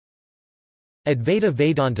Advaita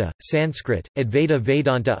Vedanta, Sanskrit, Advaita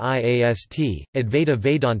Vedanta IAST, Advaita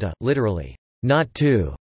Vedanta, literally, not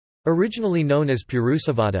two, originally known as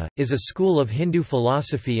Purusavada, is a school of Hindu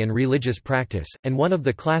philosophy and religious practice, and one of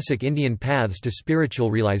the classic Indian paths to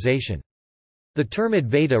spiritual realization. The term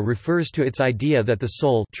Advaita refers to its idea that the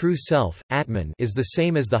soul, true self, Atman, is the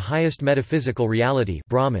same as the highest metaphysical reality,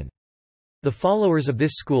 Brahman. The followers of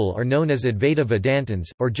this school are known as Advaita Vedantins,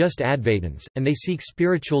 or just Advaitins, and they seek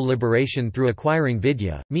spiritual liberation through acquiring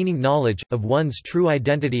vidya, meaning knowledge, of one's true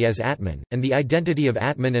identity as Atman, and the identity of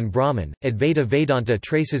Atman and Brahman. Advaita Vedanta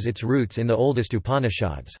traces its roots in the oldest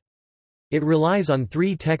Upanishads. It relies on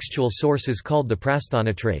three textual sources called the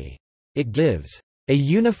Prasthanatrayi. It gives a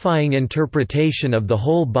unifying interpretation of the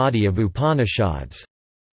whole body of Upanishads,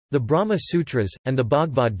 the Brahma Sutras, and the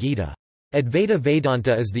Bhagavad Gita. Advaita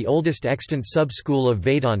Vedanta is the oldest extant sub-school of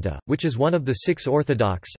Vedanta, which is one of the six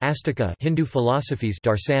orthodox Astika Hindu philosophies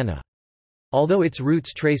darsana. Although its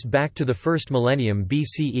roots trace back to the first millennium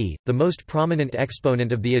BCE, the most prominent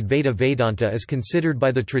exponent of the Advaita Vedanta is considered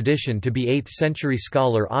by the tradition to be 8th-century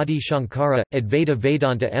scholar Adi Shankara. Advaita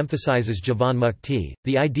Vedanta emphasizes Jivan Mukti,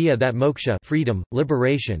 the idea that moksha, freedom,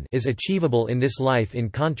 liberation, is achievable in this life, in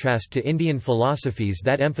contrast to Indian philosophies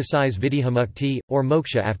that emphasize Vidyahamukti, or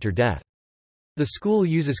moksha after death. The school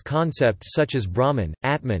uses concepts such as Brahman,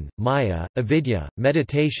 Atman, Maya, avidya,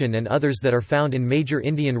 meditation and others that are found in major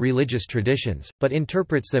Indian religious traditions, but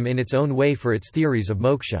interprets them in its own way for its theories of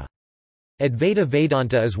moksha. Advaita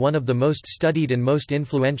Vedanta is one of the most studied and most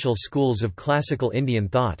influential schools of classical Indian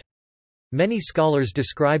thought. Many scholars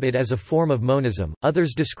describe it as a form of monism,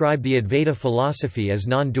 others describe the Advaita philosophy as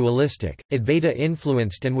non-dualistic. Advaita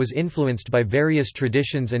influenced and was influenced by various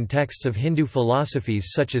traditions and texts of Hindu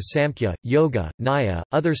philosophies such as Samkhya, Yoga, Nyaya,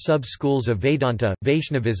 other sub-schools of Vedanta,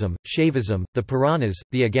 Vaishnavism, Shaivism, the Puranas,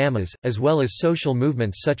 the Agamas, as well as social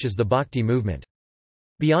movements such as the Bhakti movement.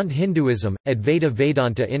 Beyond Hinduism, Advaita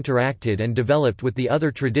Vedanta interacted and developed with the other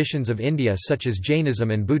traditions of India such as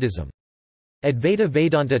Jainism and Buddhism. Advaita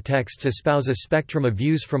Vedanta texts espouse a spectrum of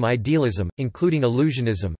views from idealism, including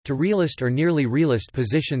illusionism, to realist or nearly realist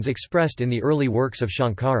positions expressed in the early works of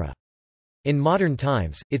Shankara. In modern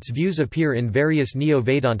times, its views appear in various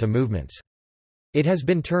Neo-Vedanta movements. It has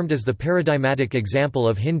been termed as the paradigmatic example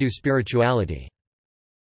of Hindu spirituality.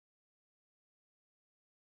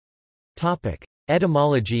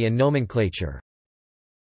 Etymology and nomenclature.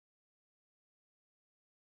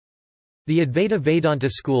 The Advaita Vedanta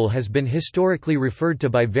school has been historically referred to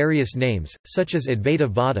by various names, such as Advaita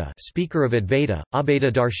Vada, speaker of Advaita,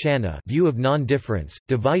 Abheda Darshana, view of non-difference,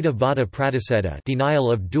 Dvaita Vada Pratiseda,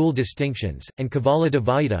 denial of dual distinctions, and Kevala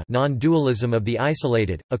Dvaita, non-dualism of the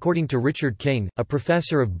isolated. According to Richard King, a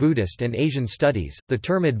professor of Buddhist and Asian studies, the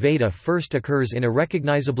term Advaita first occurs in a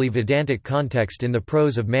recognizably Vedantic context in the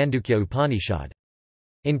prose of Mandukya Upanishad.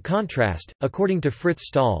 In contrast, according to Fritz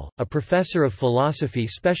Stahl, a professor of philosophy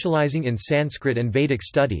specializing in Sanskrit and Vedic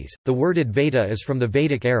studies, the word Advaita is from the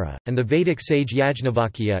Vedic era, and the Vedic sage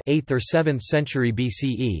Yajnavalkya 8th or 7th century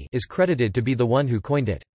BCE is credited to be the one who coined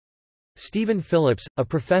it. Stephen Phillips, a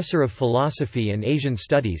professor of philosophy and Asian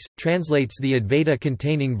studies, translates the Advaita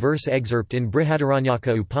containing verse excerpt in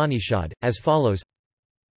Brihadaranyaka Upanishad, as follows.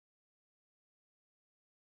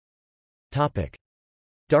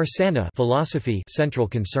 Darsana philosophy central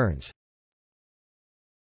concerns.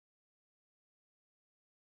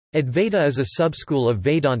 Advaita is a subschool of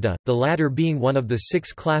Vedanta, the latter being one of the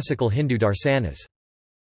six classical Hindu darsanas.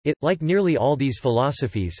 It, like nearly all these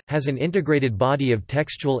philosophies, has an integrated body of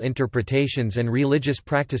textual interpretations and religious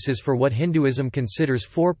practices for what Hinduism considers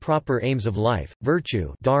four proper aims of life: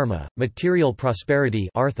 virtue, dharma; material prosperity,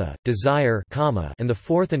 artha; desire, kama; and the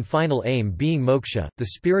fourth and final aim being moksha, the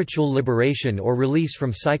spiritual liberation or release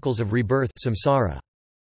from cycles of rebirth, samsara.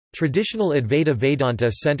 Traditional Advaita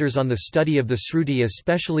Vedanta centers on the study of the Sruti,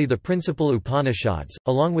 especially the principal Upanishads,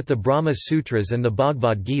 along with the Brahma Sutras and the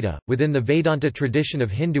Bhagavad Gita. Within the Vedanta tradition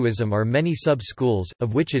of Hinduism are many sub-schools,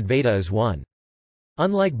 of which Advaita is one.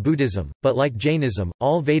 Unlike Buddhism, but like Jainism,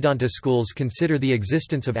 all Vedanta schools consider the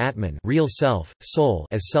existence of Atman, real self, soul,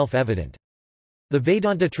 as self-evident. The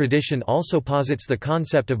Vedanta tradition also posits the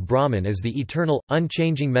concept of Brahman as the eternal,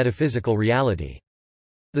 unchanging metaphysical reality.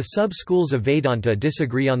 The sub-schools of Vedanta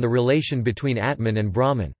disagree on the relation between Atman and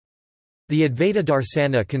Brahman. The Advaita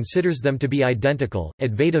Darsana considers them to be identical.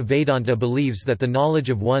 Advaita Vedanta believes that the knowledge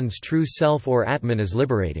of one's true self or Atman is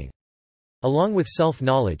liberating. Along with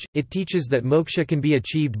self-knowledge, it teaches that moksha can be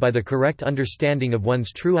achieved by the correct understanding of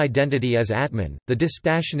one's true identity as Atman, the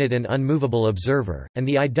dispassionate and unmovable observer, and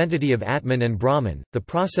the identity of Atman and Brahman. The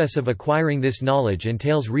process of acquiring this knowledge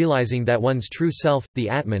entails realizing that one's true self, the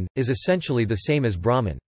Atman, is essentially the same as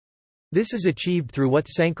Brahman. This is achieved through what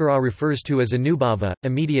Sankara refers to as anubhava,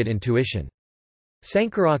 immediate intuition.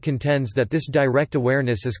 Sankara contends that this direct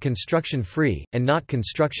awareness is construction-free, and not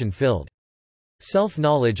construction-filled.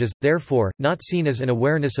 Self-knowledge is, therefore, not seen as an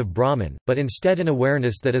awareness of Brahman, but instead an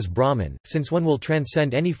awareness that is Brahman, since one will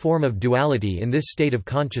transcend any form of duality in this state of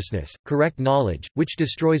consciousness. Correct knowledge, which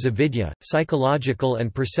destroys avidya, psychological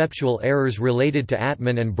and perceptual errors related to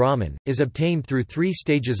Atman and Brahman, is obtained through three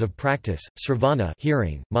stages of practice: sravana,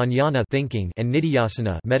 hearing; manana, thinking; and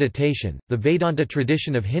nidhyasana, meditation. The Vedanta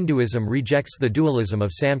tradition of Hinduism rejects the dualism of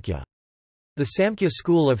Samkhya. The Samkhya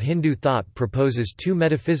school of Hindu thought proposes two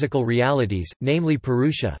metaphysical realities, namely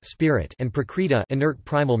Purusha, spirit, and Prakriti, inert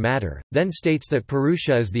primal matter, then states that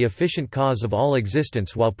Purusha is the efficient cause of all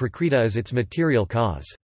existence while Prakriti is its material cause.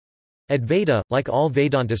 Advaita, like all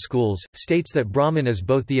Vedanta schools, states that Brahman is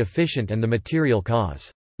both the efficient and the material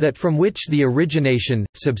cause, that from which the origination,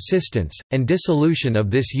 subsistence, and dissolution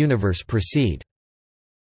of this universe proceed.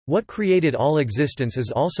 What created all existence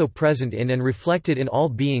is also present in and reflected in all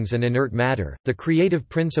beings and inert matter. The creative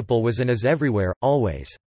principle was and is everywhere, always.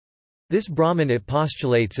 This Brahman it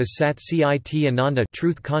postulates as Sat Chit Ananda,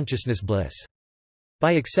 truth consciousness bliss.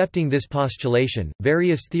 By accepting this postulation,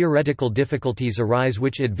 various theoretical difficulties arise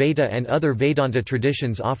which Advaita and other Vedanta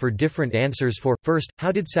traditions offer different answers for. First,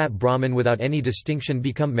 how did Sat Brahman without any distinction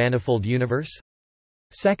become manifold universe?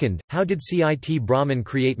 Second, how did Cit Brahman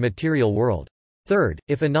create material world? Third,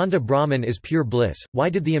 if Ananda Brahman is pure bliss, why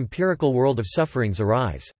did the empirical world of sufferings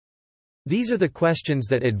arise? These are the questions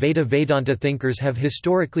that Advaita Vedanta thinkers have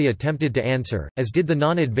historically attempted to answer, as did the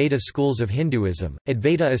non-Advaita schools of Hinduism.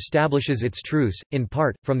 Advaita establishes its truths, in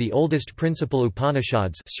part, from the oldest principal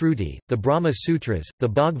Upanishads, Sruti, the Brahma Sutras, the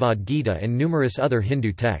Bhagavad Gita, and numerous other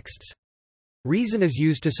Hindu texts. Reason is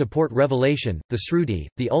used to support revelation, the Sruti,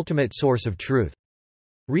 the ultimate source of truth.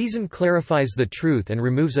 Reason clarifies the truth and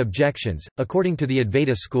removes objections. According to the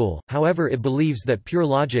Advaita school, however, it believes that pure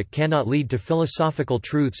logic cannot lead to philosophical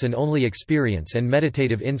truths and only experience and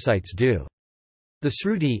meditative insights do. The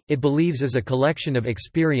Sruti, it believes, is a collection of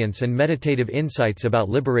experience and meditative insights about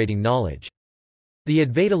liberating knowledge. The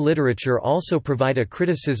Advaita literature also provide a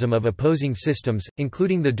criticism of opposing systems,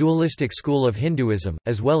 including the dualistic school of Hinduism,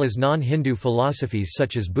 as well as non-Hindu philosophies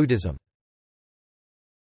such as Buddhism.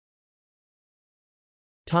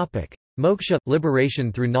 Moksha –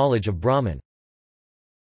 liberation through knowledge of Brahman.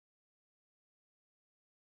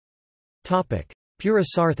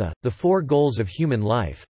 Purusartha – the four goals of human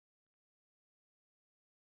life.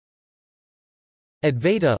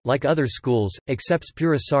 Advaita, like other schools, accepts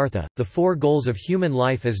Purusartha, the four goals of human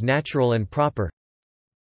life, as natural and proper.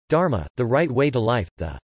 Dharma – the right way to life,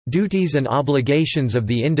 the duties and obligations of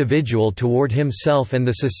the individual toward himself and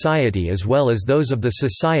the society as well as those of the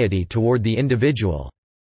society toward the individual.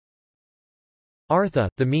 Artha,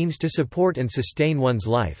 the means to support and sustain one's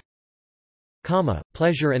life. Kama,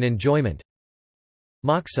 pleasure and enjoyment.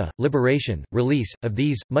 Moksha, liberation, release. Of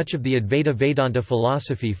these, much of the Advaita Vedanta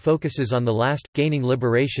philosophy focuses on the last, gaining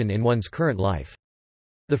liberation in one's current life.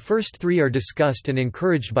 The first three are discussed and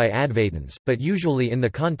encouraged by Advaitins, but usually in the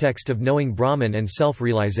context of knowing Brahman and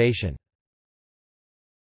self-realization.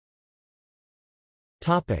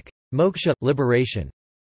 Moksha, liberation.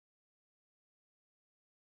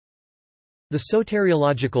 The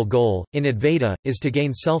soteriological goal, in Advaita, is to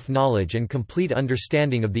gain self-knowledge and complete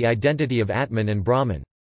understanding of the identity of Atman and Brahman.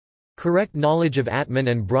 Correct knowledge of Atman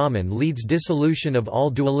and Brahman leads dissolution of all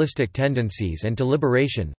dualistic tendencies and to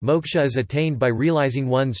liberation. Moksha is attained by realizing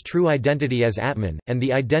one's true identity as Atman, and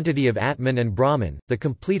the identity of Atman and Brahman, the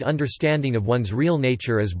complete understanding of one's real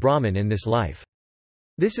nature as Brahman in this life.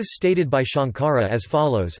 This is stated by Shankara as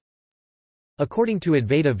follows. According to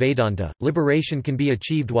Advaita Vedanta, liberation can be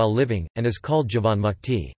achieved while living, and is called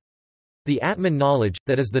Jivanmukti. The Atman knowledge,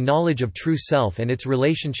 that is the knowledge of true self and its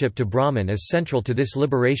relationship to Brahman, is central to this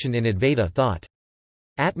liberation in Advaita thought.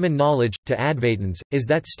 Atman knowledge, to Advaitins, is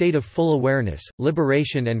that state of full awareness,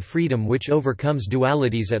 liberation and freedom which overcomes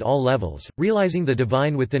dualities at all levels, realizing the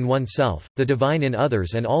divine within oneself, the divine in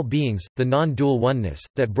others and all beings, the non-dual oneness,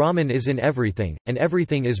 that Brahman is in everything, and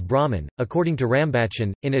everything is Brahman. According to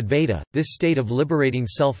Rambachan, in Advaita, this state of liberating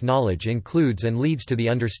self-knowledge includes and leads to the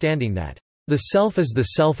understanding that the self is the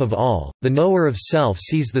self of all, the knower of self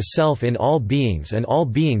sees the self in all beings and all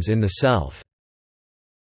beings in the self.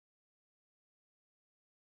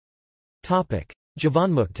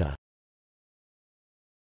 Jivanmukta.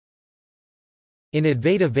 In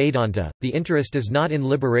Advaita Vedanta, the interest is not in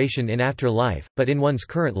liberation in after life, but in one's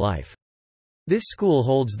current life. This school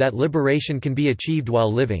holds that liberation can be achieved while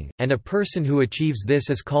living, and a person who achieves this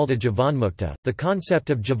is called a Jivanmukta. The concept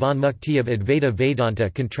of Jivanmukti of Advaita Vedanta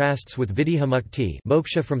contrasts with Vidyahamukti,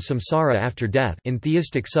 moksha from samsara after death, in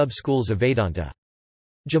theistic sub-schools of Vedanta.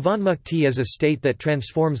 Jivanmukti is a state that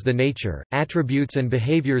transforms the nature, attributes and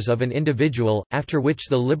behaviors of an individual, after which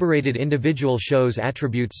the liberated individual shows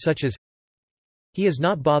attributes such as he is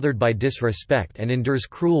not bothered by disrespect and endures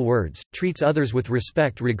cruel words, treats others with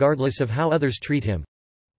respect regardless of how others treat him.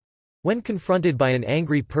 When confronted by an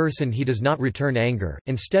angry person he does not return anger,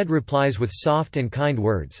 instead replies with soft and kind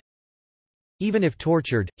words. Even if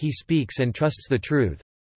tortured, he speaks and trusts the truth.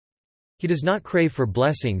 He does not crave for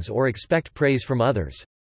blessings or expect praise from others.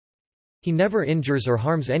 He never injures or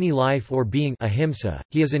harms any life or being, ahimsa.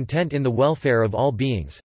 He is intent in the welfare of all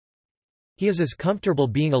beings. He is as comfortable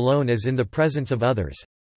being alone as in the presence of others.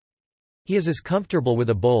 He is as comfortable with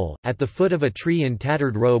a bowl, at the foot of a tree in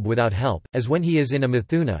tattered robe without help, as when he is in a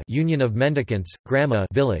mithuna union of mendicants, grama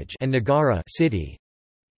village and nagara city.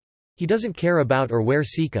 He doesn't care about or wear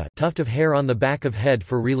sika tuft of hair on the back of head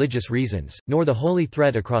for religious reasons, nor the holy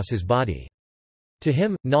thread across his body. To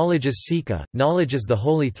him, knowledge is sika, knowledge is the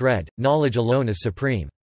holy thread, knowledge alone is supreme.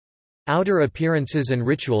 Outer appearances and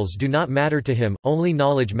rituals do not matter to him, only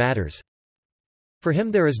knowledge matters. For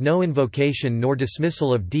him there is no invocation nor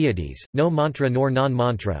dismissal of deities, no mantra nor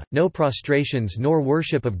non-mantra, no prostrations nor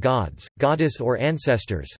worship of gods, goddess or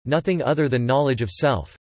ancestors, nothing other than knowledge of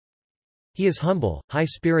self. He is humble,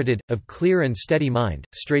 high-spirited, of clear and steady mind,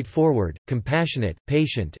 straightforward, compassionate,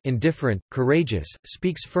 patient, indifferent, courageous,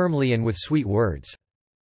 speaks firmly and with sweet words.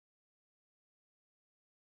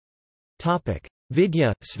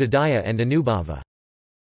 Vidya, Svadhyaya and Anubhava.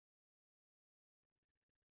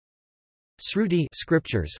 Sruti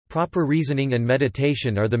scriptures, proper reasoning and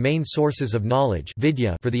meditation are the main sources of knowledge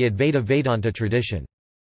vidya for the Advaita Vedanta tradition.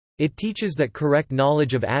 It teaches that correct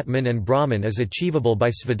knowledge of Atman and Brahman is achievable by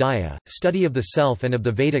svadhyaya, study of the self and of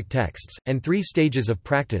the Vedic texts, and three stages of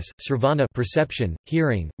practice: sravana perception,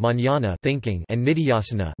 hearing, manana thinking, and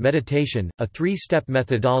nidhyasana meditation, a three-step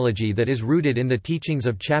methodology that is rooted in the teachings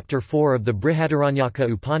of Chapter 4 of the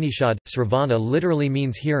Brihadaranyaka Upanishad. Sravana literally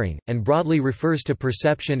means hearing, and broadly refers to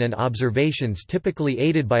perception and observations typically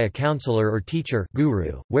aided by a counselor or teacher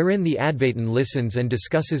guru, wherein the Advaitin listens and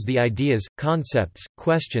discusses the ideas, concepts,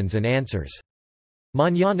 questions and answers.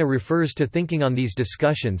 Manana refers to thinking on these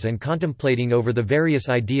discussions and contemplating over the various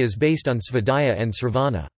ideas based on svadhyaya and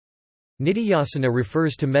sravana. Nidhyasana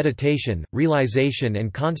refers to meditation, realization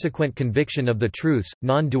and consequent conviction of the truths,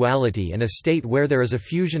 non-duality and a state where there is a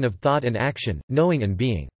fusion of thought and action, knowing and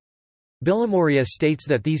being. Bilamoria states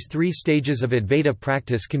that these three stages of Advaita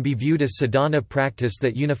practice can be viewed as sadhana practice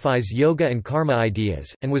that unifies yoga and karma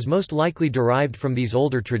ideas, and was most likely derived from these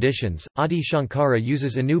older traditions. Adi Shankara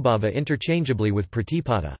uses anubhava interchangeably with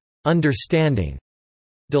pratipada, understanding.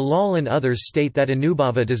 Dalal and others state that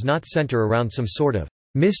anubhava does not center around some sort of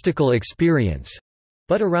mystical experience,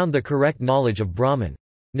 but around the correct knowledge of Brahman.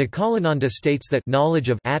 Nikalananda states that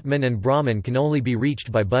knowledge of Atman and Brahman can only be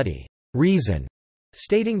reached by buddhi, reason,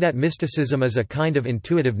 stating that mysticism is a kind of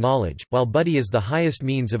intuitive knowledge, while buddhi is the highest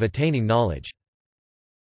means of attaining knowledge.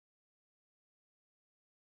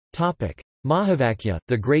 Mahavakya,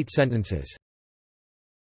 the great sentences.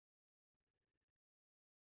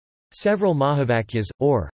 Several Mahavakyas,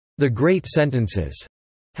 or the great sentences,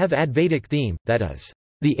 have Advaitic theme, that is,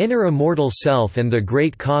 the inner immortal self and the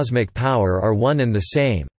great cosmic power are one and the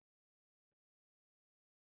same.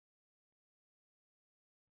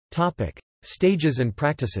 Stages and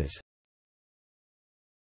practices.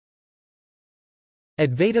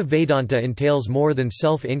 Advaita Vedanta entails more than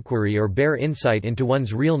self-inquiry or bare insight into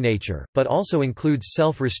one's real nature, but also includes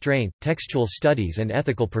self-restraint, textual studies and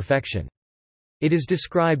ethical perfection. It is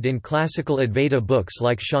described in classical Advaita books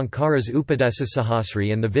like Shankara's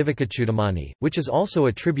Upadesasahasri and the Vivekachudamani, which is also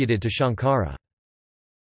attributed to Shankara.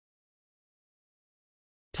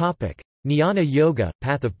 Jnana Yoga,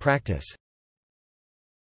 path of practice.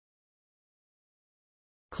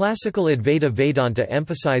 Classical Advaita Vedanta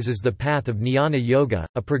emphasizes the path of Jnana Yoga,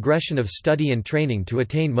 a progression of study and training to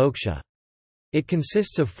attain moksha. It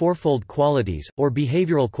consists of fourfold qualities, or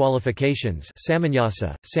behavioral qualifications: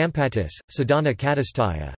 samanyasa, sampatis, sadhana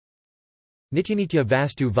kadastaya, nityanitya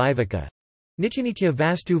vastu viveka, nityanitya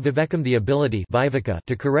vastu vivekam, the ability viveka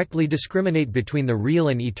to correctly discriminate between the real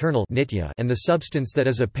and eternal nitya and the substance that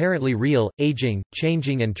is apparently real, aging,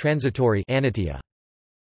 changing and transitory anitya.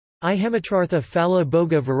 Ihamatrartha phala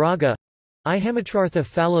bhoga viraga, Ihamatrartha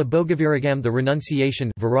phala bhogaviragam, the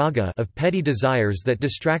renunciation viraga of petty desires that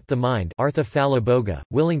distract the mind, artha phala bhoga,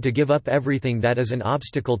 willing to give up everything that is an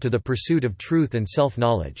obstacle to the pursuit of truth and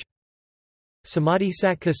self-knowledge. Samadhi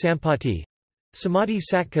Sattva Sampati. Samadhi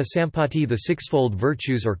Sattva Sampati, the sixfold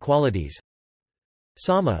virtues or qualities.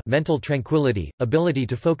 Sama, mental tranquility, ability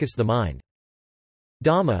to focus the mind.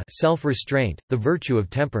 Dhamma, self-restraint, the virtue of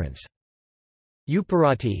temperance.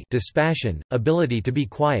 Uparati, dispassion, ability to be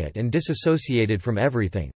quiet and disassociated from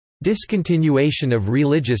everything. Discontinuation of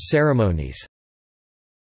religious ceremonies.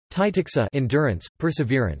 Titiksa, endurance,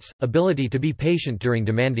 perseverance, ability to be patient during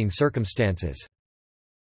demanding circumstances.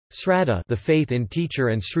 Sraddha, the faith in teacher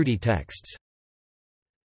and Sruti texts.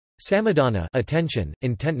 Samadhana, attention,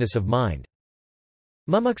 intentness of mind.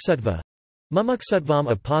 Mumuksutva,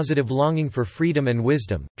 Mumuksutvam, a positive longing for freedom and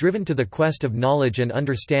wisdom, driven to the quest of knowledge and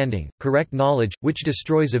understanding, correct knowledge, which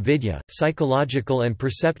destroys avidya, psychological and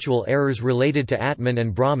perceptual errors related to Atman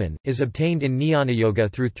and Brahman, is obtained in Jnana Yoga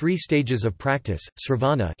through three stages of practice: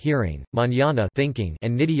 Sravana, hearing; Manana, thinking;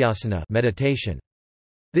 and Nidhyasana, meditation.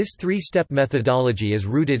 This three-step methodology is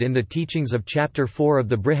rooted in the teachings of Chapter 4 of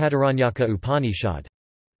the Brihadaranyaka Upanishad.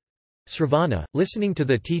 Sravana, listening to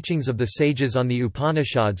the teachings of the sages on the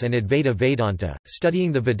Upanishads and Advaita Vedanta,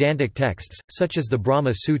 studying the Vedantic texts, such as the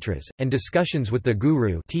Brahma Sutras, and discussions with the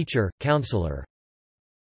guru, teacher, counselor.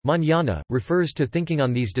 Manana, refers to thinking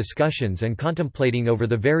on these discussions and contemplating over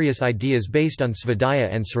the various ideas based on Svadhyaya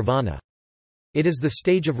and Sravana. It is the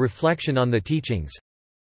stage of reflection on the teachings.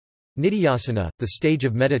 Nidhyasana, the stage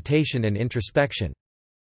of meditation and introspection.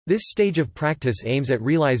 This stage of practice aims at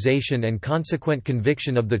realization and consequent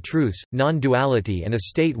conviction of the truths, non-duality, and a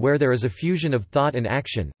state where there is a fusion of thought and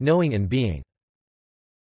action, knowing and being.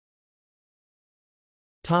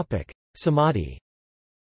 Samadhi.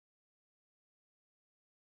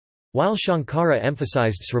 While Shankara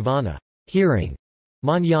emphasized Sravana, hearing,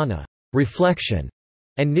 Manana, reflection,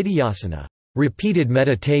 and Nidhyasana, repeated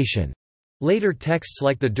meditation, later texts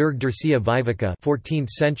like the Durg-Dursiya Viveka 14th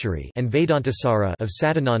century and Vedantasara of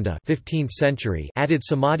Sadananda 15th century added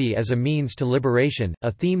samadhi as a means to liberation,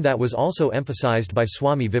 a theme that was also emphasized by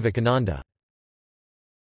Swami Vivekananda.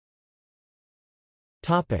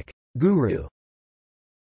 Guru.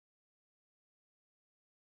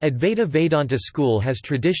 Advaita Vedanta school has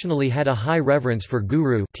traditionally had a high reverence for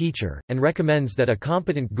guru, teacher, and recommends that a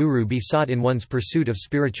competent guru be sought in one's pursuit of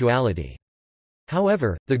spirituality.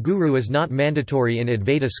 However, the guru is not mandatory in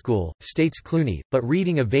Advaita school, states Clooney, but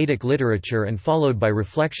reading of Vedic literature and followed by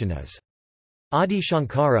reflection is. Adi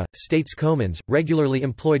Shankara, states Comans, regularly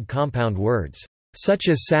employed compound words, such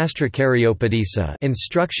as Sastrakaryopadisa,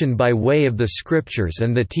 instruction by way of the scriptures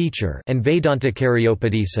and the teacher, and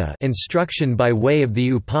Vedantakaryopādisa, instruction by way of the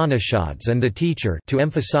Upanishads and the teacher, to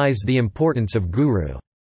emphasize the importance of guru.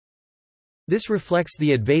 This reflects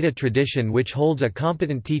the Advaita tradition, which holds a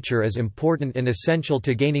competent teacher as important and essential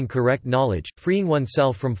to gaining correct knowledge, freeing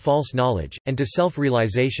oneself from false knowledge, and to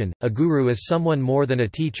self-realization. A guru is someone more than a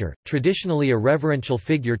teacher, traditionally a reverential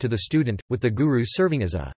figure to the student, with the guru serving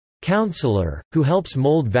as a counselor, who helps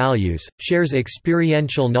mold values, shares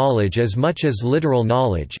experiential knowledge as much as literal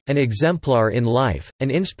knowledge, an exemplar in life,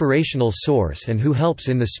 an inspirational source, and who helps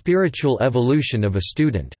in the spiritual evolution of a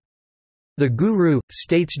student. The guru,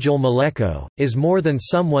 states Joel Maleko, is more than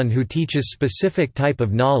someone who teaches specific type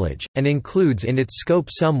of knowledge, and includes in its scope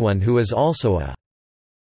someone who is also a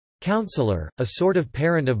counselor, a sort of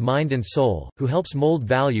parent of mind and soul, who helps mold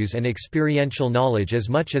values and experiential knowledge as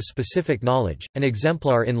much as specific knowledge, an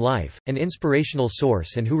exemplar in life, an inspirational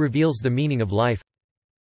source, and who reveals the meaning of life.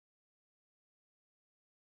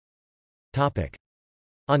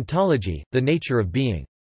 Ontology, the nature of being.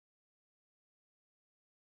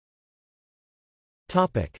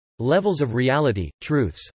 Levels of reality,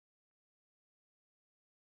 truths.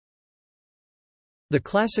 The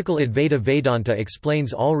classical Advaita Vedanta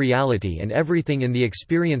explains all reality and everything in the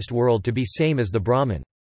experienced world to be same as the Brahman.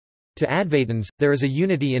 To Advaitins, there is a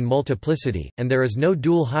unity in multiplicity, and there is no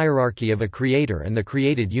dual hierarchy of a creator and the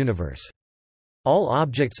created universe. All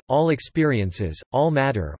objects, all experiences, all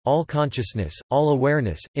matter, all consciousness, all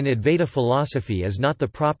awareness, in Advaita philosophy is not the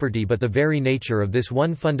property but the very nature of this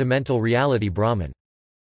one fundamental reality Brahman.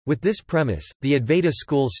 With this premise, the Advaita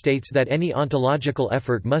school states that any ontological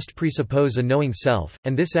effort must presuppose a knowing self,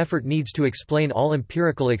 and this effort needs to explain all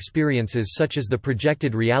empirical experiences such as the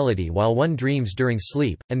projected reality while one dreams during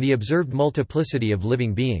sleep, and the observed multiplicity of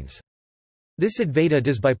living beings. This Advaita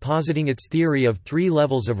does by positing its theory of three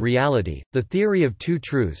levels of reality, the theory of two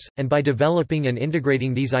truths, and by developing and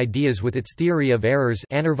integrating these ideas with its theory of errors.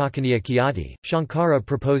 Shankara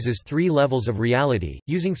proposes three levels of reality,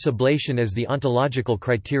 using sublation as the ontological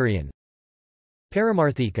criterion.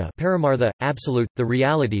 Paramarthika, paramartha, absolute, the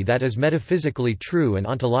reality that is metaphysically true and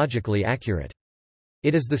ontologically accurate.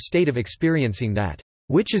 It is the state of experiencing that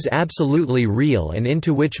which is absolutely real and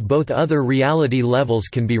into which both other reality levels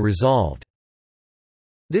can be resolved.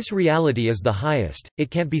 This reality is the highest,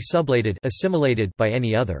 it can't be sublated assimilated by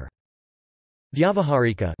any other.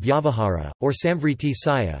 Vyavaharika Vyavahara, or Samvriti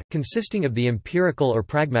Saya, consisting of the empirical or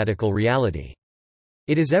pragmatical reality.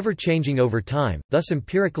 It is ever-changing over time, thus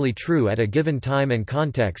empirically true at a given time and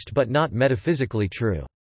context but not metaphysically true.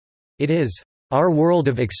 It is our world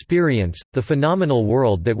of experience, the phenomenal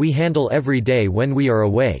world that we handle every day when we are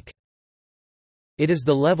awake. It is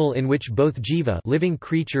the level in which both jiva living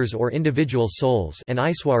creatures or individual souls and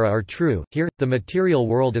Iswara are true. Here, the material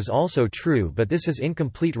world is also true, but this is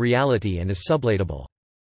incomplete reality and is sublatable.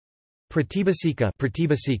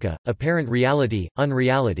 Pratibhasika, apparent reality,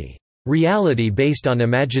 unreality, reality based on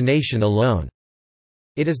imagination alone.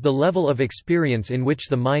 It is the level of experience in which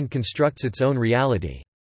the mind constructs its own reality.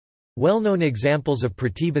 Well-known examples of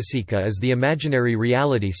pratibhasika is the imaginary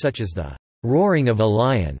reality such as the roaring of a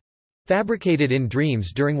lion, fabricated in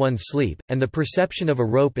dreams during one's sleep, and the perception of a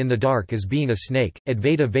rope in the dark as being a snake.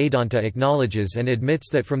 Advaita Vedanta acknowledges and admits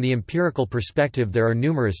that from the empirical perspective there are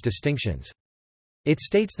numerous distinctions. It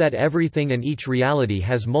states that everything and each reality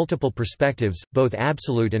has multiple perspectives, both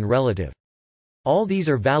absolute and relative. All these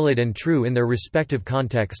are valid and true in their respective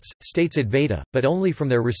contexts, states Advaita, but only from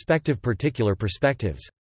their respective particular perspectives.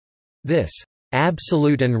 This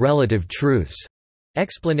absolute and relative truths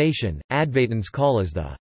explanation, Advaitins call as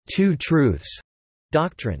the two truths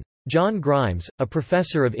doctrine. John Grimes, a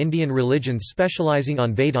professor of Indian religions specializing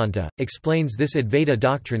on Vedanta, explains this Advaita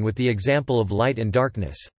doctrine with the example of light and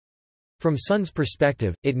darkness. From sun's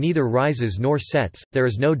perspective, it neither rises nor sets, there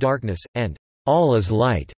is no darkness, and all is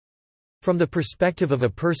light. From the perspective of a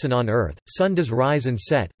person on earth, sun does rise and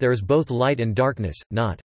set, there is both light and darkness,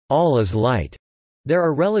 not all is light. There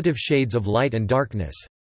are relative shades of light and darkness.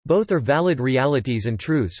 Both are valid realities and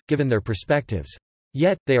truths, given their perspectives.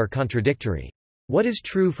 Yet, they are contradictory. What is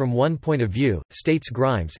true from one point of view, states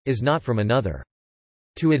Grimes, is not from another.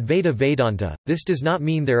 To Advaita Vedanta, this does not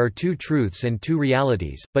mean there are two truths and two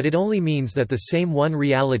realities, but it only means that the same one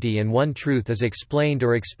reality and one truth is explained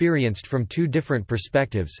or experienced from two different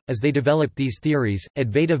perspectives. As they developed these theories,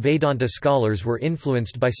 Advaita Vedanta scholars were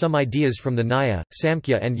influenced by some ideas from the Nyaya,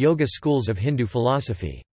 Samkhya, and Yoga schools of Hindu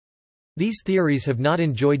philosophy. These theories have not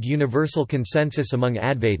enjoyed universal consensus among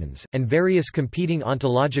Advaitins, and various competing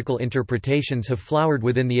ontological interpretations have flowered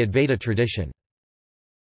within the Advaita tradition.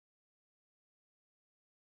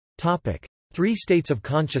 Three states of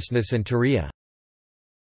consciousness and Turiya.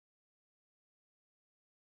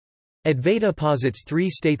 Advaita posits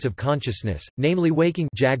three states of consciousness, namely waking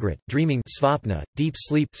Jagrat, dreaming Svapna, deep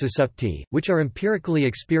sleep Susupti, which are empirically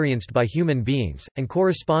experienced by human beings, and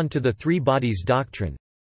correspond to the three bodies doctrine.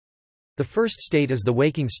 The first state is the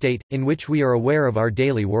waking state, in which we are aware of our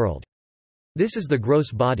daily world. This is the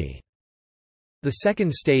gross body. The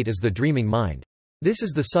second state is the dreaming mind. This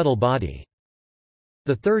is the subtle body.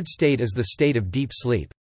 The third state is the state of deep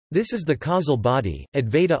sleep. This is the causal body.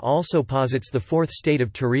 Advaita also posits the fourth state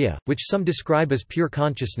of Turiya, which some describe as pure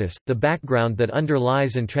consciousness, the background that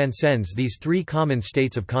underlies and transcends these three common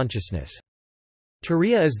states of consciousness.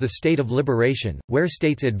 Turiya is the state of liberation, where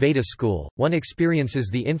states Advaita school, one experiences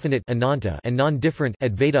the infinite Ananta and non-different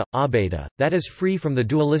Advaita, Abheda, that is free from the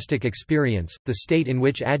dualistic experience, the state in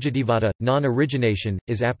which Ajadivada, non-origination,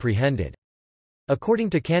 is apprehended. According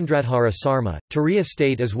to Kandradhara Sarma, Turiya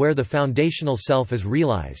state is where the foundational self is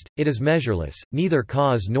realized, it is measureless, neither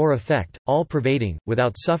cause nor effect, all-pervading,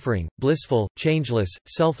 without suffering, blissful, changeless,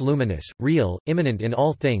 self-luminous, real, immanent in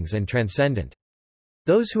all things and transcendent.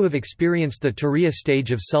 Those who have experienced the Turiya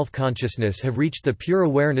stage of self-consciousness have reached the pure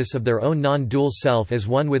awareness of their own non-dual self as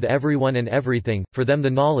one with everyone and everything. For them the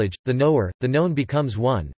knowledge, the knower, the known becomes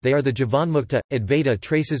one. They are the Jivanmukta. Advaita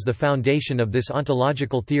traces the foundation of this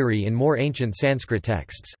ontological theory in more ancient Sanskrit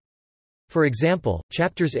texts. For example,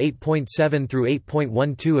 chapters 8.7 through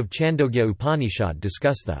 8.12 of Chandogya Upanishad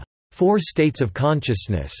discuss the four states of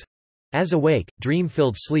consciousness as awake,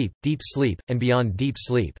 dream-filled sleep, deep sleep, and beyond deep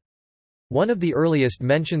sleep. One of the earliest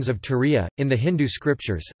mentions of Turiya, in the Hindu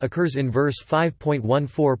scriptures, occurs in verse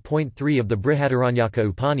 5.14.3 of the Brihadaranyaka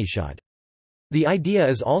Upanishad. The idea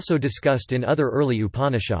is also discussed in other early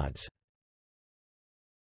Upanishads.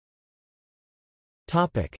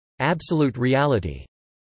 Absolute reality.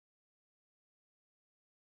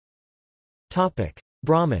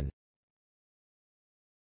 Brahman.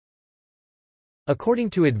 According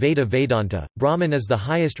to Advaita Vedanta, Brahman is the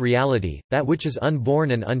highest reality, that which is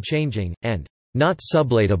unborn and unchanging, and not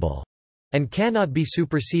sublatable, and cannot be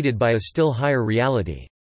superseded by a still higher reality.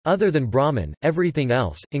 Other than Brahman, everything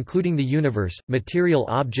else, including the universe, material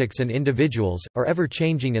objects and individuals, are ever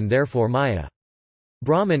changing and therefore Maya.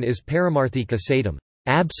 Brahman is paramarthika satam,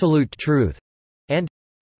 absolute truth, and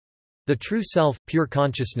the true self, pure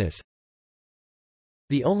consciousness,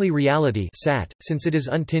 the only reality sat, since it is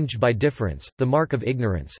untinged by difference, the mark of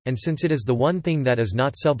ignorance, and since it is the one thing that is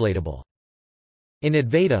not sublatable. In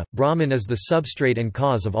Advaita, Brahman is the substrate and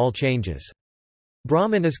cause of all changes.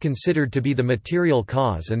 Brahman is considered to be the material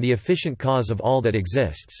cause and the efficient cause of all that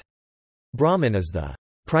exists. Brahman is the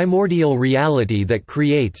primordial reality that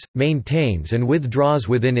creates, maintains and withdraws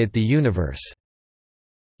within it the universe.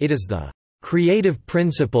 It is the creative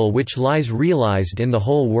principle which lies realized in the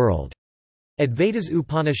whole world. Advaita's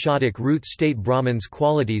Upanishadic roots state Brahman's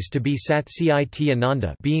qualities to be Sat Cit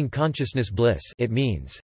Ananda, being consciousness bliss. It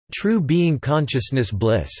means true being consciousness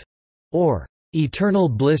bliss, or eternal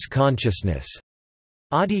bliss consciousness.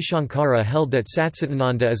 Adi Shankara held that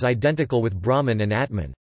Satchitananda is identical with Brahman and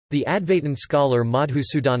Atman. The Advaitin scholar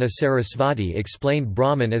Madhusudana Sarasvati explained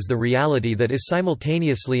Brahman as the reality that is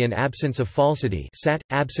simultaneously an absence of falsity sat,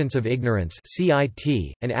 absence of ignorance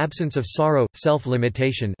cit, and absence of sorrow,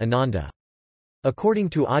 self-limitation ananda. According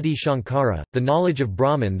to Adi Shankara, the knowledge of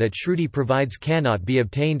Brahman that Shruti provides cannot be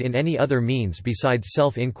obtained in any other means besides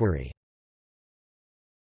self-inquiry.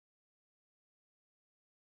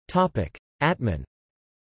 Atman.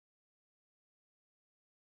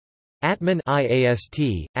 Atman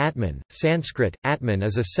IAST, Atman, Sanskrit, Atman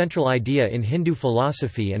is a central idea in Hindu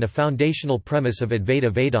philosophy and a foundational premise of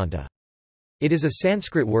Advaita Vedanta. It is a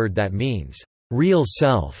Sanskrit word that means, real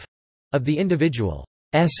self, of the individual,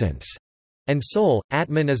 essence, and soul.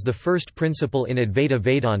 Atman is the first principle in Advaita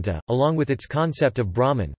Vedanta, along with its concept of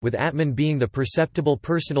Brahman, with Atman being the perceptible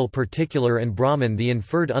personal particular and Brahman the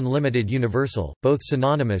inferred unlimited universal, both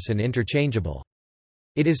synonymous and interchangeable.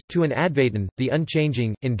 It is, to an Advaitin, the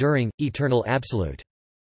unchanging, enduring, eternal absolute.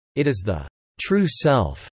 It is the true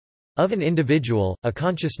self of an individual, a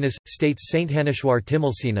consciousness, states Saint Haneshwar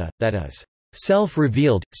Timilsena, that is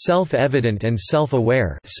self-revealed, self-evident and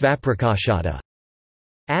self-aware.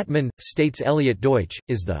 Atman, states Elliot Deutsch,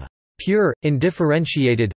 is the pure,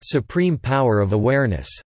 indifferentiated, supreme power of awareness.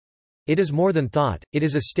 It is more than thought, it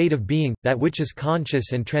is a state of being, that which is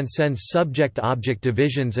conscious and transcends subject-object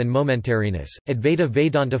divisions and momentariness. Advaita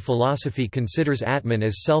Vedanta philosophy considers Atman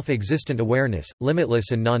as self-existent awareness,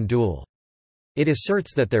 limitless and non-dual. It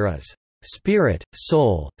asserts that there is spirit,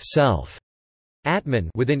 soul, self, Atman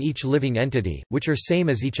within each living entity, which are same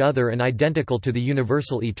as each other and identical to the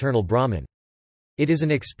universal eternal Brahman. It is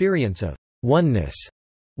an experience of oneness,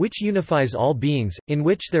 which unifies all beings, in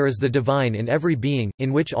which there is the divine in every being,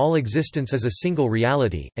 in which all existence is a single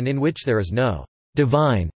reality, and in which there is no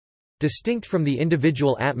divine. Distinct from the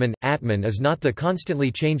individual Atman, Atman is not the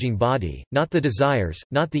constantly changing body, not the desires,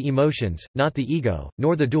 not the emotions, not the ego,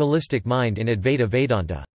 nor the dualistic mind in Advaita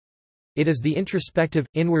Vedanta. It is the introspective,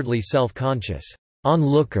 inwardly self-conscious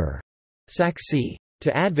onlooker, saksi.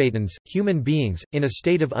 To Advaitins, human beings, in a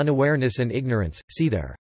state of unawareness and ignorance, see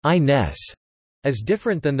their I-ness as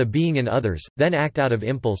different than the being in others, then act out of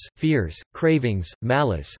impulse, fears, cravings,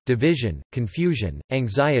 malice, division, confusion,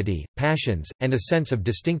 anxiety, passions, and a sense of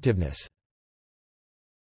distinctiveness.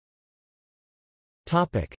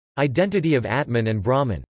 Identity of Atman and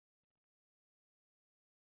Brahman.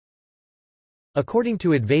 According to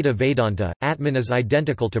Advaita Vedanta, Atman is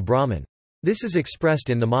identical to Brahman. This is expressed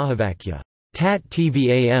in the Mahavakya, Tat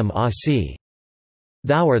Tvam Asi,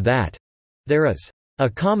 thou are that. There is a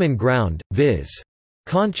common ground, viz.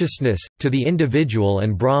 Consciousness, to the individual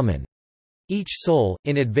and Brahman. Each soul,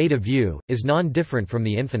 in Advaita view, is non-different from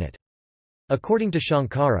the infinite. According to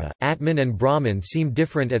Shankara, Atman and Brahman seem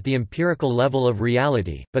different at the empirical level of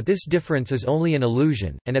reality, but this difference is only an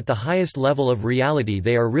illusion, and at the highest level of reality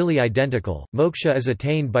they are really identical. Moksha is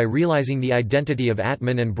attained by realizing the identity of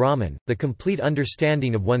Atman and Brahman, the complete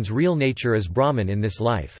understanding of one's real nature as Brahman in this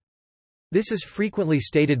life. This is frequently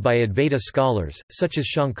stated by Advaita scholars, such as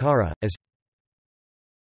Shankara, as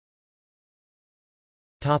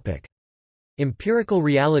empirical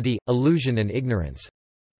reality, illusion and ignorance.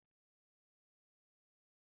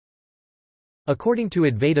 According to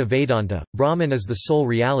Advaita Vedanta, Brahman is the sole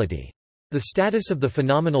reality. The status of the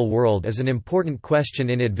phenomenal world is an important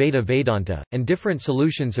question in Advaita Vedanta, and different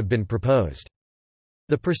solutions have been proposed.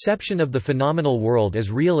 The perception of the phenomenal world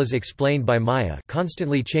as real is explained by Maya,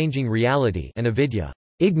 constantly changing reality, and avidya,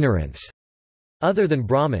 ignorance. Other than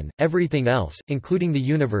Brahman, everything else, including the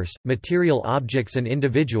universe, material objects and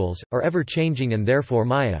individuals, are ever-changing and therefore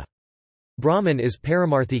Maya. Brahman is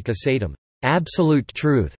paramarthika satam, absolute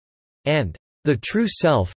truth, and the true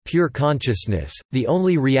self, pure consciousness, the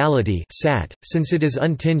only reality sat, since it is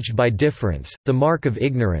untinged by difference, the mark of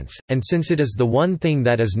ignorance, and since it is the one thing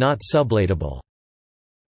that is not sublatable.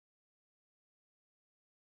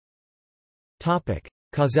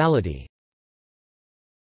 Causality.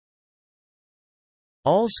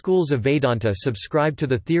 All schools of Vedanta subscribe to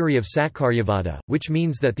the theory of Satkaryavada, which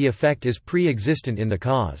means that the effect is pre-existent in the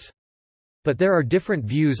cause. But there are different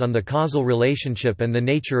views on the causal relationship and the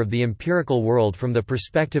nature of the empirical world from the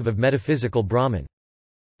perspective of metaphysical Brahman.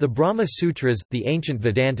 The Brahma Sutras, the ancient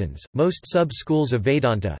Vedantins, most sub-schools of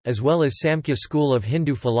Vedanta, as well as Samkhya school of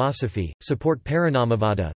Hindu philosophy, support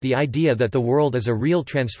Parinamavada, the idea that the world is a real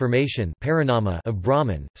transformation parinama of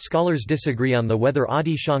Brahman. Scholars disagree on whether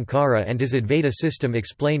Adi Shankara and his Advaita system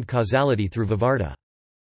explained causality through Vivarta.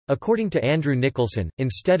 According to Andrew Nicholson,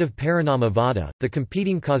 instead of Parinamavada, the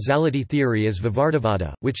competing causality theory is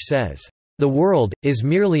Vivartavada, which says, "The world is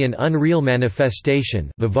merely an unreal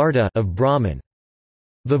manifestation Vivarta of Brahman."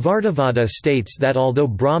 Vivartavada states that although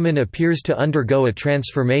Brahman appears to undergo a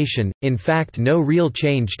transformation, in fact no real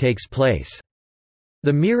change takes place.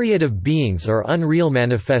 The myriad of beings are unreal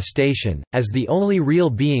manifestation, as the only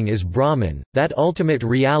real being is Brahman, that ultimate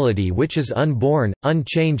reality which is unborn,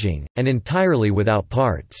 unchanging, and entirely without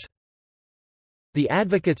parts. The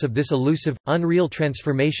advocates of this elusive, unreal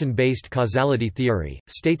transformation-based causality theory,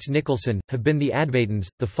 states Nicholson, have been the Advaitins,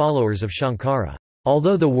 the followers of Shankara.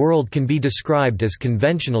 Although the world can be described as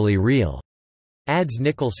conventionally real, adds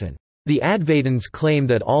Nicholson, the Advaitins claim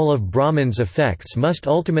that all of Brahman's effects must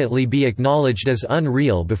ultimately be acknowledged as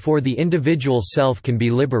unreal before the individual self can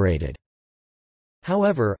be liberated.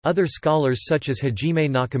 However, other scholars such as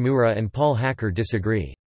Hajime Nakamura and Paul Hacker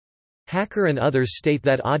disagree. Hacker and others state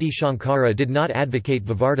that Adi Shankara did not advocate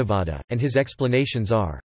Vivartavada, and his explanations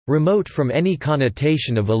are remote from any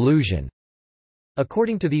connotation of illusion.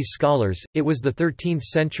 According to these scholars, it was the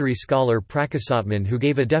 13th-century scholar Prakasatman who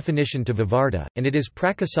gave a definition to Vivarta, and it is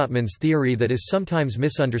Prakasatman's theory that is sometimes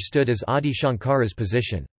misunderstood as Adi Shankara's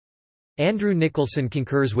position. Andrew Nicholson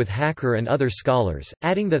concurs with Hacker and other scholars,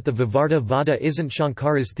 adding that the Vivarta Vada isn't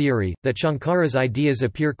Shankara's theory, that Shankara's ideas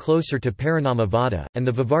appear closer to Parinama Vada, and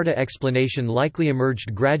the Vivarta explanation likely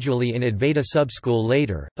emerged gradually in Advaita subschool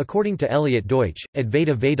later. According to Elliot Deutsch,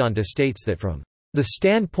 Advaita Vedanta states that from the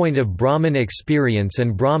standpoint of Brahman experience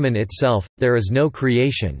and Brahman itself, there is no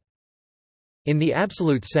creation. In the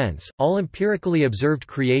absolute sense, all empirically observed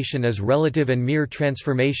creation is relative and mere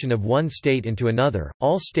transformation of one state into another.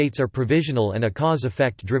 All states are provisional and a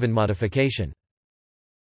cause-effect driven modification.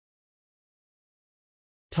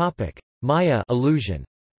 Topic: Maya illusion.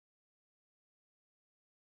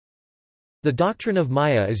 The doctrine of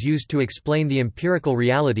Maya is used to explain the empirical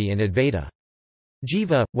reality in Advaita.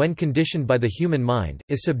 Jiva, when conditioned by the human mind,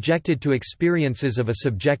 is subjected to experiences of a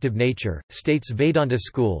subjective nature, states Vedanta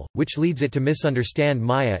school, which leads it to misunderstand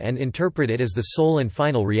Maya and interpret it as the sole and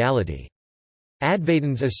final reality.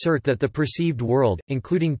 Advaitins assert that the perceived world,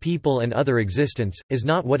 including people and other existence, is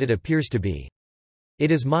not what it appears to be.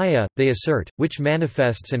 It is Maya, they assert, which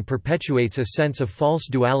manifests and perpetuates a sense of false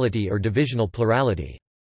duality or divisional plurality.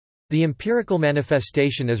 The empirical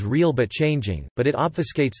manifestation is real but changing, but it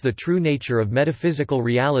obfuscates the true nature of metaphysical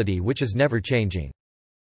reality which is never changing.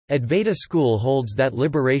 Advaita school holds that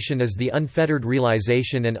liberation is the unfettered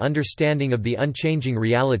realization and understanding of the unchanging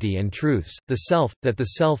reality and truths, the self, that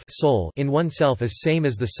the self soul in oneself is same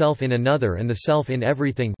as the self in another and the self in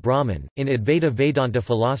everything Brahman. In Advaita Vedanta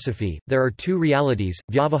philosophy, there are two realities,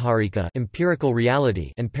 Vyavaharika empirical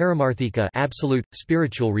reality and Paramarthika absolute,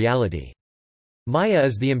 spiritual reality. Maya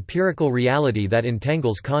is the empirical reality that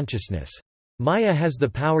entangles consciousness. Maya has the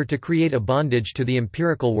power to create a bondage to the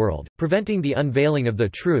empirical world, preventing the unveiling of the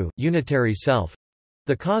true, unitary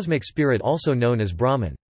self—the cosmic spirit also known as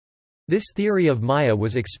Brahman. This theory of Maya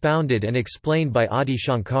was expounded and explained by Adi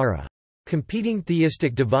Shankara. Competing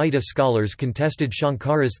theistic Dvaita scholars contested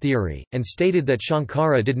Shankara's theory, and stated that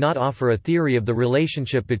Shankara did not offer a theory of the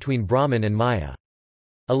relationship between Brahman and Maya.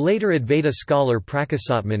 A later Advaita scholar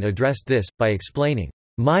Prakasatman addressed this, by explaining,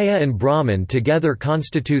 Maya and Brahman together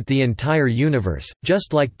constitute the entire universe,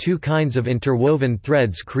 just like two kinds of interwoven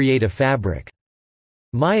threads create a fabric.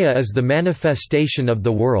 Maya is the manifestation of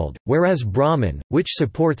the world, whereas Brahman, which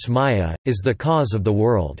supports Maya, is the cause of the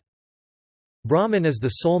world. Brahman is the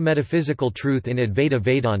sole metaphysical truth in Advaita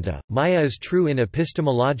Vedanta. Maya is true in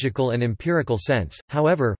epistemological and empirical sense,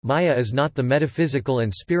 however, Maya is not the metaphysical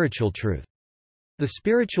and spiritual truth. The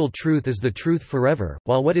spiritual truth is the truth forever,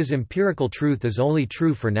 while what is empirical truth is only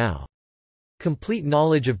true for now. Complete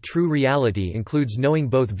knowledge of true reality includes knowing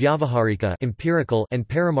both Vyavaharika empirical and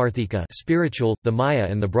Paramarthika spiritual, the Maya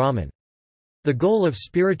and the Brahman. The goal of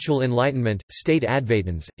spiritual enlightenment, state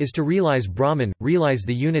Advaitins, is to realize Brahman, realize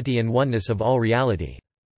the unity and oneness of all reality.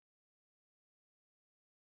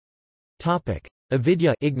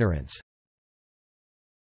 Avidya ignorance.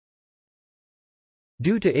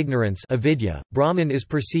 Due to ignorance avidya, Brahman is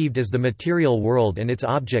perceived as the material world and its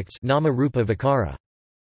objects nama rupa vikara.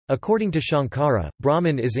 According to Shankara,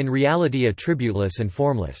 Brahman is in reality attributeless and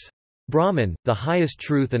formless. Brahman, the highest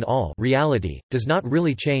truth and all reality, does not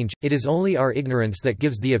really change, it is only our ignorance that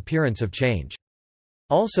gives the appearance of change.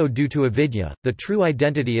 Also due to avidya, the true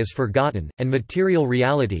identity is forgotten, and material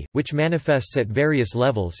reality, which manifests at various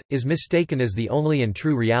levels, is mistaken as the only and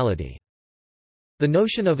true reality. The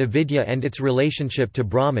notion of avidya and its relationship to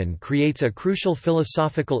Brahman creates a crucial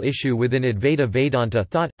philosophical issue within Advaita Vedanta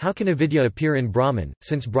thought: how can avidya appear in Brahman,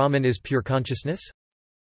 since Brahman is pure consciousness?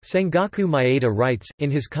 Sangaku Maeda writes,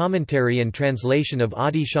 in his commentary and translation of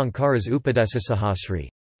Adi Shankara's Upadesasahasri,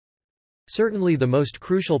 certainly the most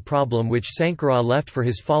crucial problem which Sankara left for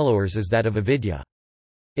his followers is that of avidya.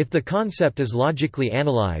 If the concept is logically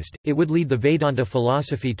analyzed, it would lead the Vedanta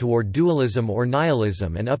philosophy toward dualism or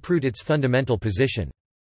nihilism and uproot its fundamental position.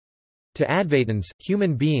 To Advaitins,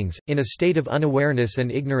 human beings, in a state of unawareness and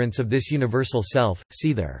ignorance of this universal self,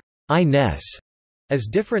 see their I-ness as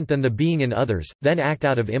different than the being in others, then act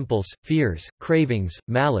out of impulse, fears, cravings,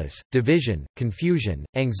 malice, division, confusion,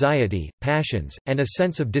 anxiety, passions, and a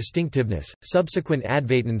sense of distinctiveness. Subsequent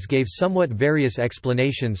Advaitins gave somewhat various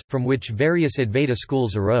explanations, from which various Advaita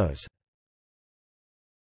schools arose.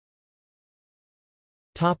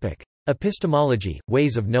 Topic: Epistemology,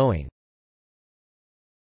 ways of knowing.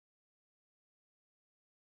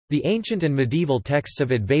 The ancient and medieval texts of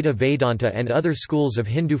Advaita Vedanta and other schools of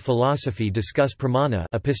Hindu philosophy discuss pramana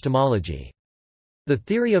epistemology. The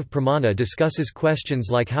theory of pramana discusses questions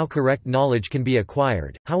like how correct knowledge can be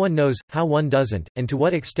acquired, how one knows, how one doesn't, and to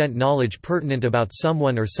what extent knowledge pertinent about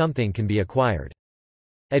someone or something can be acquired.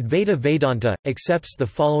 Advaita Vedanta accepts the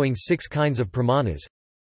following 6 kinds of pramanas: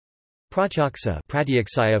 pratyaksa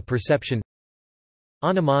pratyaksaya perception,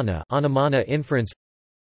 anumana anumana inference,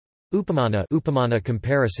 upamana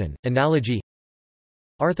comparison, analogy,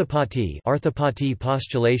 arthapati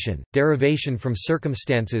postulation, derivation from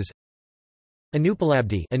circumstances,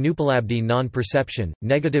 anupalabdhi non-perception,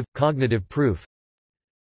 negative, cognitive proof,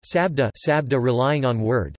 sabda relying on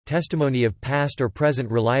word, testimony of past or present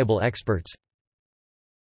reliable experts.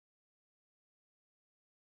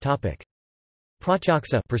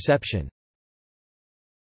 Pratyaksa perception.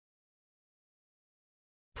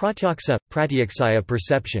 Pratyaksaya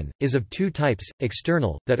perception, is of 2 types,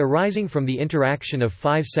 external, that arising from the interaction of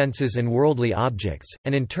 5 senses and worldly objects,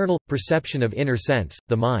 and internal, perception of inner sense,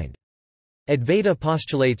 the mind. Advaita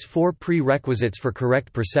postulates 4 prerequisites for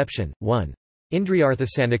correct perception: 1.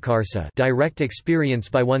 Indriyarthasannikarsa, direct experience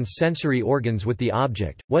by one's sensory organs with the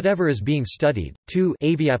object, whatever is being studied. 2.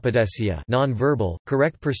 Avyapadesya, non-verbal,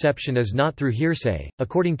 correct perception is not through hearsay,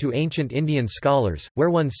 according to ancient Indian scholars, where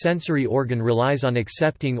one's sensory organ relies on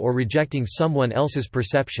accepting or rejecting someone else's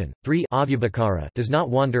perception. 3. Avyabhakara, does not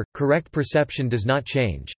wander, correct perception does not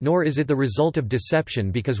change, nor is it the result of deception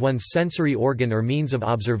because one's sensory organ or means of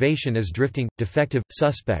observation is drifting, defective,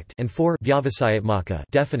 suspect. And 4. Vyavasayatmaka,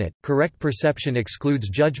 definite, correct perception excludes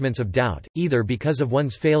judgments of doubt, either because of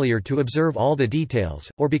one's failure to observe all the details,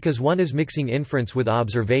 or because one is mixing inference with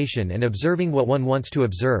observation and observing what one wants to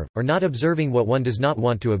observe, or not observing what one does not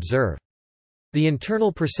want to observe. The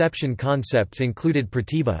internal perception concepts included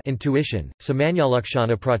pratibha intuition,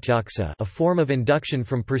 samanyalakshana pratyaksa a form of induction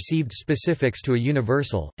from perceived specifics to a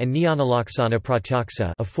universal, and jnanalaksana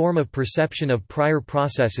pratyaksa a form of perception of prior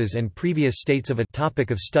processes and previous states of a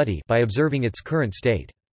topic of study by observing its current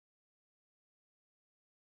state.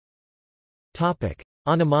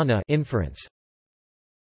 Anumana inference.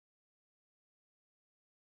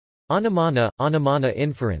 Anumana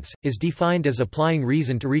inference, is defined as applying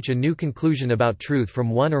reason to reach a new conclusion about truth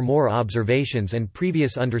from one or more observations and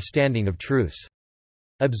previous understanding of truths.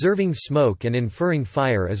 Observing smoke and inferring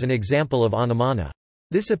fire is an example of anumana.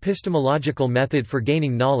 This epistemological method for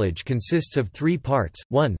gaining knowledge consists of 3 parts: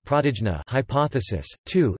 1. Pratajna hypothesis,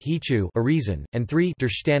 2. Hechu a reason, and 3.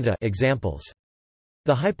 Drishtanta examples.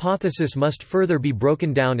 The hypothesis must further be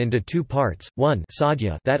broken down into 2 parts: 1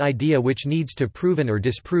 sadhya, that idea which needs to proven or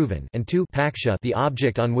disproven, and 2 paksha, the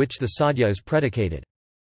object on which the sadhya is predicated.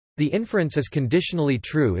 The inference is conditionally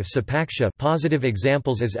true if sapaksha, positive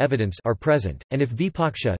examples as evidence, are present, and if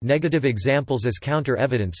vipaksha, negative examples as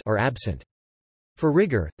counter-evidence, are absent. For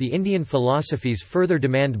rigor, the Indian philosophies further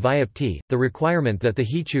demand vyapti, the requirement that the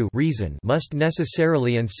hechu reason must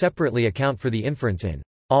necessarily and separately account for the inference in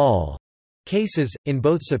all cases, in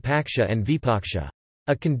both sapaksha and vipaksha.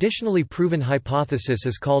 A conditionally proven hypothesis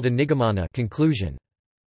is called a nigamana conclusion.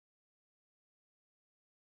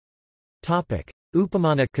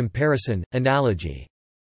 Upamana comparison, analogy.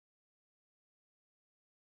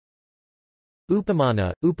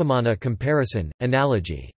 Upamana comparison,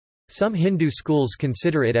 analogy. Some Hindu schools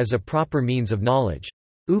consider it as a proper means of knowledge.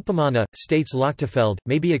 Upamana, states Lochtefeld,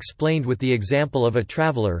 may be explained with the example of a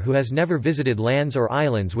traveler who has never visited lands or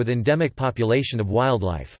islands with endemic population of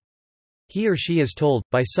wildlife. He or she is told,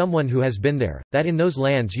 by someone who has been there, that in those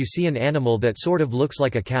lands you see an animal that sort of looks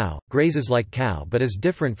like a cow, grazes like cow but is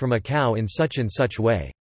different from a cow in such and such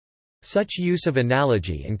way. Such use of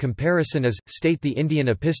analogy and comparison is, state the Indian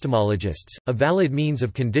epistemologists, a valid means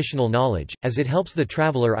of conditional knowledge, as it helps the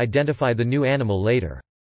traveler identify the new animal later.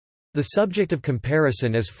 The subject of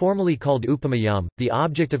comparison is formally called upamayam, the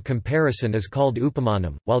object of comparison is called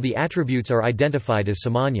upamanam, while the attributes are identified as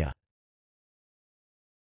samanya.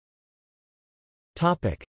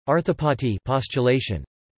 Arthapati postulation.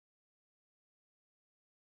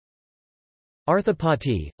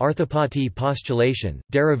 Arthapati postulation,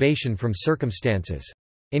 derivation from circumstances.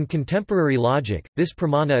 In contemporary logic, this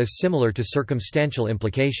pramana is similar to circumstantial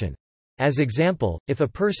implication. As example, if a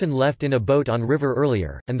person left in a boat on river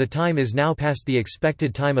earlier, and the time is now past the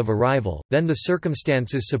expected time of arrival, then the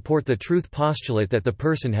circumstances support the truth postulate that the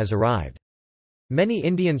person has arrived. Many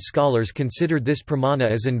Indian scholars considered this pramana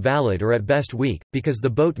as invalid or at best weak, because the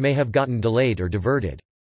boat may have gotten delayed or diverted.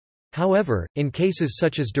 However, in cases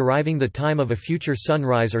such as deriving the time of a future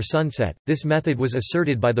sunrise or sunset, this method was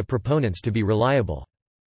asserted by the proponents to be reliable.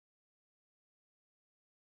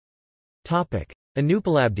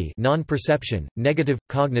 Anupalabdhi, non-perception, negative,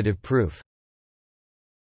 cognitive proof.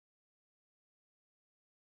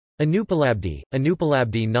 Anupalabdhi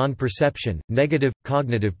non-perception, negative,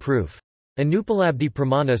 cognitive proof. Anupalabdhi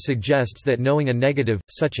pramana suggests that knowing a negative,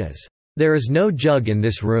 such as, "There is no jug in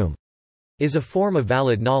this room," is a form of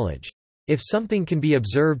valid knowledge. If something can be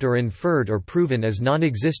observed or inferred or proven as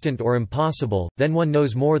non-existent or impossible, then one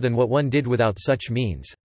knows more than what one did without such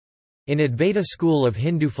means. In Advaita school of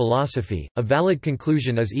Hindu philosophy, a valid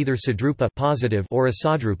conclusion is either sadrupa positive or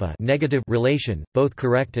asadrupa negative relation, both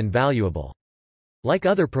correct and valuable. Like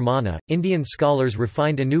other pramana, Indian scholars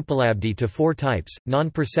refined anupalabdhi to four types: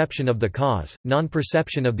 non-perception of the cause,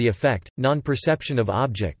 non-perception of the effect, non-perception of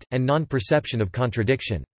object, and non-perception of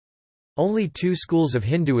contradiction. Only two schools of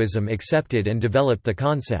Hinduism accepted and developed the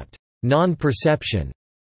concept, non-perception,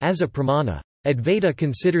 as a pramana. Advaita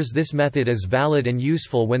considers this method as valid and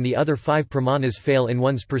useful when the other five pramanas fail in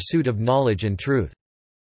one's pursuit of knowledge and truth.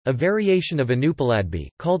 A variation of anupalabdhi,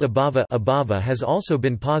 called abhava, has also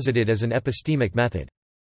been posited as an epistemic method.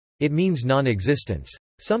 It means non-existence.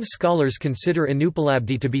 Some scholars consider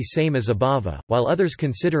anupalabdhi to be same as abhava, while others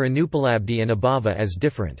consider anupalabdhi and abhava as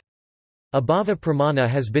different. Abhava pramana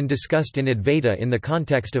has been discussed in Advaita in the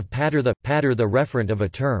context of padartha, the referent of a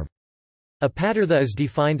term. A padartha is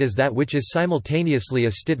defined as that which is simultaneously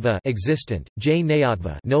astitva existent,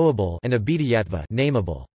 jnayatva knowable, and abhidayatva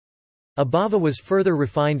nameable. Abhava was further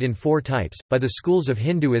refined in four types, by the schools of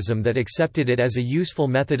Hinduism that accepted it as a useful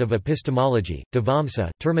method of epistemology: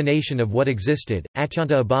 devamsa, termination of what existed;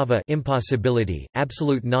 achanta abhava, impossibility,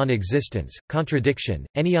 absolute non-existence; contradiction;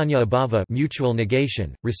 anyanya abhava, mutual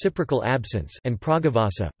negation, reciprocal absence; and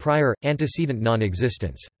pragavasa, prior, antecedent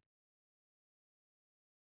non-existence.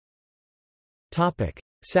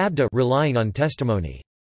 Sabda, relying on testimony.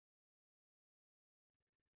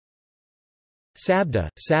 Sabda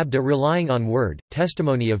relying on word,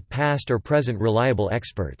 testimony of past or present reliable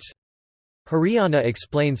experts. Haryana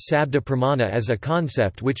explains Sabda pramana as a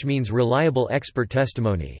concept which means reliable expert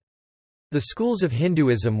testimony. The schools of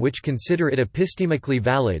Hinduism which consider it epistemically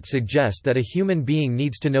valid suggest that a human being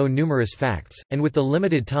needs to know numerous facts, and with the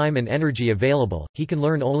limited time and energy available, he can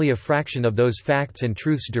learn only a fraction of those facts and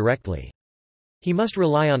truths directly. He must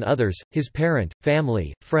rely on others, his parent,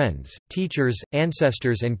 family, friends, teachers,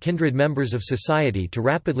 ancestors and kindred members of society to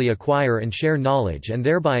rapidly acquire and share knowledge and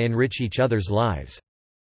thereby enrich each other's lives.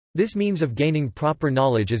 This means of gaining proper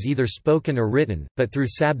knowledge is either spoken or written, but through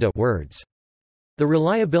sabda words. The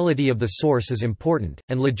reliability of the source is important,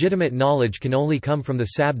 and legitimate knowledge can only come from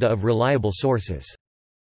the sabda of reliable sources.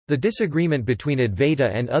 The disagreement between Advaita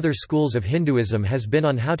and other schools of Hinduism has been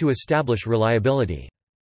on how to establish reliability.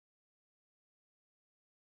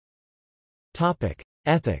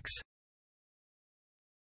 Ethics.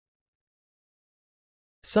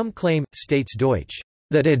 Some claim, states Deutsch,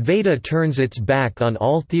 that Advaita turns its back on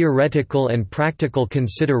all theoretical and practical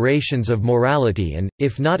considerations of morality and,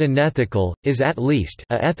 if not unethical, is at least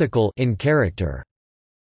aethical in character.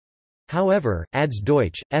 However, adds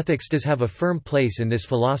Deutsch, ethics does have a firm place in this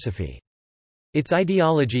philosophy. Its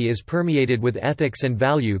ideology is permeated with ethics and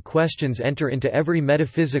value questions enter into every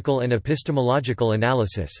metaphysical and epistemological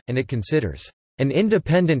analysis, and it considers, "...an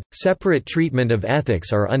independent, separate treatment of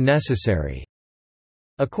ethics are unnecessary."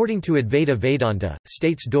 According to Advaita Vedanta,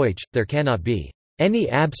 states Deutsch, there cannot be any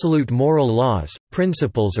absolute moral laws,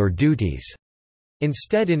 principles or duties.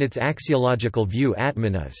 Instead, in its axiological view,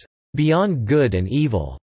 Atman is beyond good and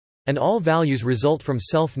evil, and all values result from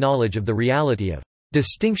self-knowledge of the reality of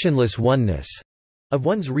distinctionless oneness, of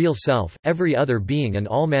one's real self, every other being and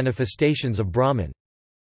all manifestations of Brahman.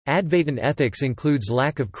 Advaitin ethics includes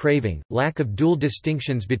lack of craving, lack of dual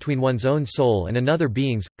distinctions between one's own soul and another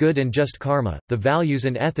being's, good and just karma. The values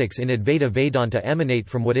and ethics in Advaita Vedanta emanate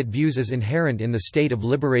from what it views as inherent in the state of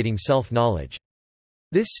liberating self-knowledge.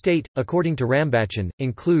 This state, according to Rambachan,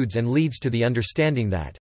 includes and leads to the understanding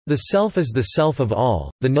that the self is the self of all,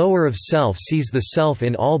 the knower of self sees the self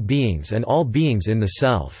in all beings and all beings in the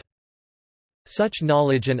self. Such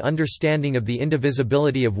knowledge and understanding of the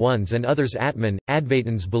indivisibility of one's and others' Atman,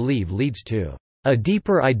 Advaitins believe, leads to a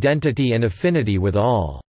deeper identity and affinity with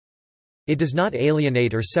all. It does not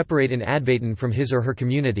alienate or separate an Advaitin from his or her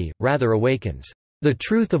community, rather awakens the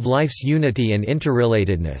truth of life's unity and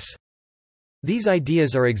interrelatedness. These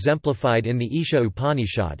ideas are exemplified in the Isha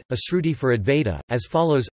Upanishad, a Sruti for Advaita, as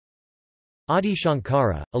follows. Adi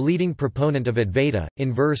Shankara, a leading proponent of Advaita,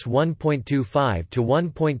 in verse 1.25 to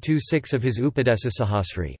 1.26 of his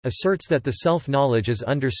Upadesasahasri, asserts that the self-knowledge is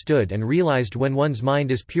understood and realized when one's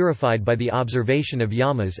mind is purified by the observation of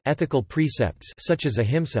yamas, ethical precepts such as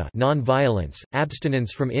ahimsa, non-violence,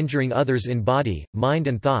 abstinence from injuring others in body, mind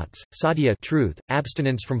and thoughts, satya, truth,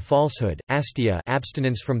 abstinence from falsehood, asteya,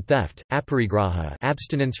 abstinence from theft, aparigraha,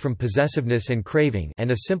 abstinence from possessiveness and craving,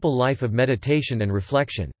 and a simple life of meditation and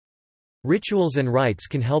reflection. Rituals and rites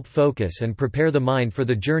can help focus and prepare the mind for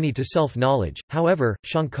the journey to self-knowledge. However,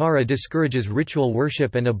 Shankara discourages ritual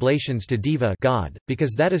worship and oblations to Deva, God,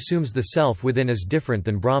 because that assumes the self within is different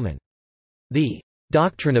than Brahman. The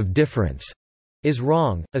doctrine of difference is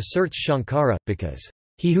wrong, asserts Shankara, because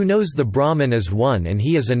he who knows the Brahman as one and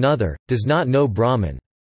he is another, does not know Brahman.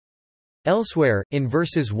 Elsewhere, in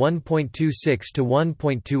verses 1.26 to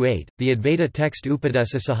 1.28, the Advaita text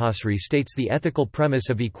Upadesasahasri states the ethical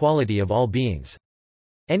premise of equality of all beings.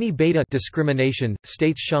 Any beta discrimination,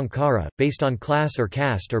 states Shankara, based on class or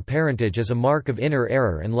caste or parentage is a mark of inner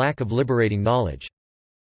error and lack of liberating knowledge.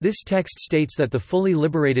 This text states that the fully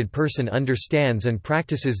liberated person understands and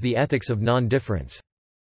practices the ethics of non-difference.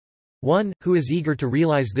 One, who is eager to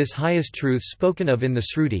realize this highest truth spoken of in the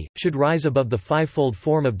Sruti, should rise above the fivefold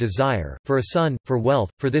form of desire, for a son, for wealth,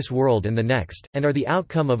 for this world and the next, and are the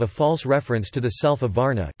outcome of a false reference to the self of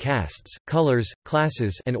varna, castes, colors,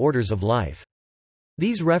 classes, and orders of life.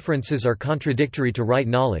 These references are contradictory to right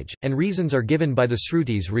knowledge, and reasons are given by the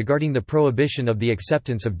Srutis regarding the prohibition of the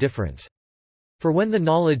acceptance of difference. For when the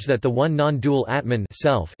knowledge that the one non-dual Atman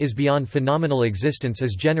self is beyond phenomenal existence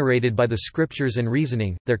is generated by the scriptures and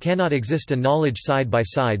reasoning, there cannot exist a knowledge side by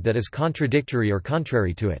side that is contradictory or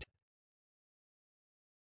contrary to it.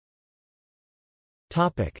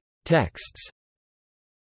 Texts.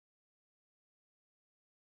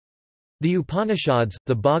 The Upanishads,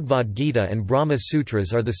 the Bhagavad Gita and Brahma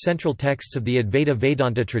Sutras are the central texts of the Advaita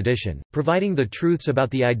Vedanta tradition, providing the truths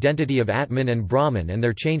about the identity of Atman and Brahman and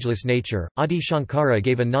their changeless nature. Adi Shankara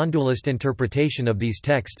gave a non-dualist interpretation of these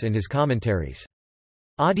texts in his commentaries.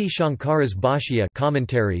 Adi Shankara's Bhashya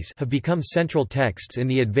commentaries have become central texts in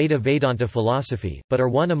the Advaita Vedanta philosophy, but are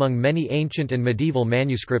one among many ancient and medieval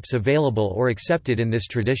manuscripts available or accepted in this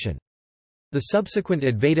tradition. The subsequent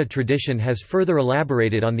Advaita tradition has further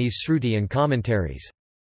elaborated on these Sruti and commentaries.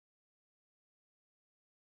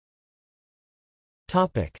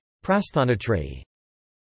 Prasthanatrayi.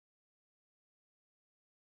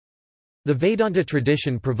 The Vedanta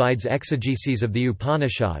tradition provides exegeses of the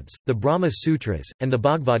Upanishads, the Brahma Sutras, and the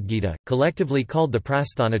Bhagavad Gita, collectively called the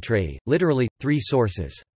Prasthanatrayi, literally, three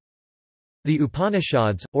sources. The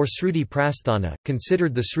Upanishads, or Sruti Prasthana,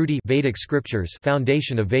 considered the Sruti Vedic scriptures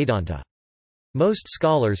foundation of Vedanta. Most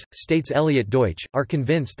scholars, states Elliot Deutsch, are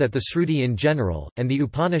convinced that the Sruti in general, and the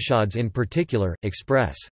Upanishads in particular,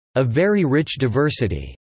 express a very rich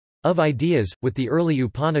diversity of ideas, with the early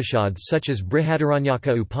Upanishads such as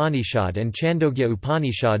Brihadaranyaka Upanishad and Chandogya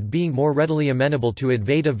Upanishad being more readily amenable to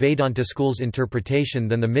Advaita Vedanta school's interpretation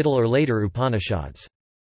than the middle or later Upanishads.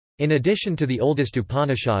 In addition to the oldest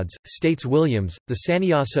Upanishads, states Williams, the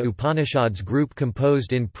Sannyasa Upanishads group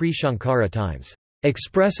composed in pre-Shankara times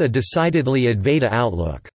express a decidedly Advaita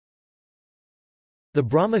outlook. The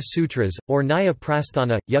Brahma Sutras, or Nyaya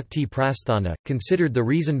Prasthana, Yukti Prasthana, considered the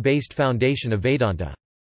reason-based foundation of Vedanta.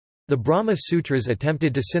 The Brahma Sutras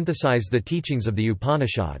attempted to synthesize the teachings of the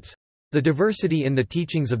Upanishads. The diversity in the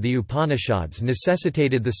teachings of the Upanishads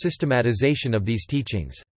necessitated the systematization of these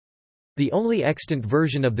teachings. The only extant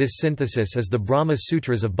version of this synthesis is the Brahma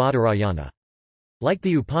Sutras of Badarayana. Like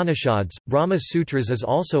the Upanishads, Brahma Sutras is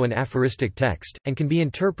also an aphoristic text, and can be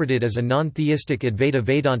interpreted as a non-theistic Advaita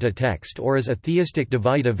Vedanta text or as a theistic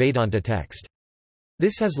Dvaita Vedanta text.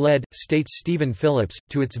 This has led, states Stephen Phillips,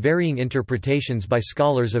 to its varying interpretations by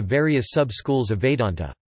scholars of various sub-schools of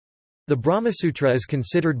Vedanta. The Brahmasutra is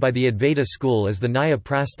considered by the Advaita school as the Nyaya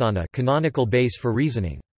Prasthana canonical base for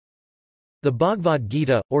reasoning. The Bhagavad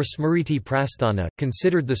Gita, or Smriti Prasthana,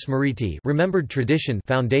 considered the Smriti remembered tradition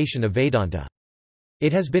foundation of Vedanta.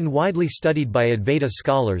 It has been widely studied by Advaita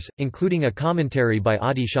scholars, including a commentary by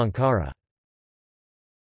Adi Shankara.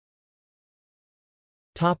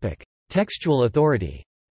 Textual authority.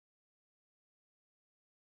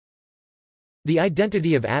 The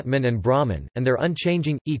identity of Atman and Brahman, and their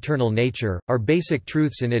unchanging, eternal nature, are basic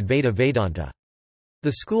truths in Advaita Vedanta.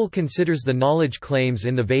 The school considers the knowledge claims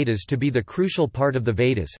in the Vedas to be the crucial part of the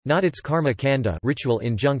Vedas, not its karma kanda ritual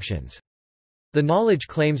injunctions. The knowledge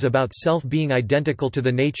claims about self being identical to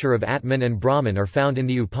the nature of Atman and Brahman are found in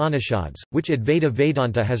the Upanishads, which Advaita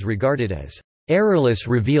Vedanta has regarded as errorless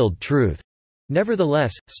revealed truth.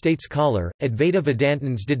 Nevertheless, states Kahler, Advaita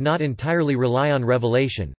Vedantins did not entirely rely on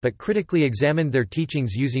revelation, but critically examined their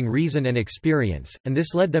teachings using reason and experience, and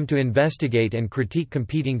this led them to investigate and critique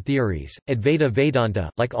competing theories. Advaita Vedanta,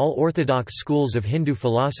 like all orthodox schools of Hindu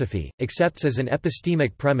philosophy, accepts as an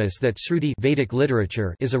epistemic premise that Sruti Vedic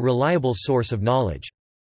literature is a reliable source of knowledge.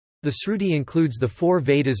 The Sruti includes the four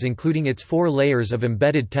Vedas including its four layers of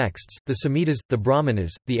embedded texts, the Samhitas, the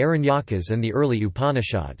Brahmanas, the Aranyakas and the early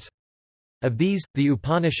Upanishads. Of these, the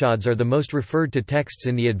Upanishads are the most referred to texts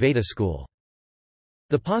in the Advaita school.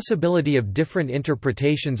 The possibility of different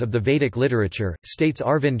interpretations of the Vedic literature, states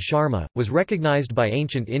Arvind Sharma, was recognized by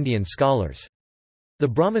ancient Indian scholars. The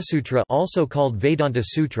Brahmasutra, also called Vedanta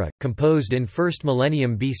Sutra, composed in 1st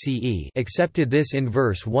millennium BCE, accepted this in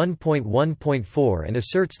verse 1.1.4 and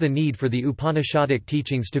asserts the need for the Upanishadic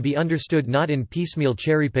teachings to be understood not in piecemeal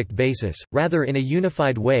cherry-picked basis, rather in a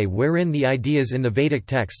unified way wherein the ideas in the Vedic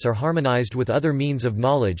texts are harmonized with other means of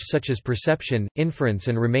knowledge such as perception, inference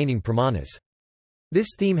and remaining pramanas.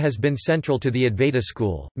 This theme has been central to the Advaita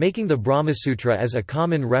school, making the Brahmasutra as a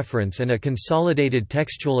common reference and a consolidated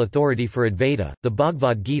textual authority for Advaita. The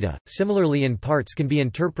Bhagavad Gita, similarly in parts can be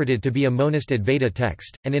interpreted to be a monist Advaita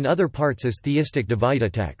text, and in other parts as theistic Dvaita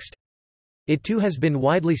text. It too has been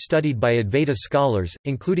widely studied by Advaita scholars,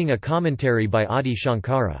 including a commentary by Adi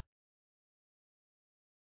Shankara.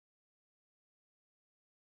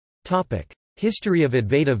 History of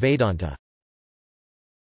Advaita Vedanta.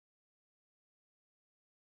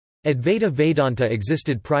 Advaita Vedanta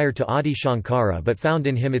existed prior to Adi Shankara but found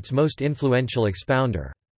in him its most influential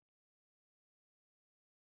expounder.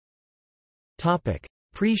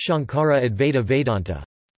 Pre-Shankara Advaita Vedanta.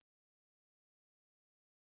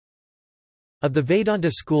 Of the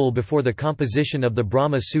Vedanta school before the composition of the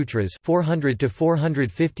Brahma Sutras 400 to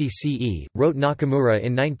 450 CE, wrote Nakamura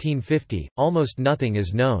in 1950, almost nothing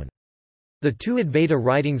is known. The two Advaita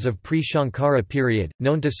writings of pre-Shankara period,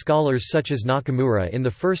 known to scholars such as Nakamura in the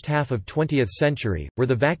first half of 20th century, were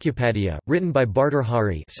the Vakyupadaya, written by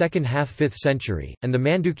Bhartrhari second half 5th century, and the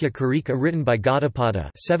Mandukya Karika written by Gaudapada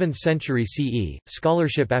 7th century CE.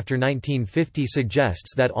 Scholarship after 1950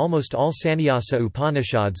 suggests that almost all Sannyasa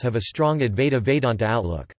Upanishads have a strong Advaita Vedanta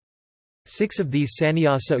outlook. 6 of these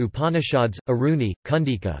Sannyasa Upanishads, Aruni,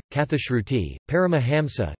 Kundika, Kathashruti,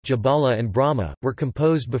 Paramahamsa, Jabala and Brahma, were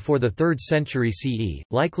composed before the 3rd century CE,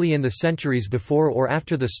 likely in the centuries before or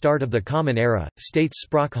after the start of the Common Era, states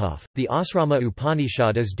Sprachhoff. The Asrama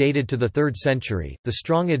Upanishad is dated to the 3rd century. The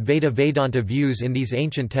strong Advaita Vedanta views in these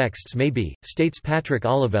ancient texts may be, states Patrick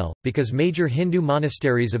Olivelle, because major Hindu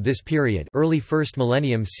monasteries of this period, early 1st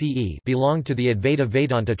millennium CE, belonged to the Advaita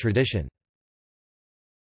Vedanta tradition.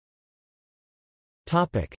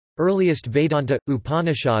 Earliest Vedanta,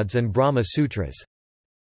 Upanishads and Brahma Sutras.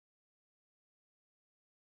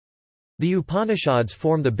 The Upanishads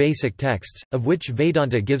form the basic texts, of which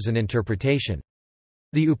Vedanta gives an interpretation.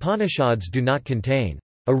 The Upanishads do not contain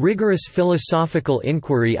a rigorous philosophical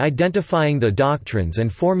inquiry identifying the doctrines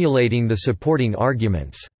and formulating the supporting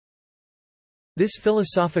arguments. This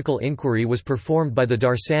philosophical inquiry was performed by the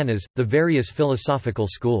Darsanas, the various philosophical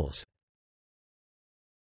schools.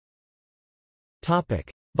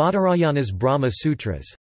 Badarayana's Brahma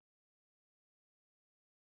Sutras.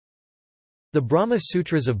 The Brahma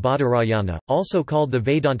Sutras of Badarayana, also called the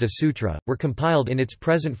Vedanta Sutra, were compiled in its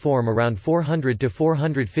present form around 400 to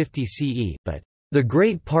 450 CE, but the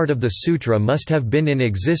great part of the sutra must have been in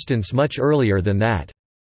existence much earlier than that.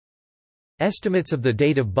 Estimates of the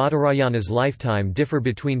date of Badarayana's lifetime differ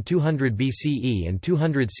between 200 BCE and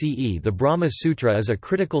 200 CE. The Brahma Sutra is a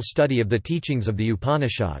critical study of the teachings of the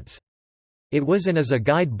Upanishads. It was and is a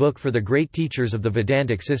guide book for the great teachers of the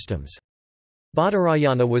Vedantic systems.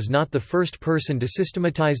 Badarayana was not the first person to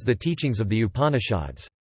systematize the teachings of the Upanishads.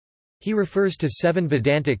 He refers to 7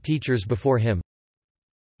 Vedantic teachers before him.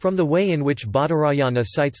 From the way in which Badarayana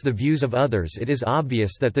cites the views of others, it is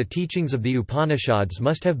obvious that the teachings of the Upanishads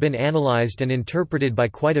must have been analyzed and interpreted by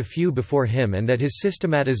quite a few before him, and that his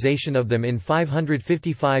systematization of them in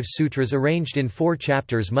 555 sutras arranged in 4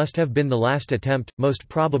 chapters must have been the last attempt, most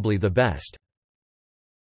probably the best.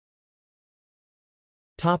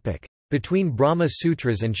 Between Brahma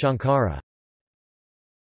Sutras and Shankara.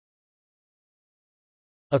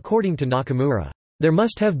 According to Nakamura, there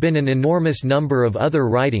must have been an enormous number of other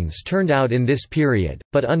writings turned out in this period,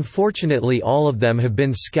 but unfortunately all of them have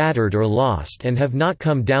been scattered or lost and have not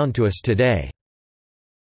come down to us today.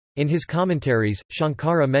 In his commentaries,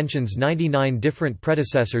 Shankara mentions 99 different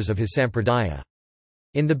predecessors of his sampradaya.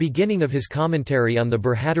 In the beginning of his commentary on the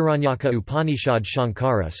Brihadaranyaka Upanishad,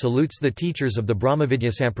 Shankara salutes the teachers of the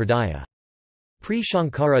Brahmavidya sampradaya.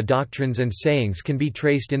 Pre-Shankara doctrines and sayings can be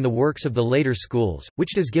traced in the works of the later schools,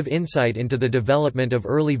 which does give insight into the development of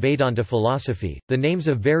early Vedanta philosophy. The names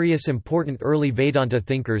of various important early Vedanta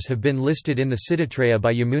thinkers have been listed in the Siddhatraya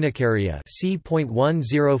by Yamunacharya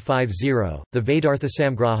c.1050, the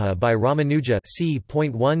Vedarthasamgraha by Ramanuja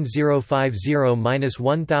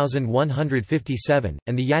c.1050-1157,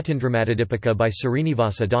 and the Yatindramatadipika by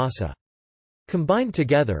Srinivasa Dasa. Combined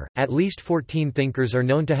together, at least 14 thinkers are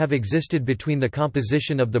known to have existed between the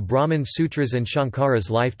composition of the Brahman Sutras and Shankara's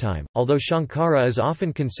lifetime, although Shankara is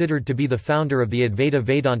often considered to be the founder of the Advaita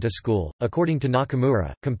Vedanta school. According to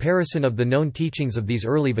Nakamura, comparison of the known teachings of these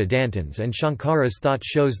early Vedantins and Shankara's thought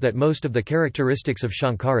shows that most of the characteristics of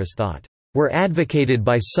Shankara's thought were advocated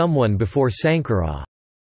by someone before Sankara.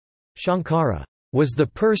 Shankara was the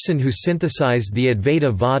person who synthesized the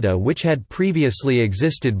Advaita Vada which had previously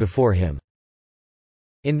existed before him.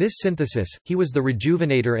 In this synthesis, he was the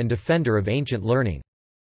rejuvenator and defender of ancient learning.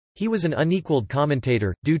 He was an unequaled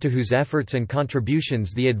commentator, due to whose efforts and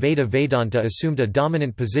contributions the Advaita Vedanta assumed a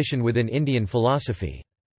dominant position within Indian philosophy.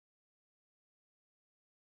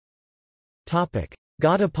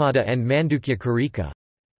 Gaudapada and Mandukya Karika.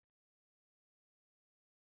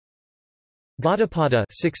 Gaudapada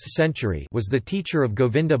 6th century was the teacher of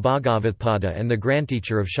Govinda Bhagavatpada and the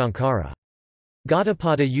grandteacher of Shankara.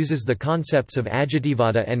 Gaudapada uses the concepts of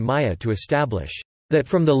Ajativada and Maya to establish that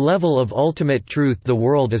from the level of ultimate truth the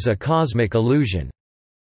world is a cosmic illusion,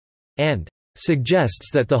 and suggests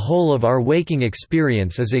that the whole of our waking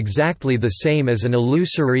experience is exactly the same as an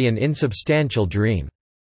illusory and insubstantial dream.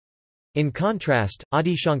 In contrast,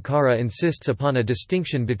 Adi Shankara insists upon a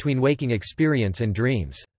distinction between waking experience and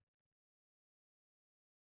dreams.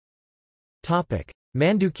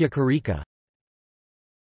 Mandukya Karika.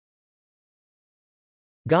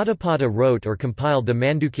 Gaudapada wrote or compiled the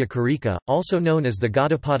Mandukya Karika, also known as the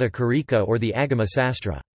Gaudapada Karika or the Agama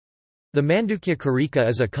Sastra. The Mandukya Karika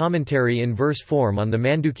is a commentary in verse form on the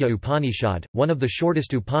Mandukya Upanishad, one of the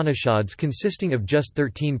shortest Upanishads consisting of just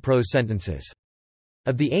 13 prose sentences.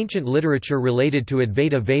 Of the ancient literature related to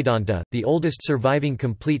Advaita Vedanta, the oldest surviving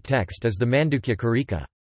complete text is the Mandukya Karika.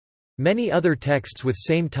 Many other texts with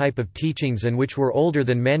same type of teachings and which were older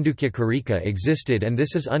than Mandukya Karika existed, and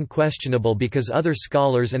this is unquestionable because other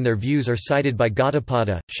scholars and their views are cited by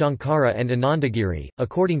Gaudapada, Shankara and Anandagiri,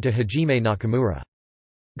 according to Hajime Nakamura.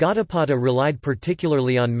 Gaudapada relied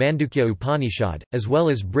particularly on Mandukya Upanishad, as well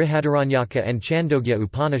as Brihadaranyaka and Chandogya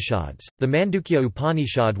Upanishads. The Mandukya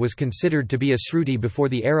Upanishad was considered to be a Sruti before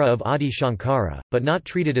the era of Adi Shankara, but not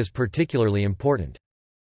treated as particularly important.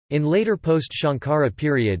 In later post-Shankara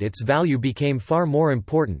period its value became far more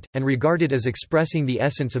important, and regarded as expressing the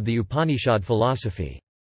essence of the Upanishad philosophy.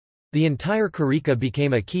 The entire Karika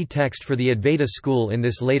became a key text for the Advaita school in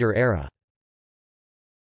this later era.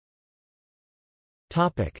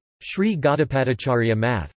 Sri Gaudapadacharya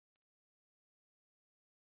Math.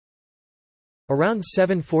 Around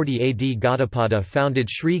 740 AD Gaudapada founded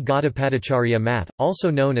Sri Gaudapadacharya Math,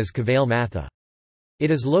 also known as Kavail Matha. It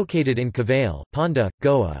is located in Kavail, Ponda,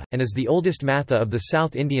 Goa, and is the oldest matha of the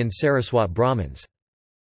South Indian Saraswat Brahmins.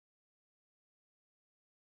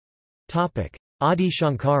 Adi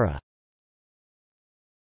Shankara.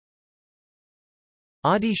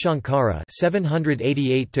 Adi Shankara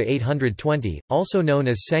 788–820, also known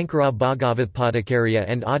as Sankara Bhagavatpadakarya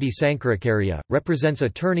and Adi Sankarakarya, represents a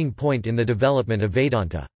turning point in the development of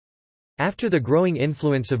Vedanta. After the growing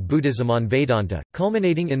influence of Buddhism on Vedanta,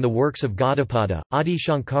 culminating in the works of Gaudapada, Adi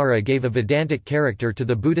Shankara gave a Vedantic character to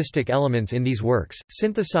the Buddhistic elements in these works,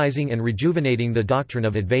 synthesizing and rejuvenating the doctrine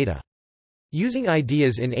of Advaita. Using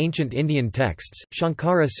ideas in ancient Indian texts,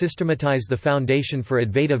 Shankara systematized the foundation for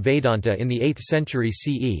Advaita Vedanta in the 8th century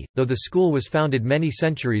CE, though the school was founded many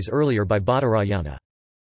centuries earlier by Badarayana.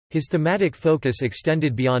 His thematic focus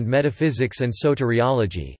extended beyond metaphysics and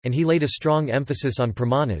soteriology, and he laid a strong emphasis on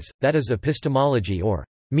pramanas, that is epistemology or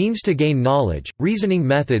means to gain knowledge, reasoning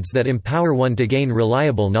methods that empower one to gain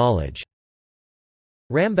reliable knowledge.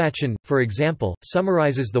 Rambachan, for example,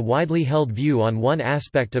 summarizes the widely held view on one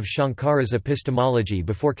aspect of Shankara's epistemology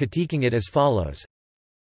before critiquing it as follows.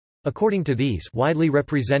 According to these widely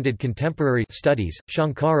represented contemporary studies,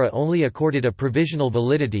 Shankara only accorded a provisional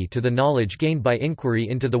validity to the knowledge gained by inquiry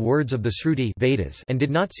into the words of the Sruti Vedas and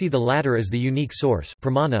did not see the latter as the unique source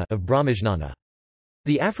pramana of Brahmajnana.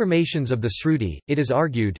 The affirmations of the Sruti, it is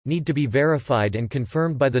argued, need to be verified and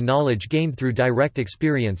confirmed by the knowledge gained through direct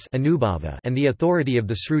experience anubhava, and the authority of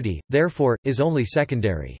the Sruti, therefore, is only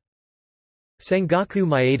secondary. Sengaku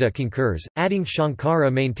Maeda concurs, adding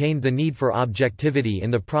Shankara maintained the need for objectivity in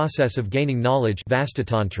the process of gaining knowledge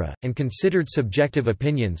Vastatantra, and considered subjective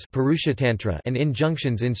opinions Purushatantra and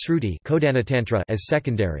injunctions in Sruti as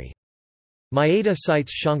secondary. Maeda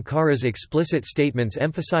cites Shankara's explicit statements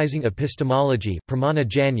emphasizing epistemology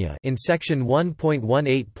in section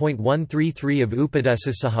 1.18.133 of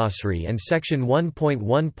Upadesasahasri and section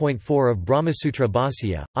 1.1.4 of Brahmasutra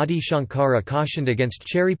Bhāsya. Adi Shankara cautioned against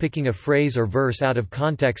cherry-picking a phrase or verse out of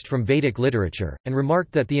context from Vedic literature, and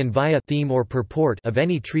remarked that the Anvaya theme or purport of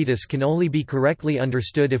any treatise can only be correctly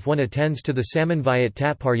understood if one attends to the Samanvayat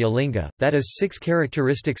Tatparya Linga, that is 6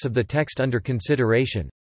 characteristics of the text under consideration.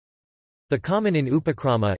 The common in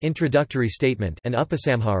Upakrama introductory statement and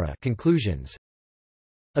Upasamhara conclusions.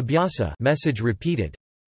 Abhyasa message repeated.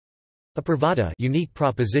 Apravada unique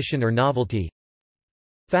proposition or novelty.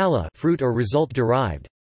 Phala fruit or result derived.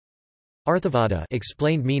 Arthavada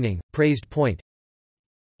explained meaning, praised point.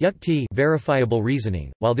 Yukti verifiable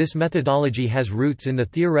reasoning. While this methodology has roots in the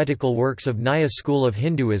theoretical works of Nyaya school of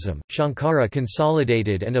Hinduism, Shankara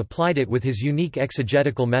consolidated and applied it with his unique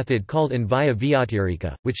exegetical method called Anvaya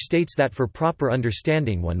Vyatirika, which states that for proper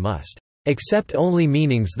understanding one must accept only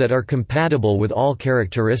meanings that are compatible with all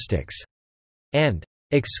characteristics, and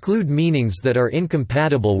exclude meanings that are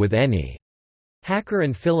incompatible with any. Hacker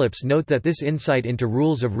and Phillips note that this insight into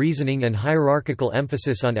rules of reasoning and hierarchical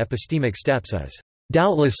emphasis on epistemic steps is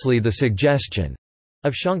doubtlessly the suggestion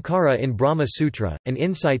of Shankara in Brahma Sutra, an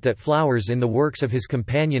insight that flowers in the works of his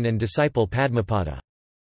companion and disciple Padmapada.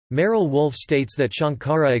 Merrill Wolfe states that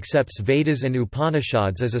Shankara accepts Vedas and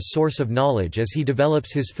Upanishads as a source of knowledge as he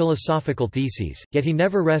develops his philosophical theses, yet he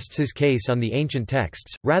never rests his case on the ancient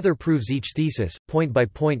texts, rather proves each thesis, point by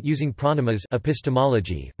point using pranamas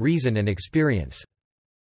epistemology, reason and experience.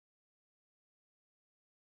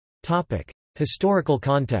 Historical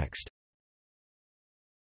context.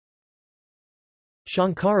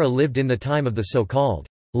 Shankara lived in the time of the so-called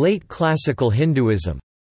late classical Hinduism,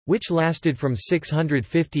 which lasted from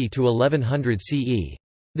 650 to 1100 CE.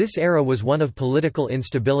 This era was one of political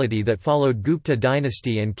instability that followed Gupta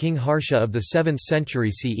dynasty and King Harsha of the 7th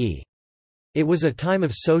century CE. It was a time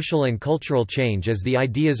of social and cultural change as the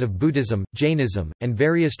ideas of Buddhism, Jainism, and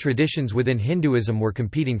various traditions within Hinduism were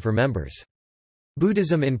competing for members.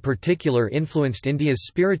 Buddhism in particular influenced India's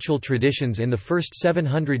spiritual traditions in the first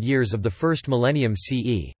 700 years of the first millennium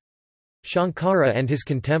CE. Shankara and his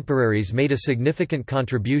contemporaries made a significant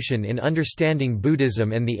contribution in understanding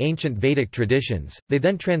Buddhism and the ancient Vedic traditions. They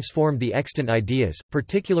then transformed the extant ideas,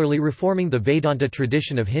 particularly reforming the Vedanta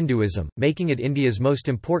tradition of Hinduism, making it India's most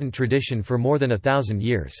important tradition for more than 1,000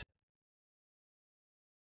 years.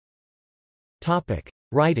 Topic: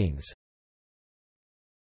 Writings.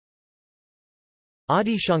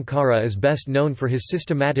 Adi Shankara is best known for his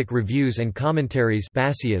systematic reviews and commentaries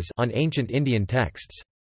on ancient Indian texts.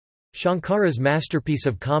 Shankara's masterpiece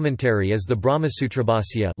of commentary is the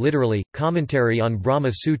Brahmasutrabhāsya, literally, commentary on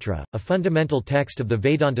Brahma Sutra, a fundamental text of the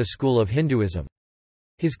Vedanta school of Hinduism.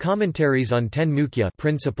 His commentaries on 10 mukhya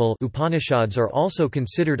principal Upanishads are also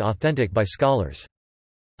considered authentic by scholars.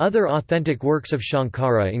 Other authentic works of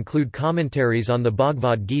Shankara include commentaries on the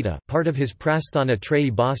Bhagavad Gita, part of his Prasthana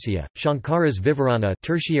Trayi Bhāsya, Shankara's Vivarana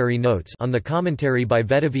tertiary notes on the commentary by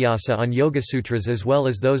Vedavyasa on Yoga Sutras, as well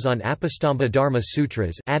as those on Apastamba Dharma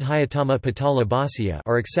Sutras Adhyatama Patala Bhāsya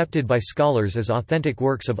are accepted by scholars as authentic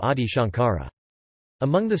works of Adi Shankara.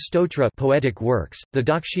 Among the stotra poetic works, the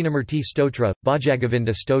Dakshinamurti Stotra, Bhajagavinda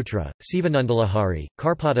Stotra, Sivanandalahari,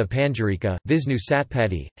 Karpada Panjarika, Visnu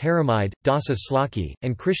Satpadi, Haramide, Dasa Slaki,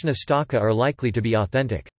 and Krishna Staka are likely to be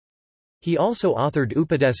authentic. He also authored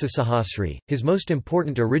Upadesasahasri, his most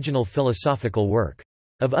important original philosophical work.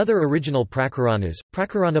 Of other original prakaranas,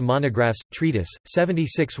 Prakarana monographs, treatise,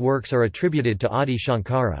 76 works are attributed to Adi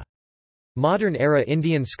Shankara. Modern-era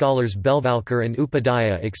Indian scholars Belvalkar and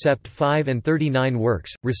Upadhyaya accept 5 and 39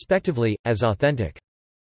 works, respectively, as authentic.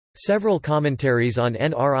 Several commentaries on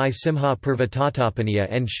Nri Simha Purvatatopanija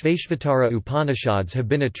and Shveshvatara Upanishads have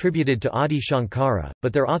been attributed to Adi Shankara,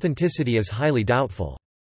 but their authenticity is highly doubtful.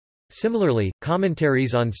 Similarly,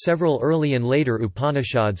 commentaries on several early and later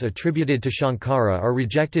Upanishads attributed to Shankara are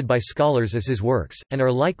rejected by scholars as his works, and are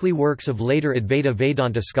likely works of later Advaita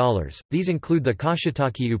Vedanta scholars. These include the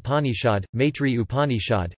Kaushitaki Upanishad, Maitri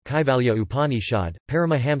Upanishad, Kaivalya Upanishad,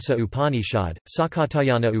 Paramahamsa Upanishad,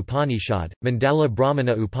 Sakatayana Upanishad, Mandala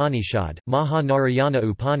Brahmana Upanishad, Maha-Narayana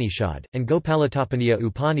Upanishad, and Gopalatapaniya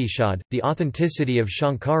Upanishad. The authenticity of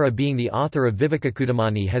Shankara being the author of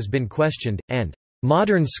Vivekachudamani has been questioned, and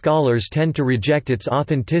modern scholars tend to reject its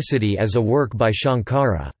authenticity as a work by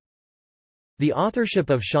Shankara. The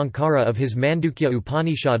authorship of Shankara of his Mandukya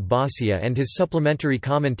Upanishad Bhāsya and his supplementary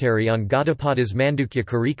commentary on Gaudapada's Mandukya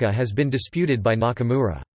Karika has been disputed by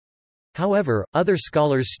Nakamura. However, other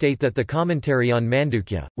scholars state that the commentary on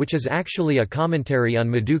Mandukya, which is actually a commentary on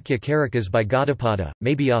Madhukya Karikas by Gaudapada,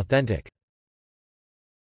 may be authentic.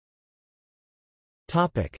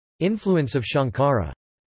 Influence of Shankara.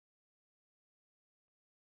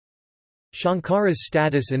 Shankara's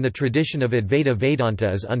status in the tradition of Advaita Vedanta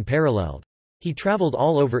is unparalleled. He travelled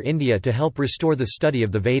all over India to help restore the study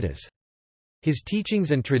of the Vedas. His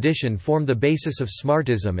teachings and tradition form the basis of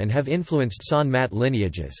Smartism and have influenced San-Mat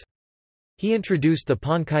lineages. He introduced the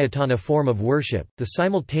Pankayatana form of worship, the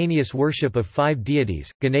simultaneous worship of 5 deities,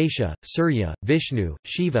 Ganesha, Surya, Vishnu,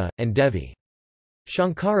 Shiva, and Devi.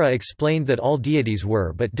 Shankara explained that all deities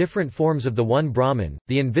were but different forms of the one Brahman,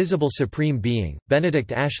 the invisible supreme being.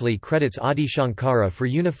 Benedict Ashley credits Adi Shankara for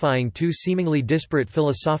unifying 2 seemingly disparate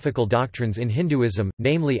philosophical doctrines in Hinduism,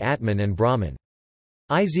 namely Atman and Brahman.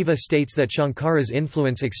 Iziva states that Shankara's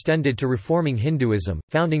influence extended to reforming Hinduism,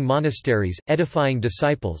 founding monasteries, edifying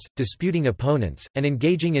disciples, disputing opponents, and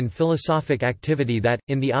engaging in philosophic activity that,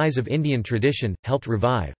 in the eyes of Indian tradition, helped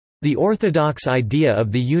revive the orthodox idea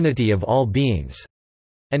of the unity of all beings,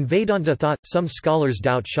 and Vedanta thought. Some scholars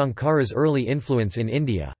doubt Shankara's early influence in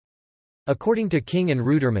India. According to King and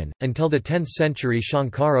Ruderman, until the 10th century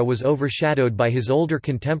Shankara was overshadowed by his older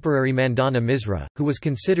contemporary Mandana Misra, who was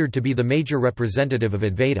considered to be the major representative of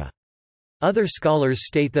Advaita. Other scholars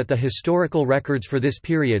state that the historical records for this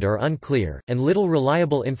period are unclear, and little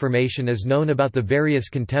reliable information is known about the various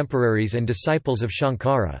contemporaries and disciples of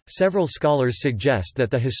Shankara. Several scholars suggest that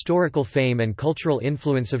the historical fame and cultural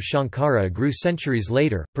influence of Shankara grew centuries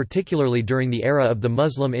later, particularly during the era of the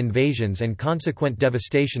Muslim invasions and consequent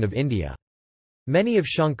devastation of India. Many of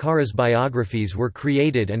Shankara's biographies were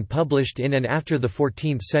created and published in and after the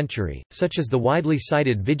 14th century, such as the widely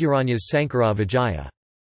cited Vidyaranya's Sankara Vijaya.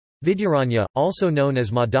 Vidyaranya, also known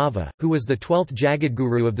as Madhava, who was the 12th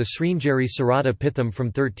Jagadguru of the Sringeri Sarada Pitham from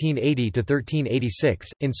 1380 to 1386,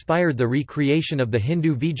 inspired the recreation of the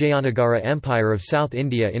Hindu Vijayanagara Empire of South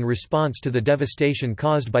India in response to the devastation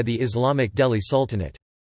caused by the Islamic Delhi Sultanate.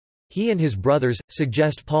 He and his brothers,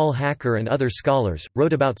 suggest Paul Hacker and other scholars,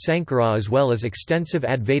 wrote about Sankara as well as extensive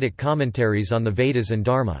Advaitic commentaries on the Vedas and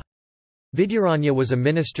Dharma. Vidyaranya was a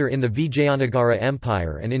minister in the Vijayanagara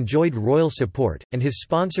Empire and enjoyed royal support, and his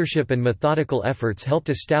sponsorship and methodical efforts helped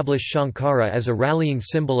establish Shankara as a rallying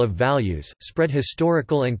symbol of values, spread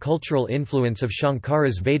historical and cultural influence of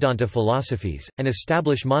Shankara's Vedanta philosophies, and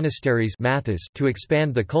establish monasteries to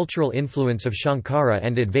expand the cultural influence of Shankara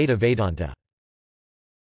and Advaita Vedanta.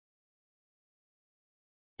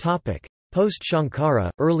 Post-Shankara,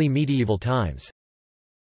 early medieval times.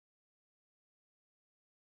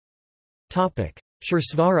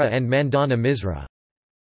 Shursvara and Mandana Misra.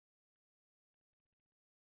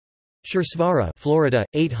 Shursvara, Florida,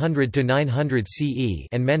 800 to 900 CE,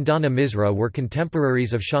 and Mandana Misra were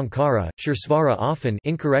contemporaries of Shankara. Shursvara often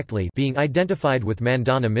incorrectly being identified with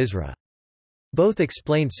Mandana Misra. Both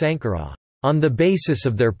explained Sankara on the basis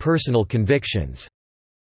of their personal convictions.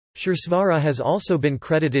 Shursvara has also been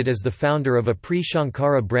credited as the founder of a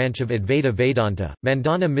pre-Shankara branch of Advaita Vedanta.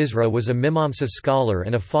 Mandana Misra was a Mimamsa scholar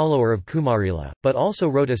and a follower of Kumarila, but also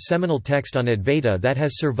wrote a seminal text on Advaita that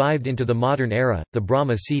has survived into the modern era, the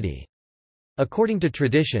Brahma Siddhi. According to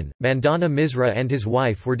tradition, Mandana Misra and his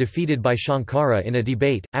wife were defeated by Shankara in a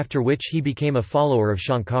debate, after which he became a follower of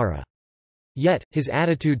Shankara. Yet, his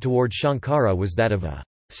attitude toward Shankara was that of a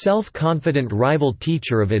self-confident rival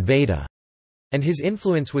teacher of Advaita, and his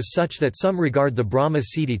influence was such that some regard the Brahma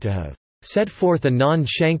Siddhi to have set forth a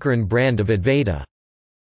non-Shankaran brand of Advaita.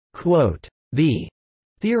 Quote, the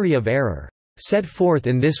theory of error set forth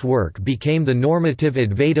in this work became the normative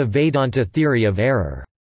Advaita Vedanta theory of error.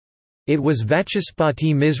 It was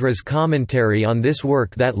Vachaspati Misra's commentary on this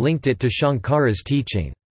work that linked it to Shankara's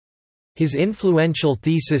teaching. His influential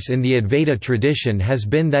thesis in the Advaita tradition has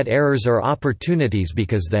been that errors are opportunities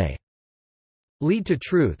because they lead to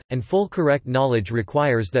truth, and full correct knowledge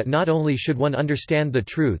requires that not only should one understand the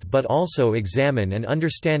truth but also examine and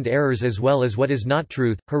understand errors as well as what is not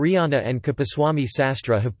truth. Haryana and Kapaswami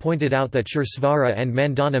Sastra have pointed out that Suresvara and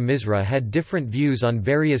Mandana Misra had different views on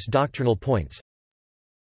various doctrinal points.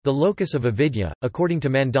 The locus of avidya, according to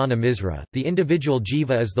Mandana Misra, the individual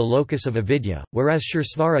jiva is the locus of avidya, whereas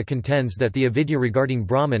Suresvara contends that the avidya regarding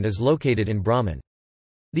Brahman is located in Brahman.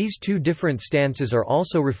 These two different stances are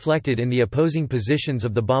also reflected in the opposing positions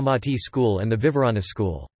of the Bhamati school and the Vivarana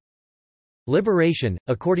school. Liberation,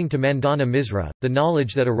 according to Mandana Misra, the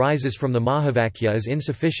knowledge that arises from the Mahavakya is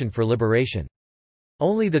insufficient for liberation.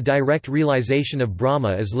 Only the direct realization of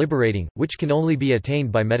Brahma is liberating, which can only be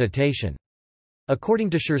attained by meditation. According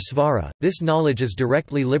to Suresvara, this knowledge is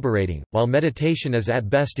directly liberating, while meditation is at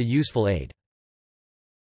best a useful aid.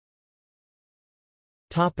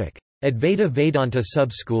 Advaita Vedanta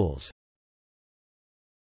sub-schools.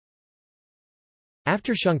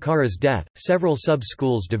 After Shankara's death, several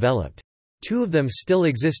sub-schools developed. Two of them still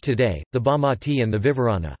exist today, the Bhamati and the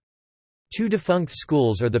Vivarana. Two defunct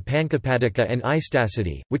schools are the Pankapadika and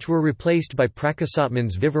Istasati, which were replaced by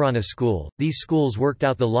Prakasatman's Vivarana school. These schools worked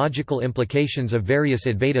out the logical implications of various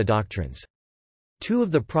Advaita doctrines. Two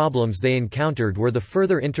of the problems they encountered were the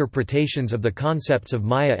further interpretations of the concepts of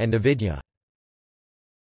Maya and Avidya.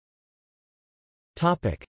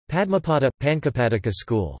 Padmapada – Pankapadika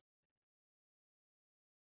school.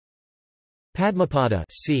 Padmapada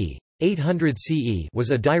c. 800 CE was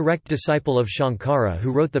a direct disciple of Shankara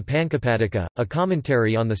who wrote the Pankapadika, a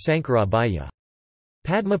commentary on the Sankarabhaya.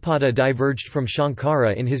 Padmapada diverged from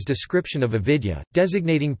Shankara in his description of avidya,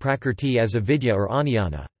 designating prakrti as avidya or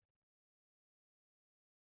anyana.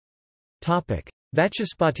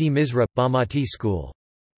 Vachaspati Misra – Bhamati school.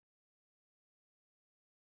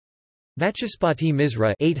 Vachaspati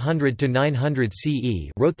Misra 800–900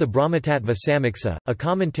 CE wrote the Brahmatattva Samiksa, a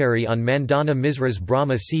commentary on Mandana Misra's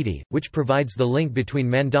Brahma Siddhi, which provides the link between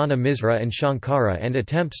Mandana Misra and Shankara and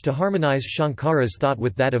attempts to harmonize Shankara's thought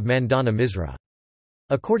with that of Mandana Misra.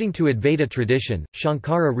 According to Advaita tradition,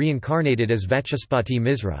 Shankara reincarnated as Vachaspati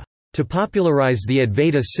Misra to popularize the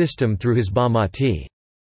Advaita system through his Bhamati.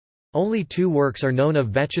 Only two works are known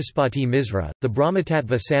of Vachaspati Misra, the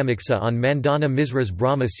Brahmatattva Samiksa on Mandana Misra's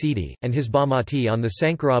Brahma Siddhi, and his Bhamati on the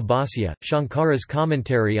Sankara Bhasya, Shankara's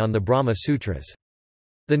commentary on the Brahma Sutras.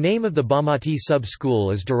 The name of the Bhamati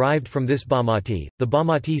sub-school is derived from this Bhamati. The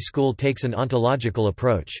Bhamati school takes an ontological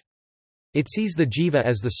approach. It sees the jiva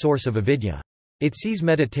as the source of avidya. It sees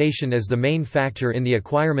meditation as the main factor in the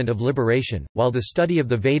acquirement of liberation, while the study of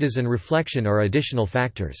the Vedas and reflection are additional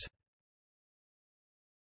factors.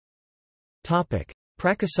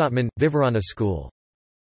 Prakasatman – Vivarana school.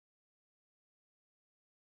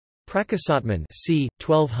 Prakasatman c.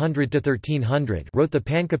 1200–1300 wrote the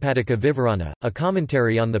Pankapadika Vivarana, a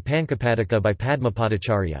commentary on the Pankapadika by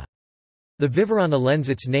Padmapadacharya. The Vivarana lends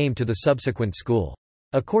its name to the subsequent school.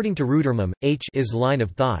 According to Ruderman, is line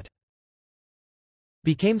of thought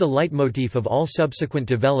became the leitmotif of all subsequent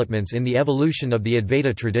developments in the evolution of the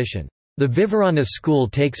Advaita tradition. The Vivarana school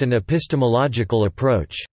takes an epistemological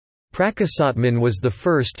approach. Prakasatman was the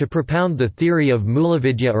first to propound the theory of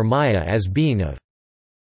Mulavidya or Maya as being of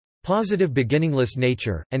positive beginningless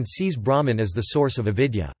nature, and sees Brahman as the source of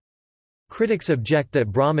avidya. Critics object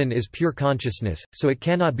that Brahman is pure consciousness, so it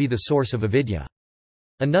cannot be the source of avidya.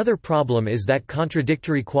 Another problem is that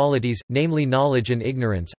contradictory qualities, namely knowledge and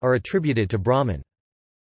ignorance, are attributed to Brahman.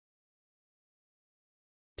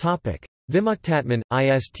 Vimuktatman,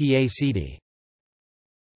 Ista Siddhi.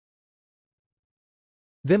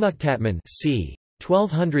 Vimuktatman c.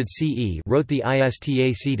 1200 CE wrote the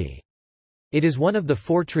Ista Siddhi. It is one of the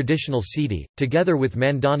four traditional siddhi, together with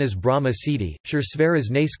Mandana's Brahma Siddhi,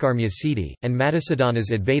 Suresvara's Naiskarmya Siddhi, and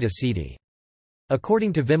Madhusudana's Advaita Siddhi.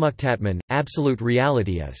 According to Vimuktatman, absolute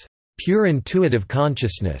reality is pure intuitive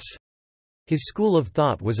consciousness. His school of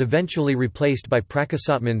thought was eventually replaced by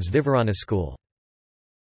Prakasatman's Vivarana school.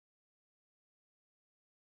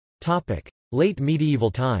 Late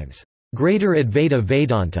medieval times. Greater Advaita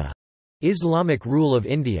Vedanta. Islamic rule of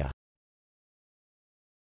India.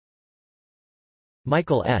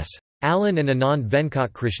 Michael S. Allen and Anand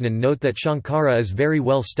Venkatkrishnan note that Shankara is very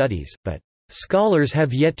well studies, but scholars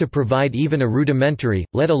have yet to provide even a rudimentary,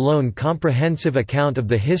 let alone comprehensive account of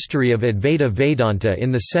the history of Advaita Vedanta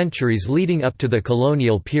in the centuries leading up to the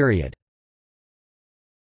colonial period.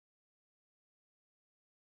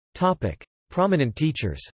 Prominent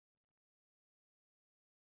teachers.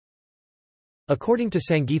 According to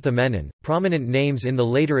Sangeetha Menon, prominent names in the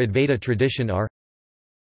later Advaita tradition are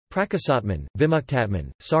Prakasatman,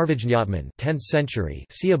 Vimuktatman, Sarvajñatman 10th century,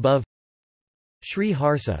 see above. Sri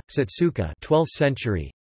Harsa, Satsuka 12th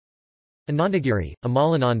century. Anandagiri,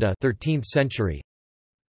 Amalananda 13th century.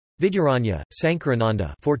 Vidyaranya,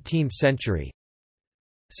 Sankarananda 14th century.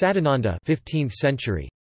 Sadananda 15th century.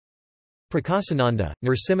 Prakasananda,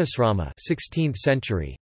 Nrsimhasrama 16th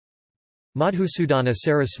century. Madhusudana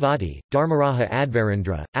Sarasvati, Dharmaraja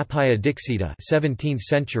Advarendra, Appaya Dixita 17th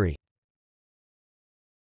century.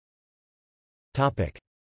 Topic: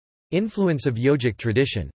 Influence of yogic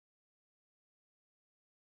tradition.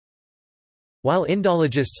 While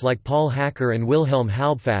Indologists like Paul Hacker and Wilhelm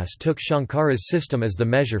Halbfass took Shankara's system as the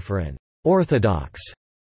measure for an orthodox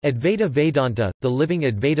Advaita Vedanta, the living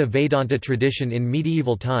Advaita Vedanta tradition in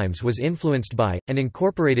medieval times was influenced by, and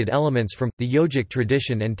incorporated elements from, the yogic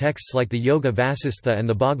tradition and texts like the Yoga Vasistha and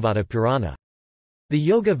the Bhagavata Purana. The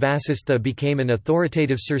Yoga Vasistha became an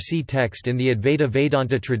authoritative Sursi text in the Advaita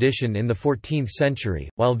Vedanta tradition in the 14th century,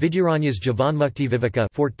 while Vidyaranya's Jivanmuktiviveka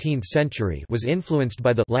 14th century was influenced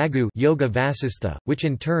by the Laghu Yoga Vasistha, which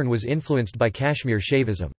in turn was influenced by Kashmir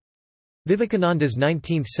Shaivism. Vivekananda's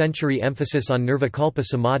 19th-century emphasis on Nirvikalpa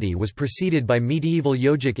Samadhi was preceded by medieval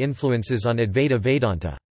yogic influences on Advaita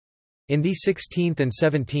Vedanta. In the 16th and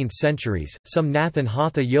 17th centuries, some Nath and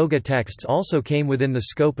Hatha yoga texts also came within the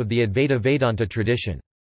scope of the Advaita Vedanta tradition.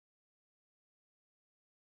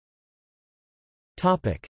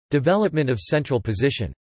 Development of central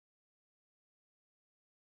position.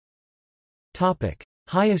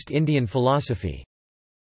 Highest Indian philosophy.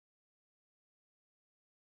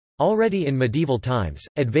 Already in medieval times,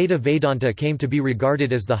 Advaita Vedanta came to be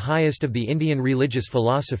regarded as the highest of the Indian religious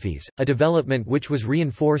philosophies, a development which was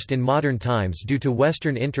reinforced in modern times due to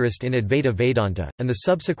Western interest in Advaita Vedanta, and the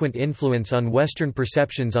subsequent influence on Western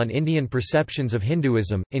perceptions on Indian perceptions of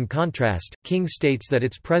Hinduism. In contrast, King states that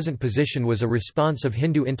its present position was a response of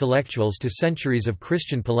Hindu intellectuals to centuries of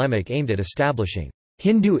Christian polemic aimed at establishing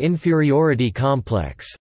Hindu inferiority complex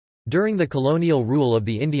during the colonial rule of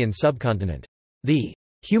the Indian subcontinent. The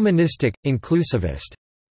humanistic, inclusivist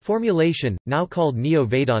formulation, now called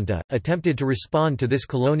Neo-Vedanta, attempted to respond to this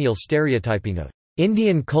colonial stereotyping of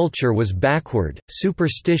Indian culture was backward,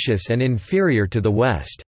 superstitious and inferior to the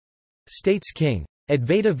West, states King.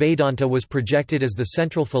 Advaita Vedanta was projected as the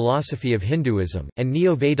central philosophy of Hinduism, and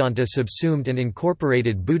Neo-Vedanta subsumed and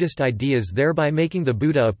incorporated Buddhist ideas, thereby making the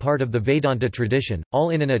Buddha a part of the Vedanta tradition,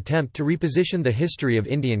 all in an attempt to reposition the history of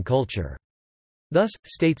Indian culture. Thus,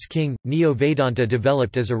 states King, Neo-Vedanta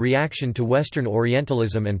developed as a reaction to Western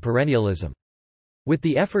Orientalism and perennialism. With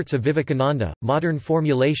the efforts of Vivekananda, modern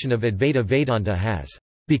formulation of Advaita Vedanta has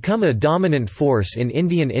become a dominant force in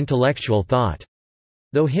Indian intellectual thought,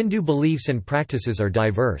 though Hindu beliefs and practices are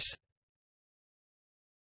diverse.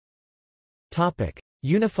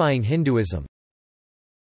 Unifying Hinduism.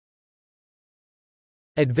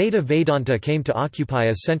 Advaita Vedanta came to occupy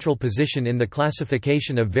a central position in the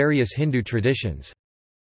classification of various Hindu traditions.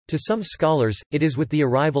 To some scholars, it is with the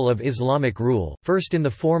arrival of Islamic rule, first in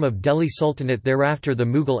the form of Delhi Sultanate, thereafter the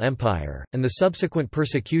Mughal Empire, and the subsequent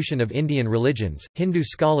persecution of Indian religions, Hindu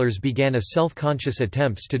scholars began a self-conscious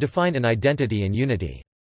attempts to define an identity and unity.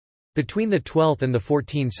 Between the 12th and the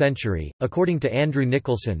 14th century, according to Andrew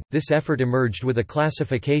Nicholson, this effort emerged with a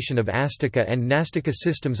classification of Astika and Nastika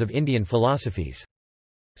systems of Indian philosophies.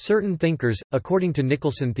 Certain thinkers, according to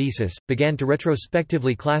Nicholson thesis, began to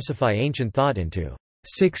retrospectively classify ancient thought into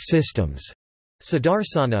 6 systems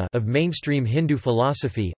Sadarsana of mainstream Hindu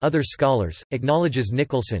philosophy. Other scholars, acknowledges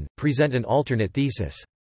Nicholson, present an alternate thesis.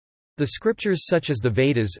 The scriptures such as the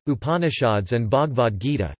Vedas, Upanishads and Bhagavad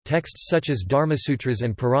Gita, texts such as Dharmasutras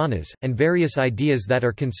and Puranas, and various ideas that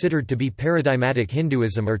are considered to be paradigmatic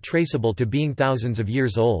Hinduism are traceable to being thousands of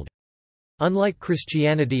years old. Unlike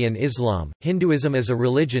Christianity and Islam, Hinduism as a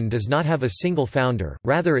religion does not have a single founder,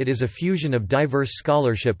 rather it is a fusion of diverse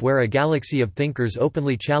scholarship where a galaxy of thinkers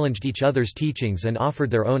openly challenged each other's teachings and offered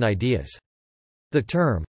their own ideas. The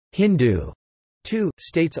term, Hindu, too,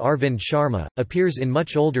 states Arvind Sharma, appears in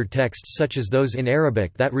much older texts such as those in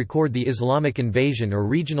Arabic that record the Islamic invasion or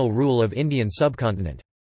regional rule of Indian subcontinent.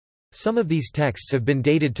 Some of these texts have been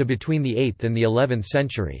dated to between the 8th and the 11th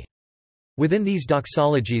century. Within these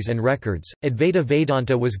doxologies and records, Advaita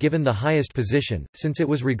Vedanta was given the highest position, since it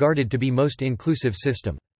was regarded to be most inclusive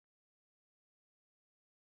system.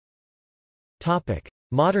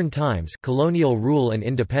 Modern times, colonial rule and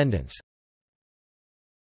independence.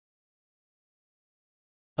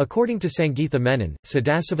 According to Sangeetha Menon,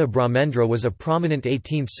 Sadasiva Brahmendra was a prominent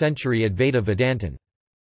 18th-century Advaita Vedantin.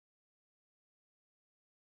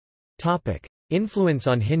 Influence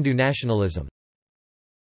on Hindu nationalism.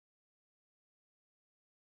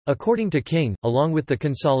 According to King, along with the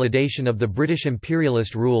consolidation of the British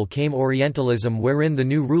imperialist rule came Orientalism, wherein the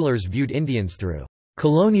new rulers viewed Indians through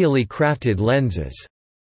colonially crafted lenses.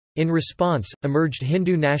 In response, emerged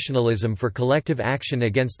Hindu nationalism for collective action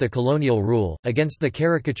against the colonial rule, against the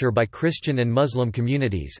caricature by Christian and Muslim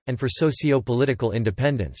communities, and for socio-political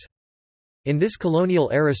independence. In this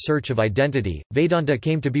colonial-era search of identity, Vedanta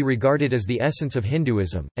came to be regarded as the essence of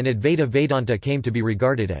Hinduism, and Advaita Vedanta came to be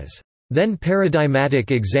regarded as then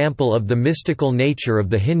paradigmatic example of the mystical nature of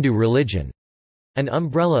the Hindu religion, an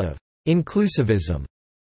umbrella of inclusivism.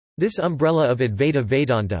 This umbrella of Advaita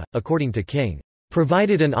Vedanta, according to King,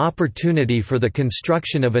 provided an opportunity for the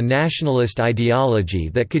construction of a nationalist ideology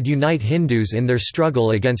that could unite Hindus in their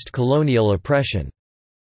struggle against colonial oppression.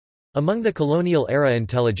 Among the colonial-era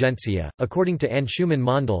intelligentsia, according to Anshuman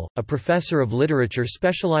Mondal, a professor of literature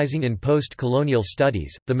specializing in post-colonial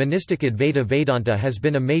studies, the monistic Advaita Vedanta has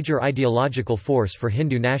been a major ideological force for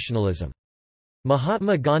Hindu nationalism.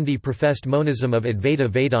 Mahatma Gandhi professed monism of Advaita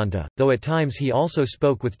Vedanta, though at times he also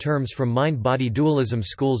spoke with terms from mind-body dualism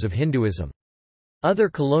schools of Hinduism. Other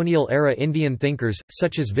colonial-era Indian thinkers,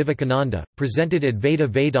 such as Vivekananda, presented Advaita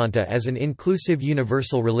Vedanta as an inclusive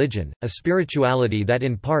universal religion, a spirituality that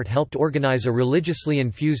in part helped organize a religiously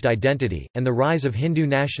infused identity, and the rise of Hindu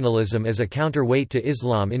nationalism as a counterweight to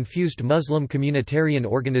Islam-infused Muslim communitarian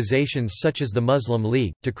organizations such as the Muslim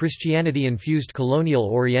League, to Christianity-infused colonial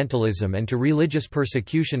Orientalism and to religious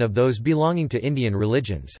persecution of those belonging to Indian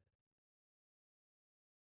religions.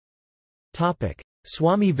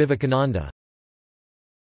 Swami Vivekananda.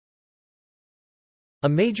 A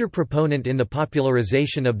major proponent in the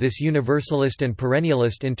popularization of this universalist and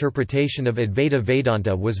perennialist interpretation of Advaita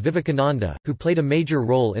Vedanta was Vivekananda, who played a major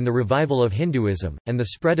role in the revival of Hinduism, and the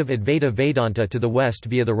spread of Advaita Vedanta to the West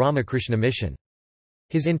via the Ramakrishna mission.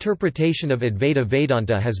 His interpretation of Advaita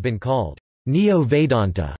Vedanta has been called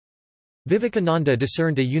Neo-Vedanta. Vivekananda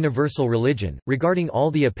discerned a universal religion, regarding all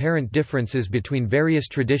the apparent differences between various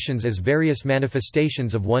traditions as various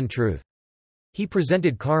manifestations of one truth. He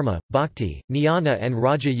presented karma, bhakti, jnana and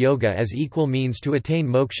raja yoga as equal means to attain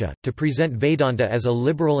moksha, to present Vedanta as a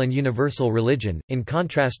liberal and universal religion. In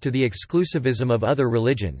contrast to the exclusivism of other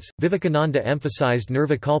religions, Vivekananda emphasized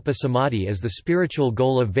nirvikalpa samadhi as the spiritual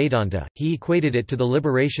goal of Vedanta. He equated it to the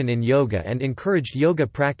liberation in yoga and encouraged yoga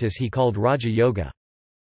practice he called raja yoga.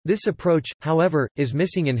 This approach, however, is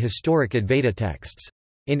missing in historic Advaita texts.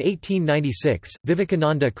 In 1896,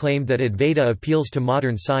 Vivekananda claimed that Advaita appeals to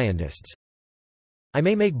modern scientists. I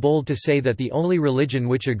may make bold to say that the only religion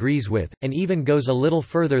which agrees with, and even goes a little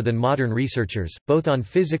further than modern researchers, both on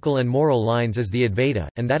physical and moral lines is the Advaita,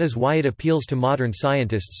 and that is why it appeals to modern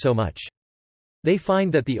scientists so much. They find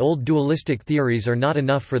that the old dualistic theories are not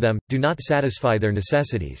enough for them, do not satisfy their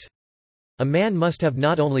necessities. A man must have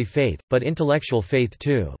not only faith, but intellectual faith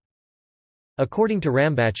too. According to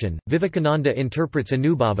Rambachan, Vivekananda interprets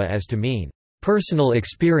anubhava as to mean personal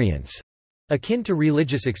experience, akin to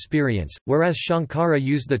religious experience, whereas Shankara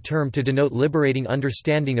used the term to denote liberating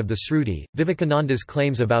understanding of the Sruti. Vivekananda's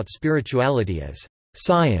claims about spirituality as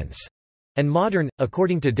science and modern,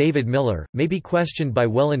 according to David Miller, may be questioned by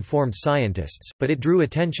well-informed scientists, but it drew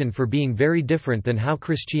attention for being very different than how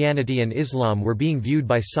Christianity and Islam were being viewed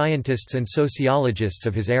by scientists and sociologists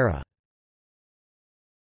of his era.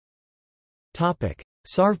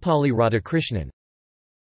 Sarvepalli Radhakrishnan.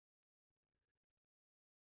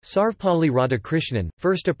 Sarvepalli Radhakrishnan,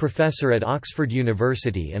 first a professor at Oxford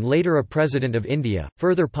University and later a president of India,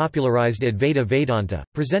 further popularized Advaita Vedanta,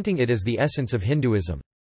 presenting it as the essence of Hinduism.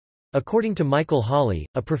 According to Michael Hawley,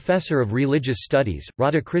 a professor of religious studies,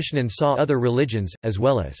 Radhakrishnan saw other religions, as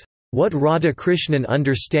well as what Radhakrishnan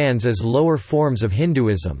understands as lower forms of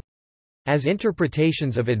Hinduism, as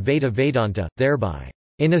interpretations of Advaita Vedanta, thereby,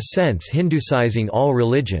 in a sense Hindusizing all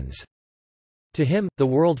religions. To him, the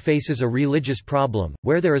world faces a religious problem,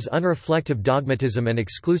 where there is unreflective dogmatism and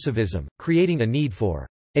exclusivism, creating a need for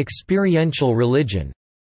experiential religion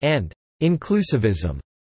and inclusivism.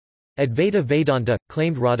 Advaita Vedanta,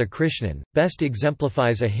 claimed Radhakrishnan, best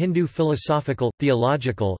exemplifies a Hindu philosophical,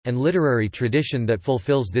 theological, and literary tradition that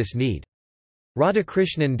fulfills this need.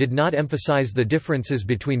 Radhakrishnan did not emphasize the differences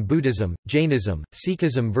between Buddhism, Jainism,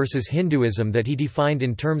 Sikhism versus Hinduism that he defined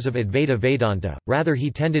in terms of Advaita Vedanta, rather he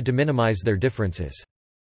tended to minimize their differences.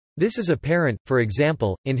 This is apparent, for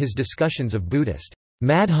example, in his discussions of Buddhist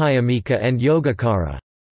Madhyamika and Yogacara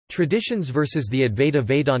traditions versus the Advaita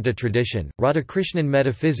Vedanta tradition. Radhakrishnan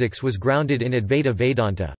metaphysics was grounded in Advaita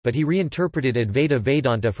Vedanta, but he reinterpreted Advaita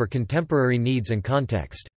Vedanta for contemporary needs and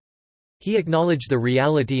context. He acknowledged the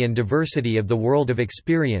reality and diversity of the world of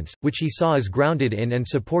experience, which he saw as grounded in and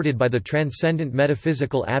supported by the transcendent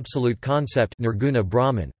metaphysical absolute concept Nirguna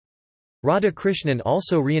Brahman. Radhakrishnan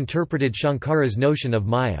also reinterpreted Shankara's notion of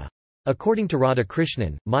Maya. According to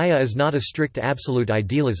Radhakrishnan, Maya is not a strict absolute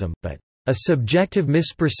idealism, but a subjective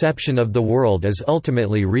misperception of the world as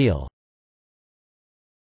ultimately real.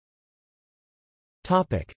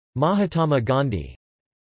 Mahatma Gandhi.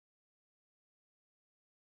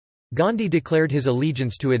 Gandhi declared his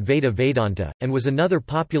allegiance to Advaita Vedanta, and was another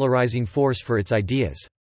popularizing force for its ideas.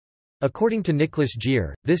 According to Nicholas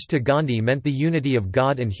Gier, this to Gandhi meant the unity of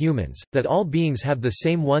God and humans, that all beings have the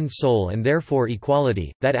same one soul and therefore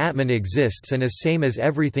equality, that Atman exists and is same as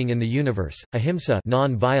everything in the universe. Ahimsa,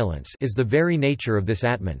 non-violence, is the very nature of this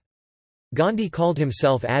Atman. Gandhi called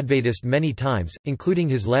himself Advaitist many times, including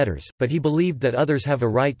his letters, but he believed that others have a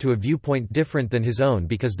right to a viewpoint different than his own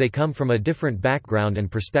because they come from a different background and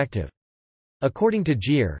perspective. According to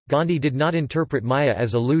Gier, Gandhi did not interpret Maya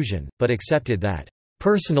as illusion, but accepted that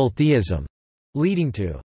personal theism, leading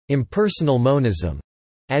to impersonal monism,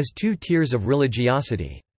 as two tiers of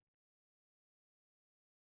religiosity.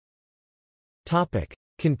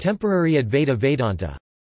 Contemporary Advaita Vedanta.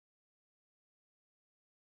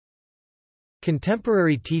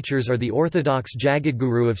 Contemporary teachers are the orthodox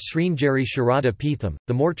Jagadguru of Sringeri Sharada Peetham,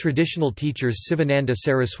 the more traditional teachers Sivananda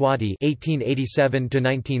Saraswati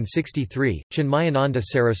 (1887–1963), Chinmayananda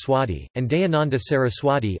Saraswati, and Dayananda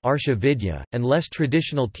Saraswati (Arsha Vidya), and less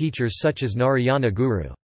traditional teachers such as Narayana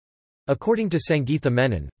Guru. According to Sangeetha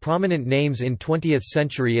Menon, prominent names in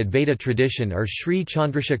 20th-century Advaita tradition are Sri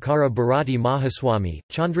Chandrasekhara Bharati Mahaswami,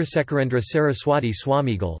 Chandrasekharendra Saraswati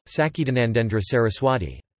Swamigal, Sakidanandendra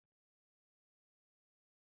Saraswati.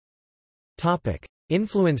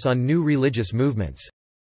 Influence on new religious movements.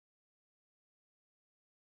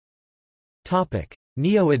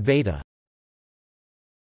 Neo-Advaita.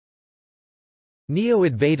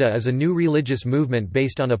 Neo-Advaita is a new religious movement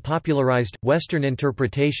based on a popularized, Western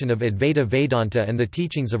interpretation of Advaita Vedanta and the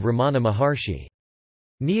teachings of Ramana Maharshi.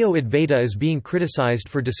 Neo-Advaita is being criticized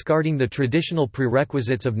for discarding the traditional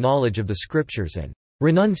prerequisites of knowledge of the scriptures and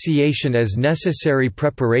renunciation as necessary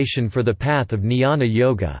preparation for the path of jnana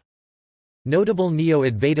yoga. Notable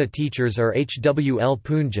Neo-Advaita teachers are H. W. L.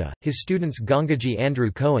 Poonja, his students Gangaji Andrew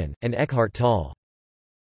Cohen, and Eckhart Tolle.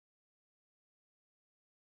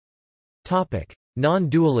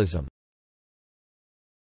 Non-dualism.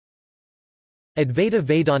 Advaita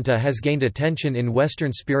Vedanta has gained attention in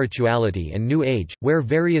Western spirituality and New Age, where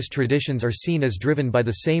various traditions are seen as driven by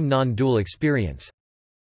the same non-dual experience.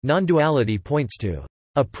 Non-duality points to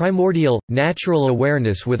a primordial, natural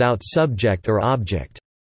awareness without subject or object.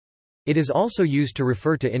 It is also used to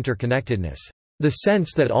refer to interconnectedness, the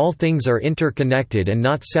sense that all things are interconnected and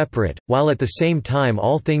not separate, while at the same time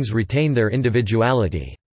all things retain their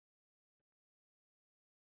individuality.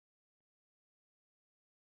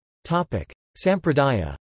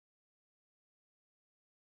 Sampradaya.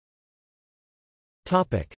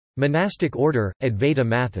 Monastic order, Advaita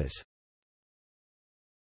Mathas.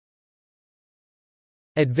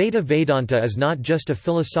 Advaita Vedanta is not just a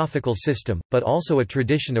philosophical system, but also a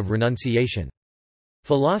tradition of renunciation.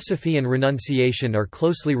 Philosophy and renunciation are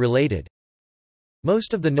closely related.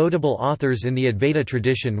 Most of the notable authors in the Advaita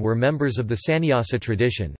tradition were members of the Sannyasa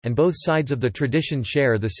tradition, and both sides of the tradition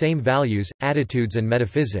share the same values, attitudes and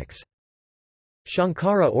metaphysics.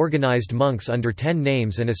 Shankara organized monks under 10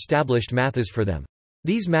 names and established mathas for them.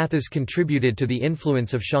 These mathas contributed to the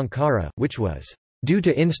influence of Shankara, which was due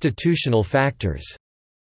to institutional factors.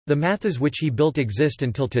 The mathas which he built exist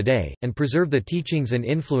until today, and preserve the teachings and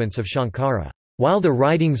influence of Shankara, while the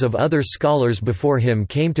writings of other scholars before him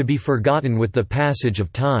came to be forgotten with the passage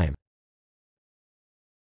of time.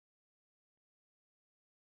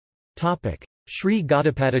 Sri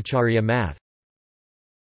Gaudapadacharya Math.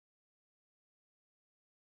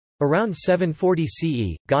 Around 740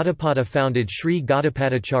 CE, Gaudapada founded Sri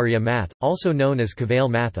Gaudapadacharya Math, also known as Kavail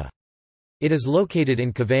Matha. It is located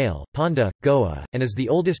in Kavail, Ponda, Goa, and is the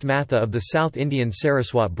oldest matha of the South Indian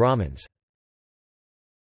Saraswat Brahmins.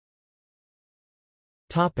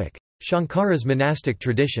 Shankara's monastic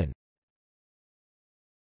tradition.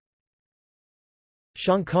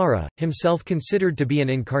 Shankara, himself considered to be an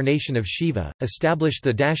incarnation of Shiva, established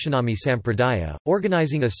the Dashanami Sampradaya,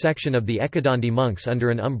 organizing a section of the Ekadandi monks under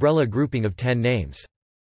an umbrella grouping of 10 names.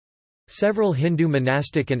 Several Hindu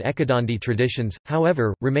monastic and Ekadandi traditions,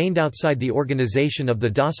 however, remained outside the organization of the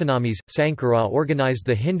Dasanamis. Sankara organized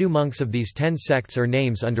the Hindu monks of these 10 sects or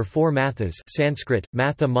names under 4 mathas Sanskrit,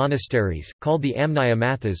 matha monasteries, called the Amnaya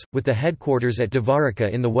mathas, with the headquarters at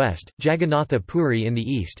Dvaraka in the west, Jagannatha Puri in the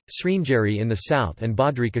east, Sringeri in the south and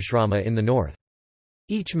Badrikashrama in the north.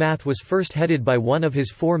 Each math was first headed by one of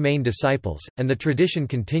his 4 main disciples, and the tradition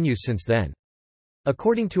continues since then.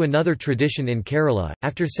 According to another tradition in Kerala,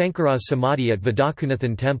 after Sankara's samadhi at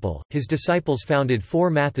Vadakunathan temple, his disciples founded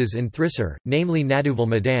 4 mathas in Thrissur, namely Naduval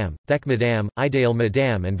Madam, Thek Madam, Idale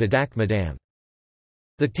Madam and Vadak Madam.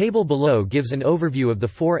 The table below gives an overview of the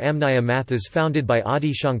 4 Amnaya mathas founded by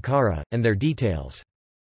Adi Shankara, and their details.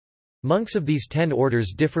 Monks of these 10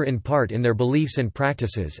 orders differ in part in their beliefs and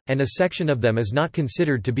practices, and a section of them is not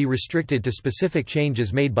considered to be restricted to specific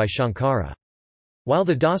changes made by Shankara. While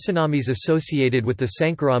the Dasanamis associated with the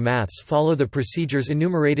Sankara maths follow the procedures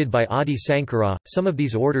enumerated by Adi Sankara, some of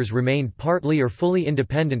these orders remained partly or fully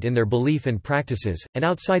independent in their belief and practices, and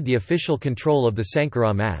outside the official control of the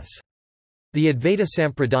Sankara maths. The Advaita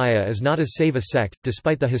Sampradaya is not a Saiva sect,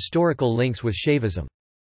 despite the historical links with Shaivism.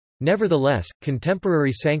 Nevertheless,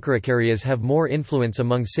 contemporary Sankaracharyas have more influence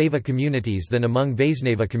among Saiva communities than among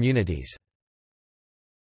Vaisnava communities.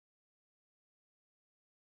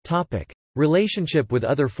 Relationship with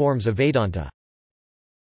other forms of Vedanta.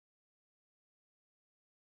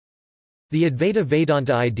 The Advaita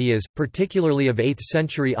Vedanta ideas, particularly of 8th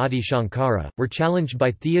century Adi Shankara, were challenged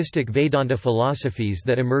by theistic Vedanta philosophies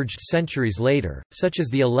that emerged centuries later, such as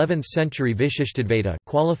the 11th century Vishishtadvaita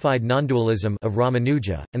qualified non-dualism of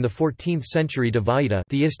Ramanuja, and the 14th century Dvaita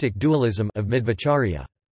theistic dualism of Madhvacharya.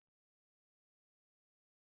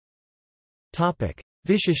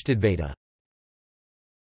 Vishishtadvaita.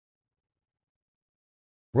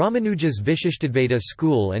 Ramanuja's Vishishtadvaita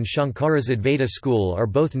school and Shankara's Advaita school are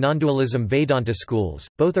both non-dualism Vedanta schools.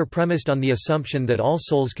 Both are premised on the assumption that all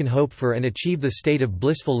souls can hope for and achieve the state of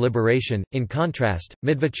blissful liberation. In contrast,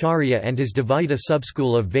 Madhvacharya and his Dvaita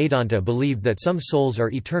subschool of Vedanta believed that some souls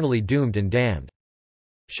are eternally doomed and damned.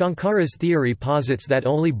 Shankara's theory posits that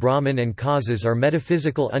only Brahman and causes are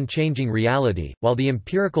metaphysical unchanging reality, while the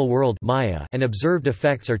empirical world Maya and observed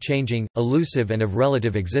effects are changing, elusive and of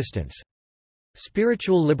relative existence.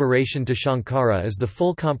 Spiritual liberation to Shankara is the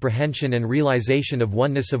full comprehension and realization of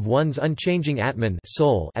oneness of one's unchanging Atman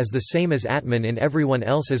soul as the same as Atman in everyone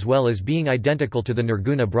else, as well as being identical to the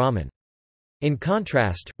Nirguna Brahman. In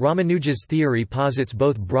contrast, Ramanuja's theory posits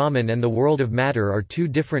both Brahman and the world of matter are 2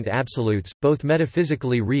 different absolutes, both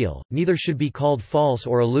metaphysically real, neither should be called false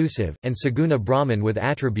or elusive, and Saguna Brahman with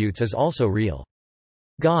attributes is also real.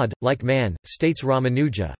 God, like man, states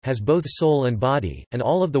Ramanuja, has both soul and body, and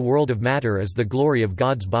all of the world of matter is the glory of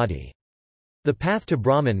God's body. The path to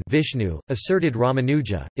Brahman Vishnu, asserted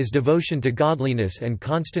Ramanuja, is devotion to godliness and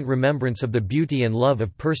constant remembrance of the beauty and love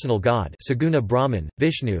of personal God Saguna Brahman,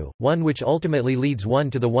 Vishnu, one which ultimately leads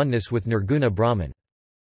one to the oneness with Nirguna Brahman.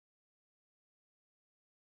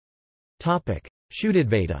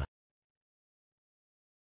 Shuddhadvaita.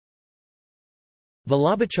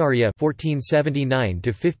 Vallabhacharya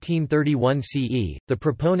 (1479–1531 CE), the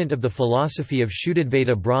proponent of the philosophy of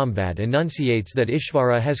Shuddhadvaita Brahmvad, enunciates that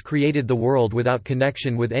Ishvara has created the world without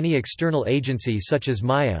connection with any external agency such as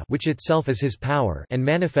Maya, which itself is his power, and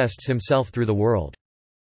manifests himself through the world.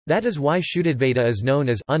 That is why Shuddhadvaita is known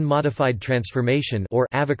as unmodified transformation or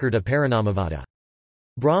Avakarta Parinamavada.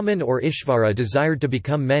 Brahman or Ishvara desired to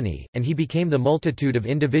become many, and he became the multitude of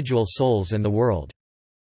individual souls and the world.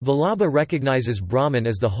 Vallabha recognizes Brahman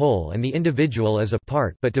as the whole and the individual as a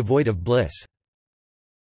part but devoid of bliss.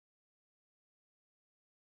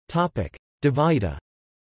 Dvaita.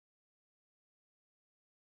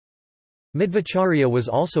 Madhvacharya was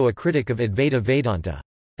also a critic of Advaita Vedanta.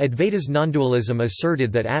 Advaita's nondualism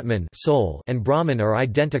asserted that Atman soul and Brahman are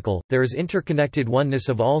identical, there is interconnected oneness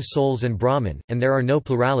of all souls and Brahman, and there are no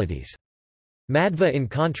pluralities. Madhva in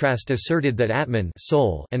contrast asserted that Atman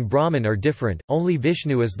soul and Brahman are different, only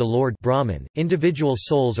Vishnu is the Lord Brahman. Individual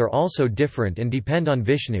souls are also different and depend on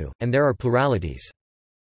Vishnu, and there are pluralities.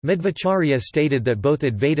 Madhvacharya stated that both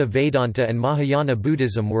Advaita Vedanta and Mahayana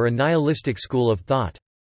Buddhism were a nihilistic school of thought.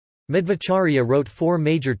 Madhvacharya wrote 4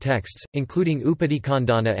 major texts, including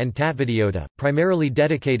Upadikandana and Tattvadiyota, primarily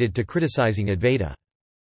dedicated to criticizing Advaita.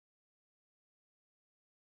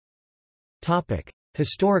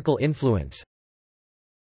 Historical influence.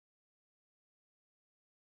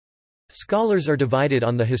 Scholars are divided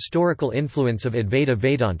on the historical influence of Advaita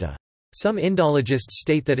Vedanta. Some Indologists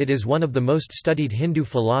state that it is one of the most studied Hindu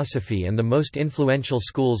philosophy and the most influential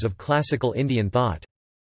schools of classical Indian thought.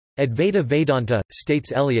 Advaita Vedanta,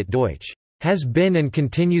 states Elliot Deutsch, has been and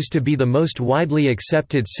continues to be the most widely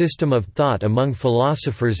accepted system of thought among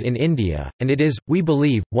philosophers in India, and it is, we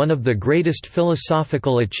believe, one of the greatest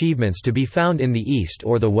philosophical achievements to be found in the East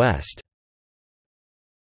or the West.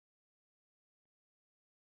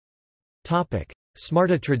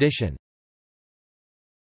 Smarta tradition.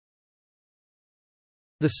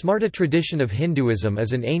 The Smarta tradition of Hinduism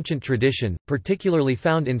is an ancient tradition, particularly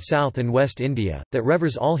found in South and West India, that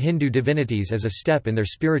reveres all Hindu divinities as a step in their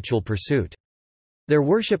spiritual pursuit. Their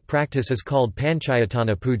worship practice is called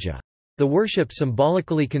Panchayatana Puja. The worship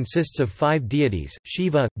symbolically consists of 5 deities,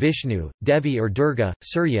 Shiva, Vishnu, Devi or Durga,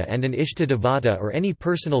 Surya and an Ishta Devata or any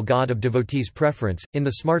personal god of devotees' preference. In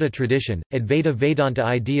the Smarta tradition, Advaita Vedanta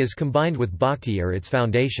ideas combined with bhakti are its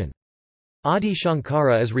foundation. Adi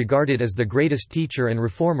Shankara is regarded as the greatest teacher and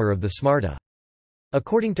reformer of the Smarta.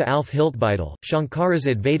 According to Alf Hiltbeitel, Shankara's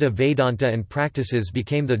Advaita Vedanta and practices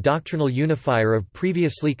became the doctrinal unifier of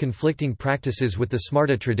previously conflicting practices with the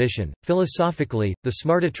Smarta tradition. Philosophically, the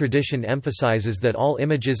Smarta tradition emphasizes that all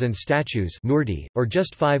images and statues murti, or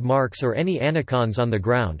just 5 marks or any anicons on the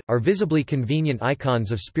ground, are visibly convenient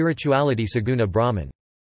icons of spirituality saguna Brahman.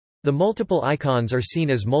 The multiple icons are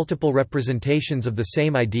seen as multiple representations of the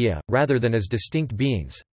same idea, rather than as distinct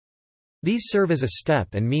beings. These serve as a step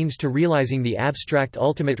and means to realizing the abstract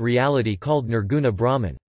ultimate reality called Nirguna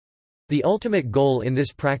Brahman. The ultimate goal in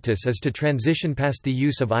this practice is to transition past the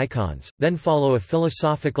use of icons, then follow a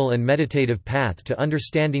philosophical and meditative path to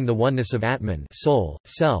understanding the oneness of Atman, soul,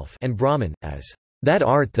 self, and Brahman, as that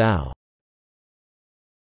art thou.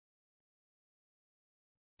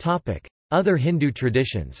 Other Hindu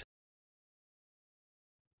traditions.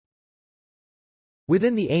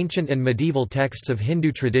 Within the ancient and medieval texts of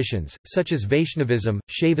Hindu traditions, such as Vaishnavism,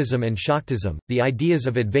 Shaivism and Shaktism, the ideas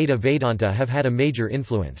of Advaita Vedanta have had a major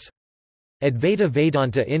influence. Advaita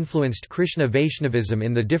Vedanta influenced Krishna Vaishnavism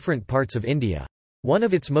in the different parts of India. One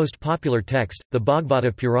of its most popular texts, the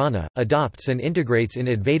Bhagavata Purana, adopts and integrates in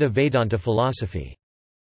Advaita Vedanta philosophy.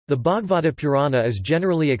 The Bhagavata Purana is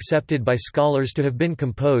generally accepted by scholars to have been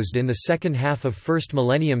composed in the second half of 1st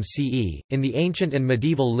millennium CE. In the ancient and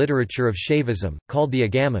medieval literature of Shaivism, called the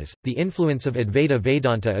Agamas, the influence of Advaita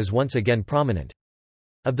Vedanta is once again prominent.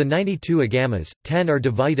 Of the 92 Agamas, 10 are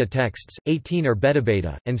Dvaita texts, 18 are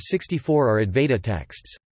Bhedabheda, and 64 are Advaita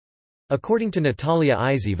texts. According to Natalia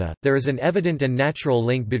Izeva, there is an evident and natural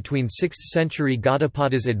link between 6th-century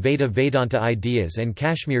Gaudapada's Advaita Vedanta ideas and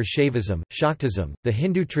Kashmir Shaivism. Shaktism, the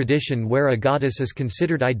Hindu tradition where a goddess is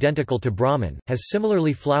considered identical to Brahman, has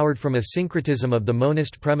similarly flowered from a syncretism of the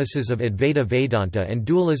monist premises of Advaita Vedanta and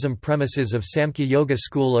dualism premises of Samkhya Yoga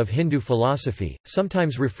school of Hindu philosophy,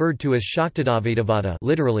 sometimes referred to as Shaktadvaitavada,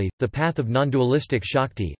 literally, the path of non-dualistic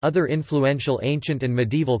Shakti. Other influential ancient and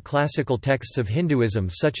medieval classical texts of Hinduism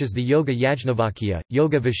such as the Yoga Yajnavalkya,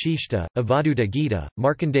 Yoga Vashishta, Avaduta Gita,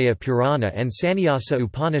 Markandeya Purana and Sannyasa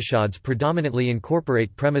Upanishads predominantly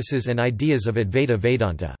incorporate premises and ideas of Advaita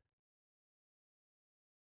Vedanta.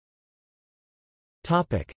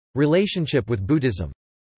 Relationship with Buddhism.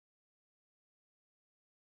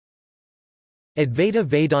 Advaita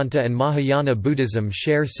Vedanta and Mahayana Buddhism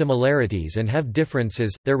share similarities and have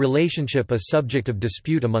differences, their relationship a subject of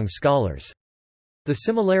dispute among scholars. The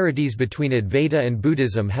similarities between Advaita and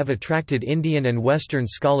Buddhism have attracted Indian and Western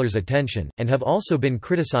scholars' attention, and have also been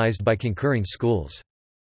criticized by concurring schools.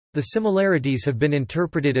 The similarities have been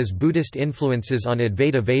interpreted as Buddhist influences on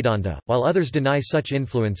Advaita Vedanta, while others deny such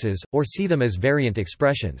influences, or see them as variant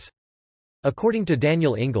expressions. According to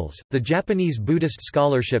Daniel Ingalls, the Japanese Buddhist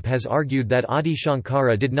scholarship has argued that Adi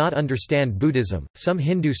Shankara did not understand Buddhism. Some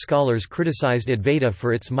Hindu scholars criticized Advaita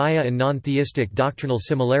for its Maya and non-theistic doctrinal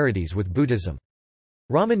similarities with Buddhism.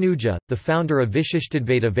 Ramanuja, the founder of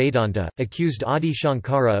Vishishtadvaita Vedanta, accused Adi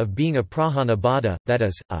Shankara of being a Prahana Bada, that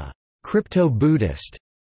is, a crypto-Buddhist,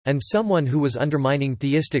 and someone who was undermining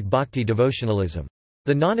theistic bhakti devotionalism.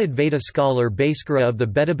 The non-Advaita scholar Bhaskara of the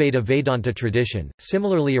Bhedabheda Vedanta tradition,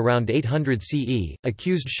 similarly around 800 CE,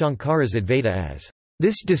 accused Shankara's Advaita as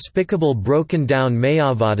this despicable broken-down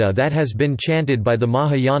Mayavada that has been chanted by the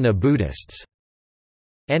Mahayana Buddhists,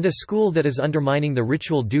 and a school that is undermining the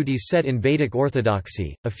ritual duties set in Vedic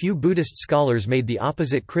orthodoxy. A few Buddhist scholars made the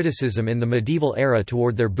opposite criticism in the medieval era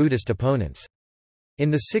toward their Buddhist opponents. In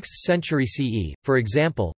the 6th century CE, for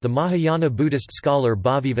example, the Mahayana Buddhist scholar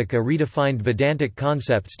Bhavivaka redefined Vedantic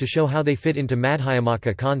concepts to show how they fit into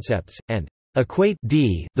Madhyamaka concepts, and equate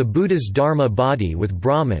the Buddha's Dharma body with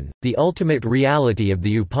Brahman, the ultimate reality of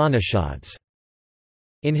the Upanishads.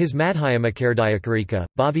 In his Madhyamakaridyakarika,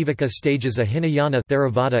 Bhavivaka stages a Hinayana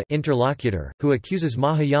Theravada interlocutor, who accuses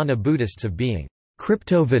Mahayana Buddhists of being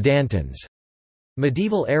crypto-Vedantins.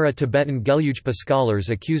 Medieval-era Tibetan Gelugpa scholars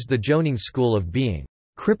accused the Jonang school of being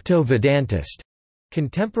crypto-Vedantist.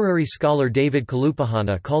 Contemporary scholar David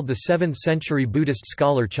Kalupahana called the 7th-century Buddhist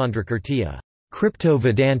scholar Chandrakirti a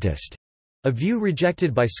crypto-Vedantist, a view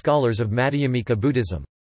rejected by scholars of Madhyamika Buddhism.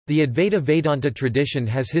 The Advaita Vedanta tradition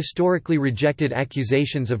has historically rejected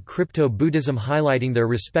accusations of crypto-Buddhism, highlighting their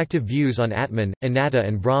respective views on Atman, Anatta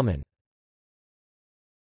and Brahman.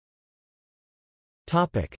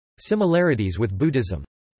 Similarities with Buddhism.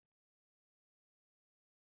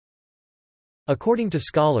 According to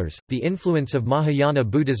scholars, the influence of Mahayana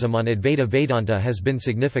Buddhism on Advaita Vedanta has been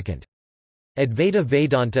significant. Advaita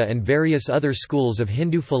Vedanta and various other schools of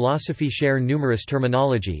Hindu philosophy share numerous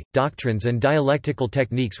terminology, doctrines and dialectical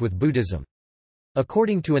techniques with Buddhism.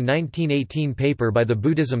 According to a 1918 paper by the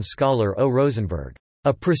Buddhism scholar O. Rosenberg,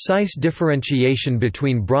 "A precise differentiation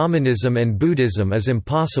between Brahmanism and Buddhism is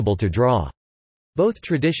impossible to draw." Both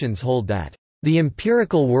traditions hold that, "The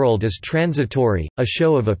empirical world is transitory, a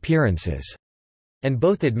show of appearances," and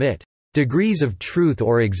both admit, "degrees of truth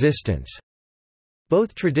or existence."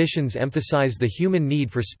 Both traditions emphasize the human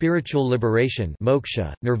need for spiritual liberation,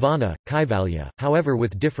 moksha, nirvana, kaivalya, however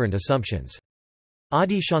with different assumptions.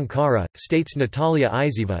 Adi Shankara, states Natalia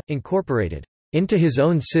Izeva, incorporated into his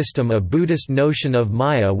own system a Buddhist notion of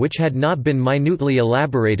Maya which had not been minutely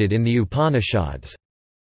elaborated in the Upanishads.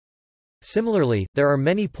 Similarly, there are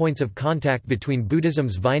many points of contact between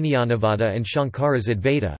Buddhism's Vijnayanavada and Shankara's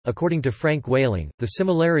Advaita. According to Frank Whaling, the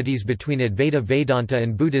similarities between Advaita Vedanta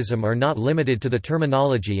and Buddhism are not limited to the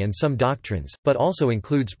terminology and some doctrines, but also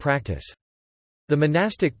includes practice. The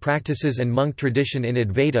monastic practices and monk tradition in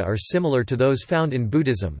Advaita are similar to those found in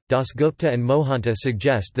Buddhism. Dasgupta and Mohanta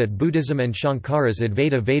suggest that Buddhism and Shankara's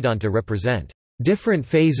Advaita Vedanta represent different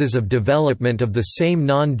phases of development of the same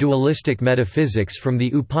non-dualistic metaphysics from the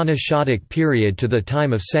Upanishadic period to the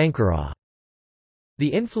time of Sankara. The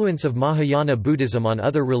influence of Mahayana Buddhism on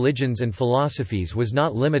other religions and philosophies was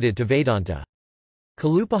not limited to Vedanta.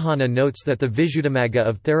 Kalupahana notes that the Visuddhimagga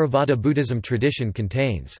of Theravada Buddhism tradition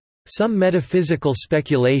contains some metaphysical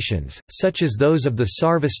speculations, such as those of the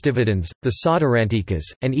Sarvastivadins, the Sautrantikas,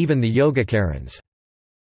 and even the Yogacarans.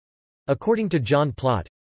 According to John Plott,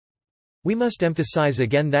 we must emphasize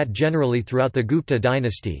again that generally throughout the Gupta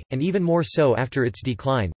dynasty, and even more so after its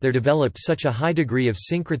decline, there developed such a high degree of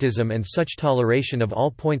syncretism and such toleration of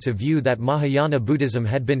all points of view that Mahayana Buddhism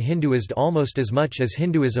had been Hinduized almost as much as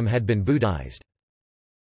Hinduism had been Buddhized.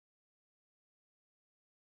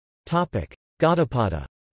 Gaudapada.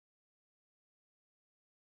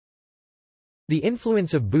 The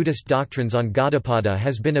influence of Buddhist doctrines on Gaudapada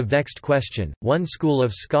has been a vexed question. One school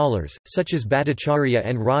of scholars, such as Bhattacharya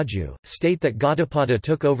and Raju, state that Gaudapada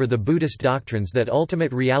took over the Buddhist doctrines that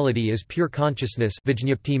ultimate reality is pure consciousness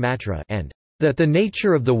and that the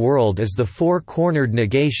nature of the world is the four-cornered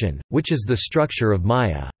negation, which is the structure of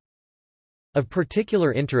Maya. Of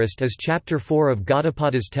particular interest is Chapter 4 of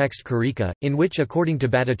Gaudapada's text Karika, in which according to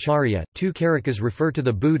Bhattacharya, two Karikas refer to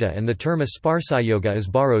the Buddha and the term Asparsayoga is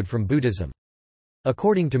borrowed from Buddhism.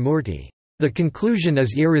 According to Murti, the conclusion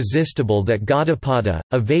is irresistible that Gaudapada,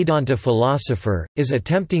 a Vedanta philosopher, is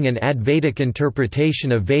attempting an Advaitic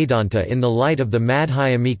interpretation of Vedanta in the light of the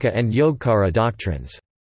Madhyamika and Yogacara doctrines.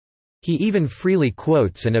 He even freely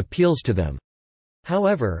quotes and appeals to them.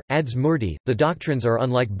 However, adds Murti, the doctrines are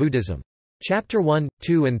unlike Buddhism. Chapter 1,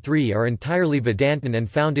 2 and 3 are entirely Vedantan and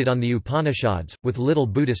founded on the Upanishads, with little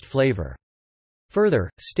Buddhist flavor. Further,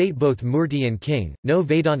 state both Murti and King, no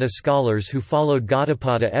Vedanta scholars who followed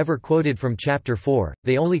Gaudapada ever quoted from Chapter 4,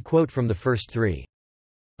 they only quote from the first three.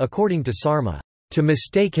 According to Sarma, to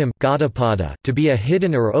mistake him Gaudapada to be a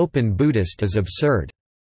hidden or open Buddhist is absurd.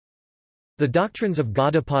 The doctrines of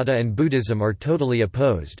Gaudapada and Buddhism are totally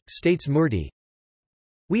opposed, states Murti.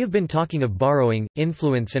 We have been talking of borrowing,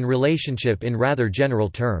 influence and relationship in rather general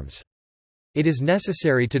terms. It is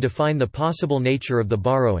necessary to define the possible nature of the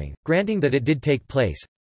borrowing, granting that it did take place.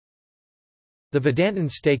 The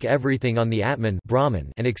Vedantins stake everything on the Atman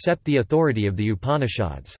Brahman and accept the authority of the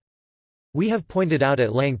Upanishads. We have pointed out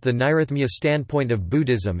at length the Nairatmya standpoint of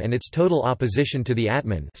Buddhism and its total opposition to the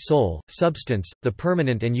Atman soul, substance, the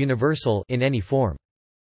permanent and universal in any form.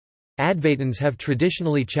 Advaitins have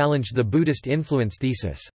traditionally challenged the Buddhist influence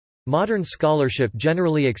thesis. Modern scholarship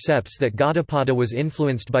generally accepts that Gaudapada was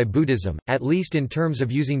influenced by Buddhism, at least in terms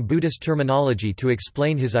of using Buddhist terminology to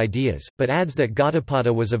explain his ideas, but adds that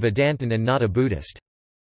Gaudapada was a Vedantin and not a Buddhist.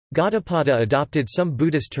 Gaudapada adopted some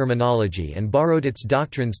Buddhist terminology and borrowed its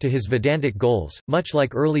doctrines to his Vedantic goals, much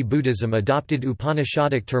like early Buddhism adopted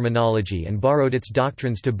Upanishadic terminology and borrowed its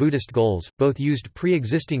doctrines to Buddhist goals, both used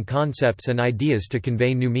pre-existing concepts and ideas to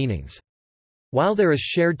convey new meanings. While there is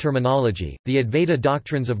shared terminology, the Advaita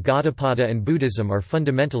doctrines of Gaudapada and Buddhism are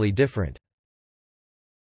fundamentally different.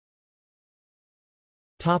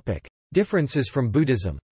 Differences from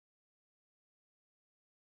Buddhism.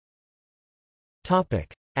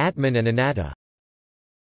 Atman and Anatta.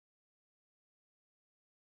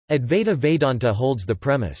 Advaita Vedanta holds the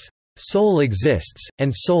premise, "Soul exists,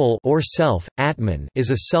 and soul or self, Atman,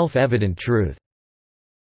 is a self-evident truth."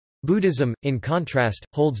 Buddhism, in contrast,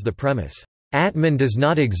 holds the premise, "Atman does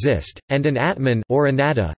not exist, and an Atman or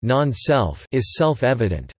Anatta, non-self, is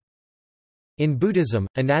self-evident." In Buddhism,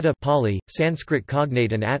 anatta Pali, Sanskrit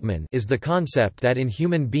cognate and Atman is the concept that in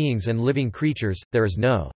human beings and living creatures, there is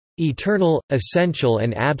no eternal, essential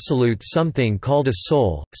and absolute something called a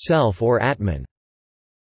soul, self or Atman.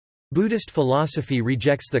 Buddhist philosophy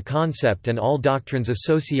rejects the concept and all doctrines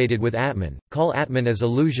associated with Atman, call Atman as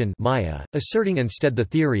illusion Maya, asserting instead the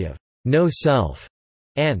theory of no self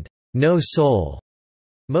and no soul.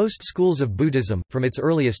 Most schools of Buddhism, from its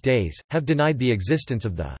earliest days, have denied the existence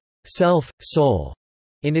of the self, soul,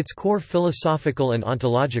 in its core philosophical and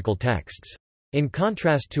ontological texts. In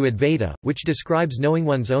contrast to Advaita, which describes knowing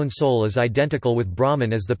one's own soul as identical with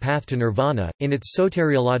Brahman as the path to nirvana, in its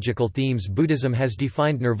soteriological themes Buddhism has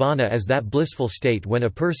defined nirvana as that blissful state when a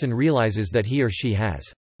person realizes that he or she has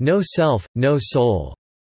no self, no soul.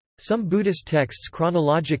 Some Buddhist texts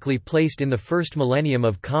chronologically placed in the first millennium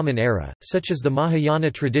of Common Era, such as the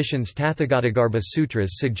Mahayana tradition's Tathagatagarbha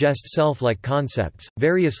Sutras, suggest self-like concepts,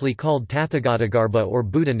 variously called Tathagatagarbha or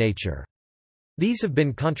Buddha nature. These have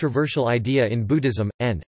been controversial idea in Buddhism,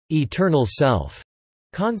 and eternal self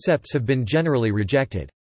concepts have been generally rejected.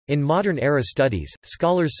 In modern era studies,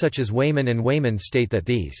 scholars such as Wayman and Wayman state that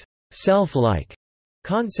these self-like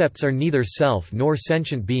concepts are neither self nor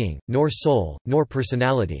sentient being, nor soul, nor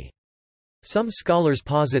personality. Some scholars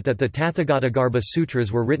posit that the Tathagatagarbha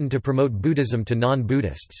Sutras were written to promote Buddhism to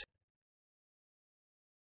non-Buddhists.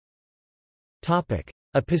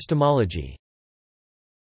 Epistemology.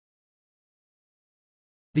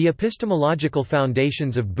 The epistemological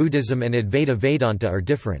foundations of Buddhism and Advaita Vedanta are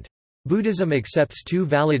different. Buddhism accepts two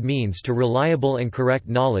valid means to reliable and correct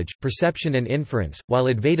knowledge, perception and inference, while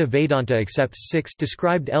Advaita Vedanta accepts six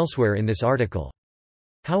described elsewhere in this article.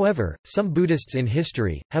 However, some Buddhists in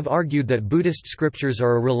history have argued that Buddhist scriptures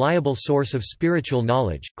are a reliable source of spiritual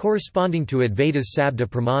knowledge, corresponding to Advaita's Sabda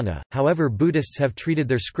Pramana. However, Buddhists have treated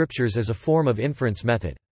their scriptures as a form of inference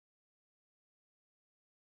method.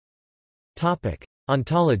 Topic: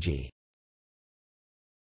 Ontology.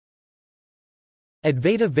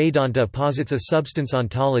 Advaita Vedanta posits a substance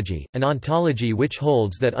ontology, an ontology which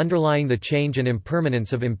holds that underlying the change and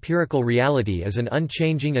impermanence of empirical reality is an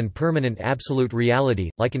unchanging and permanent absolute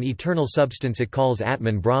reality, like an eternal substance it calls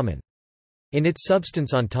Atman Brahman. In its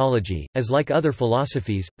substance ontology, as like other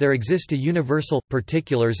philosophies, there exist a universal,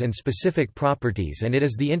 particulars and specific properties, and it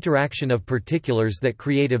is the interaction of particulars that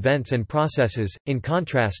create events and processes. In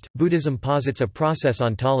contrast, Buddhism posits a process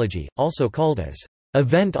ontology, also called as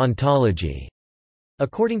event ontology.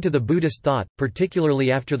 According to the Buddhist thought,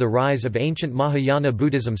 particularly after the rise of ancient Mahayana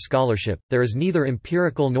Buddhism scholarship, there is neither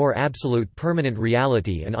empirical nor absolute permanent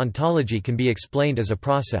reality, and ontology can be explained as a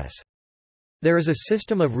process. There is a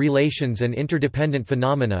system of relations and interdependent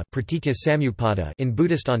phenomena in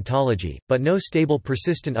Buddhist ontology, but no stable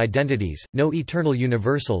persistent identities, no eternal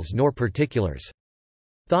universals nor particulars.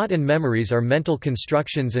 Thought and memories are mental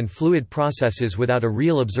constructions and fluid processes without a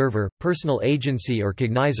real observer, personal agency or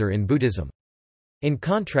cognizer in Buddhism. In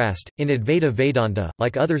contrast, in Advaita Vedanta,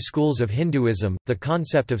 like other schools of Hinduism, the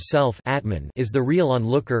concept of self Atman is the real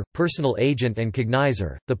onlooker, personal agent and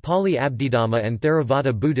cognizer. The Pali Abhidhamma and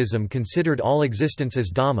Theravada Buddhism considered all existence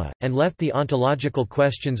as Dhamma, and left the ontological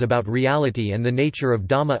questions about reality and the nature of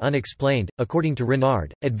Dhamma unexplained. According to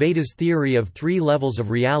Renard, Advaita's theory of three levels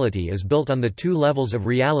of reality is built on the two levels of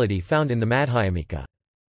reality found in the Madhyamika.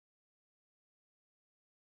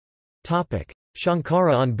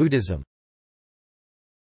 Shankara on Buddhism.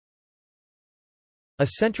 A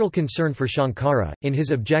central concern for Shankara, in his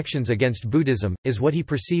objections against Buddhism, is what he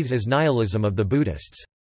perceives as nihilism of the Buddhists.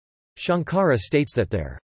 Shankara states that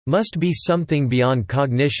there must be something beyond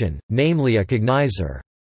cognition, namely a cognizer,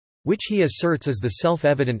 which he asserts is the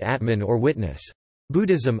self-evident Atman or witness.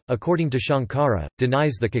 Buddhism, according to Shankara,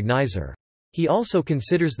 denies the cognizer. He also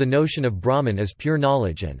considers the notion of Brahman as pure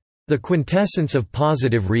knowledge and the quintessence of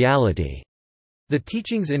positive reality. The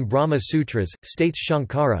teachings in Brahma Sutras, states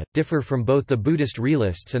Shankara, differ from both the Buddhist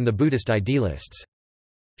realists and the Buddhist idealists.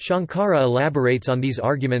 Shankara elaborates on these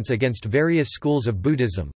arguments against various schools of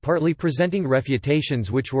Buddhism, partly presenting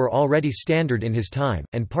refutations which were already standard in his time,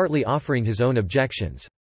 and partly offering his own objections.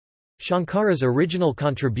 Shankara's original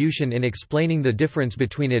contribution in explaining the difference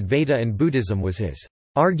between Advaita and Buddhism was his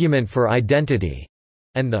argument for identity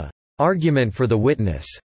and the argument for the witness.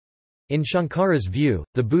 In Shankara's view,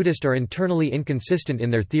 the Buddhists are internally inconsistent in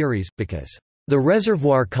their theories, because the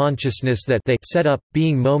reservoir consciousness that they set up,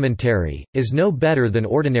 being momentary, is no better than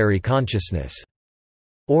ordinary consciousness.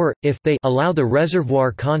 Or, if they allow the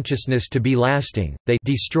reservoir consciousness to be lasting, they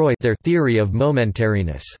destroy their theory of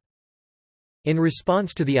momentariness. In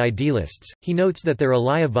response to the idealists, he notes that their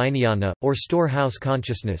alaya vijnana, or storehouse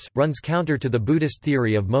consciousness, runs counter to the Buddhist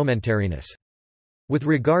theory of momentariness. With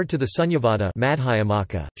regard to the Sunyavada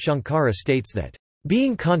Madhyamaka, Shankara states that,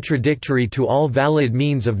 "Being contradictory to all valid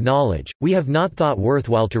means of knowledge, we have not thought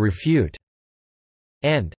worthwhile to refute,"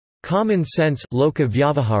 and "common sense loka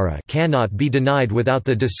vyavahara cannot be denied without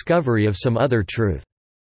the discovery of some other truth."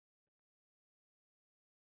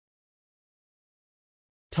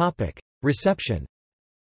 Reception.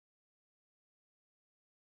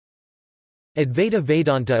 Advaita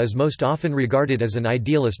Vedanta is most often regarded as an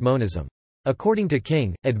idealist monism. According to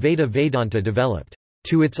King, Advaita Vedanta developed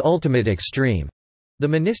to its ultimate extreme the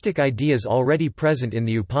monistic ideas already present in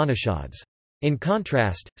the Upanishads. In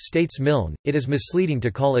contrast, states Milne, it is misleading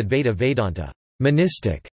to call Advaita Vedanta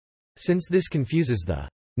monistic, since this confuses the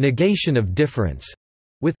negation of difference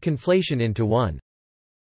with conflation into one.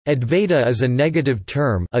 Advaita is a negative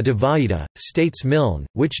term, advaita, states Milne,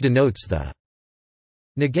 which denotes the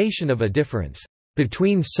negation of a difference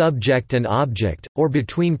between subject and object, or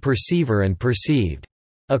between perceiver and perceived.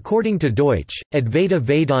 According to Deutsch, Advaita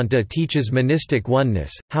Vedanta teaches monistic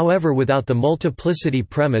oneness, however without the multiplicity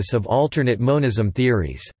premise of alternate monism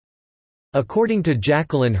theories. According to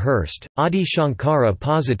Jacqueline Hurst, Adi Shankara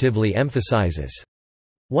positively emphasizes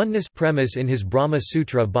oneness premise in his Brahma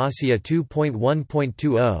Sutra Bhāsya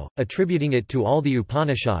 2.1.20, attributing it to all the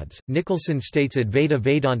Upanishads. Nicholson states Advaita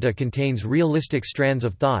Vedanta contains realistic strands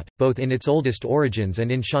of thought, both in its oldest origins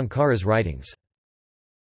and in Shankara's writings.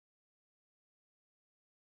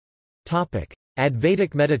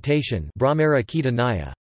 Advaitic meditation Brahmara Kita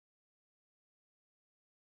Nyaya.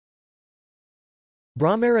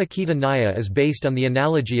 Brahmara Kita Nyaya is based on the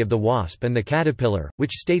analogy of the wasp and the caterpillar,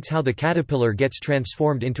 which states how the caterpillar gets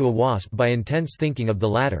transformed into a wasp by intense thinking of the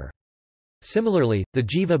latter. Similarly, the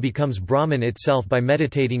jiva becomes Brahman itself by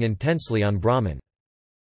meditating intensely on Brahman.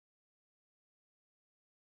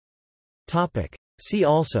 See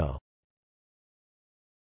also: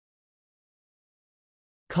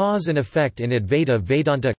 Cause and effect in Advaita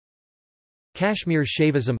Vedanta, Kashmir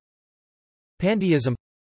Shaivism, Pantheism,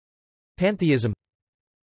 Pantheism.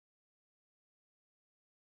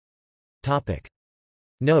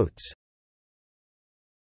 Notes.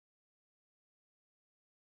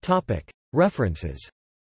 References.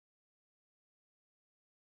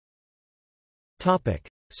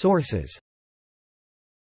 Sources.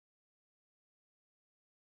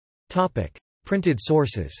 Printed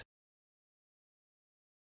sources.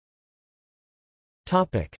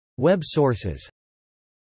 Web sources.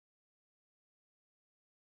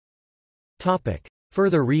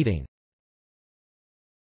 Further reading.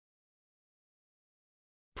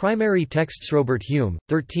 Primary texts Robert Hume,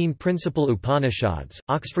 13 Principal Upanishads,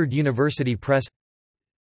 Oxford University Press.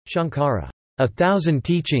 Shankara, 1,000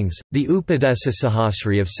 Teachings, the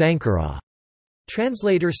Upadesasahasri of Sankara.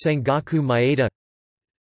 Translator Sengaku Maeda.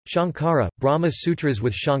 Shankara, Brahma Sutras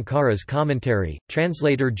with Shankara's Commentary,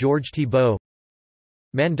 translator George Thibault.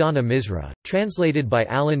 Mandana Misra, translated by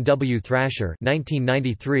Alan W. Thrasher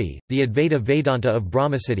 1993, The Advaita Vedanta of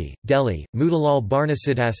Brahmasiddhi, Delhi, Motilal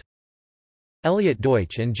Barnasiddhas. Elliot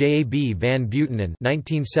Deutsch and J. A. B. van Buitenen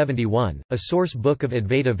 1971, A Source Book of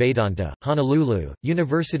Advaita Vedanta, Honolulu,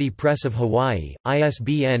 University Press of Hawaii,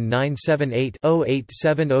 ISBN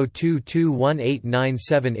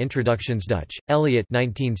 978-0870221897. Introductions. Dutch, Elliot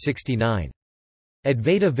 1969.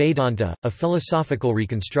 Advaita Vedanta, A Philosophical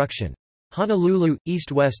Reconstruction. Honolulu,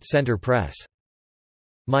 East-West Center Press.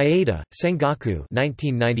 Maeda, Sengaku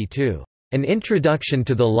 1992. An Introduction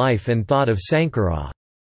to the Life and Thought of Sankara.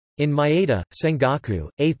 In Maeda, Sengaku,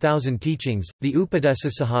 1,000 Teachings, The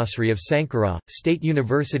Upadesasahasri of Sankara, State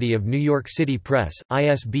University of New York City Press,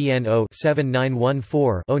 ISBN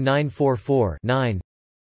 0-7914-0944-9.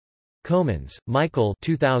 Comans, Michael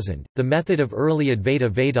 2000, The Method of Early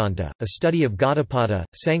Advaita Vedanta, A Study of Gaudapada,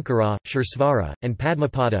 Sankara, Suresvara, and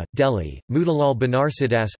Padmapada, Delhi, Motilal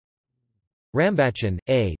Banarsidass. Rambachan,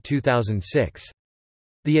 A. 2006.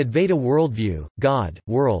 The Advaita Worldview, God,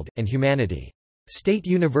 World, and Humanity. State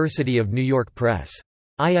University of New York Press.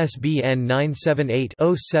 ISBN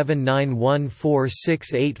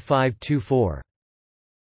 978-0791468524.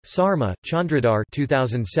 Sarma, Chandradhar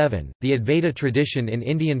 2007, The Advaita Tradition in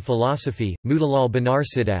Indian Philosophy, Motilal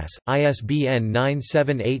Banarsidass, ISBN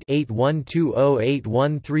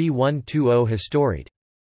 978-8120813120 Historied.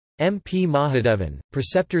 M. P. Mahadevan,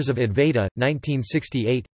 Preceptors of Advaita,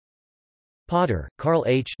 1968. Potter, Carl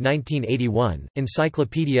H. 1981,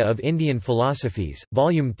 Encyclopedia of Indian Philosophies,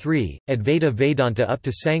 Volume 3, Advaita Vedanta up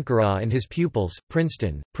to Sankara and his Pupils,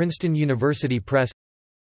 Princeton, Princeton University Press.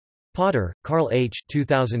 Potter, Carl H.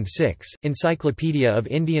 2006, Encyclopedia of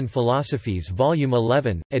Indian Philosophies Volume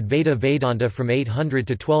 11, Advaita Vedanta from 800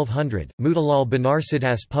 to 1200, Motilal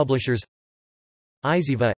Banarsidass Publishers.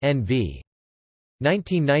 Izeva, N.V.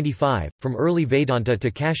 1995, From Early Vedanta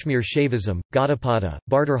to Kashmir Shaivism, Gaudapada,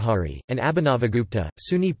 Bhartarhari, and Abhinavagupta,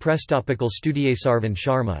 SUNY Press. Topical Studiesarvan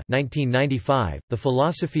Sharma 1995, The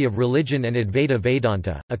Philosophy of Religion and Advaita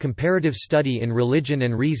Vedanta, A Comparative Study in Religion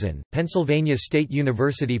and Reason, Pennsylvania State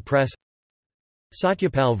University Press.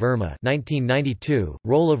 Satyapal Verma 1992,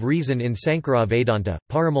 Role of Reason in Sankara Vedanta,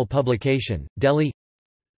 Parimal Publication, Delhi.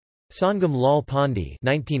 Sangam Lal Pandey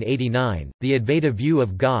 1989, The Advaita View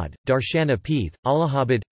of God, Darshana Peeth,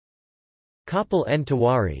 Allahabad. Kapil N.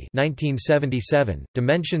 Tiwari 1977,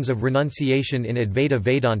 Dimensions of Renunciation in Advaita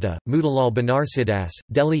Vedanta, Motilal Banarsidass,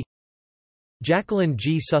 Delhi. Jacqueline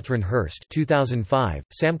G. Suthran Hurst 2005,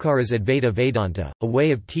 Samkaras Advaita Vedanta, A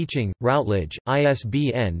Way of Teaching, Routledge,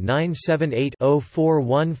 ISBN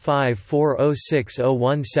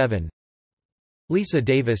 978-0415406017. Lisa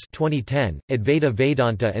Davis 2010, Advaita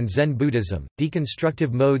Vedanta and Zen Buddhism,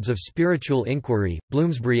 Deconstructive Modes of Spiritual Inquiry,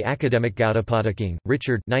 Bloomsbury Academic. Gaudapadaking,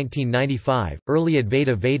 Richard 1995, Early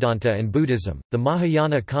Advaita Vedanta and Buddhism, The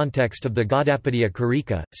Mahayana Context of the Gaudapadya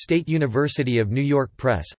Karika, State University of New York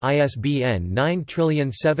Press, ISBN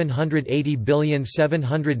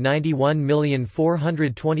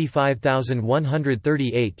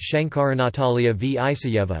 9780791425138. Shankaranatalia V.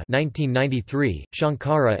 Isayeva 1993,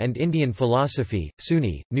 Shankara and Indian Philosophy,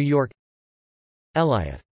 SUNY, New York.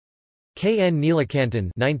 Eliath. K. N. Neelakantan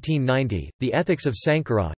 1990, The Ethics of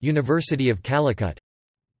Sankara, University of Calicut.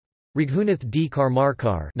 Raghunath D.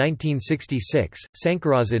 Karmarkar 1966,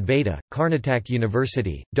 Sankaras Advaita, Karnataka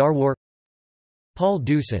University, Dharwar. Paul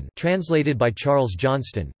Deussen, translated by Charles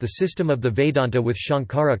Johnston, The System of the Vedanta with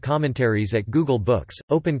Shankara Commentaries at Google Books,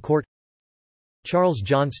 Open Court. Charles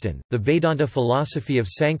Johnston, The Vedanta Philosophy of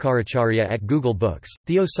Sankaracharya at Google Books,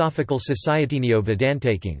 Theosophical Society. Neo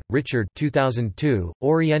Vedantaking, Richard 2002,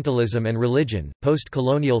 Orientalism and Religion,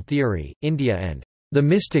 Post-Colonial Theory, India and the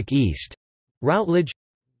Mystic East, Routledge.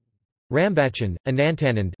 Rambachan,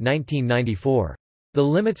 Anantanand 1994. The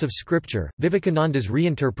Limits of Scripture, Vivekananda's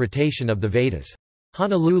Reinterpretation of the Vedas.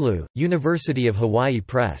 Honolulu, University of Hawaii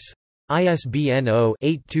Press. ISBN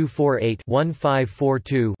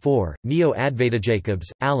 0-8248-1542-4, Neo-Advaita.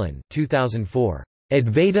 Jacobs, Alan 2004.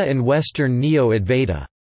 Advaita and Western Neo-Advaita.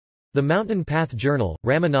 The Mountain Path Journal,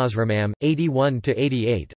 Ramanasramam,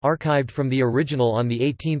 81–88, archived from the original on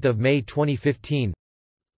 18 May 2015.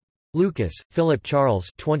 Lucas, Philip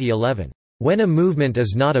Charles 2011. When a Movement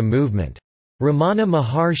is Not a Movement. Ramana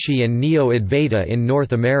Maharshi and Neo-Advaita in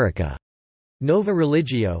North America. Nova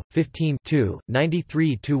Religio, 15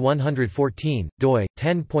 93–114, doi,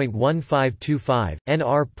 10.1525,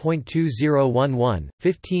 nr.2011,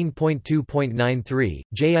 15.2.93,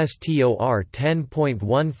 JSTOR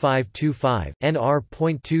 10.1525,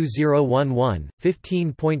 nr.2011,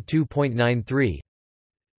 15.2.93.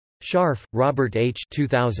 Scharf, Robert H.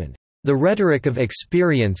 2000. The Rhetoric of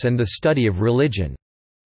Experience and the Study of Religion.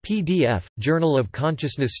 PDF, Journal of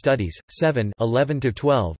Consciousness Studies, 7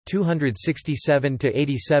 11–12,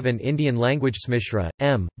 267–87. Indian Language. Smishra,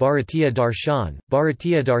 M., Bharatiya Darshan,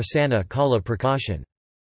 Bharatiya Darsana Kala Prakashan.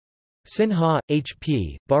 Sinha, H.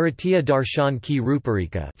 P., Bharatiya Darshan Ki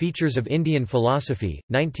Ruparika Features of Indian Philosophy,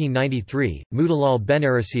 1993, Motilal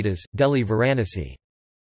Banarsidass, Delhi Varanasi.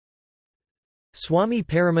 Swami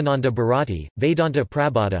Paramananda Bharati, Vedanta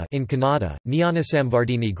Prabodha in Kannada,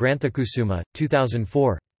 Jnanasamvardhini Granthakusuma,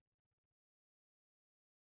 2004.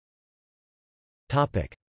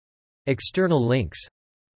 External links.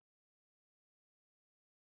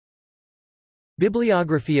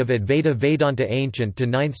 Bibliography of Advaita Vedanta. Ancient to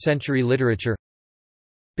 9th century literature.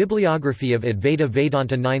 Bibliography of Advaita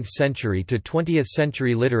Vedanta. 9th century to 20th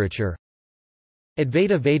century literature.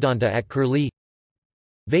 Advaita Vedanta at Curlie.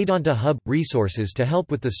 Vedanta Hub – resources to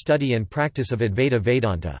help with the study and practice of Advaita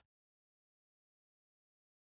Vedanta.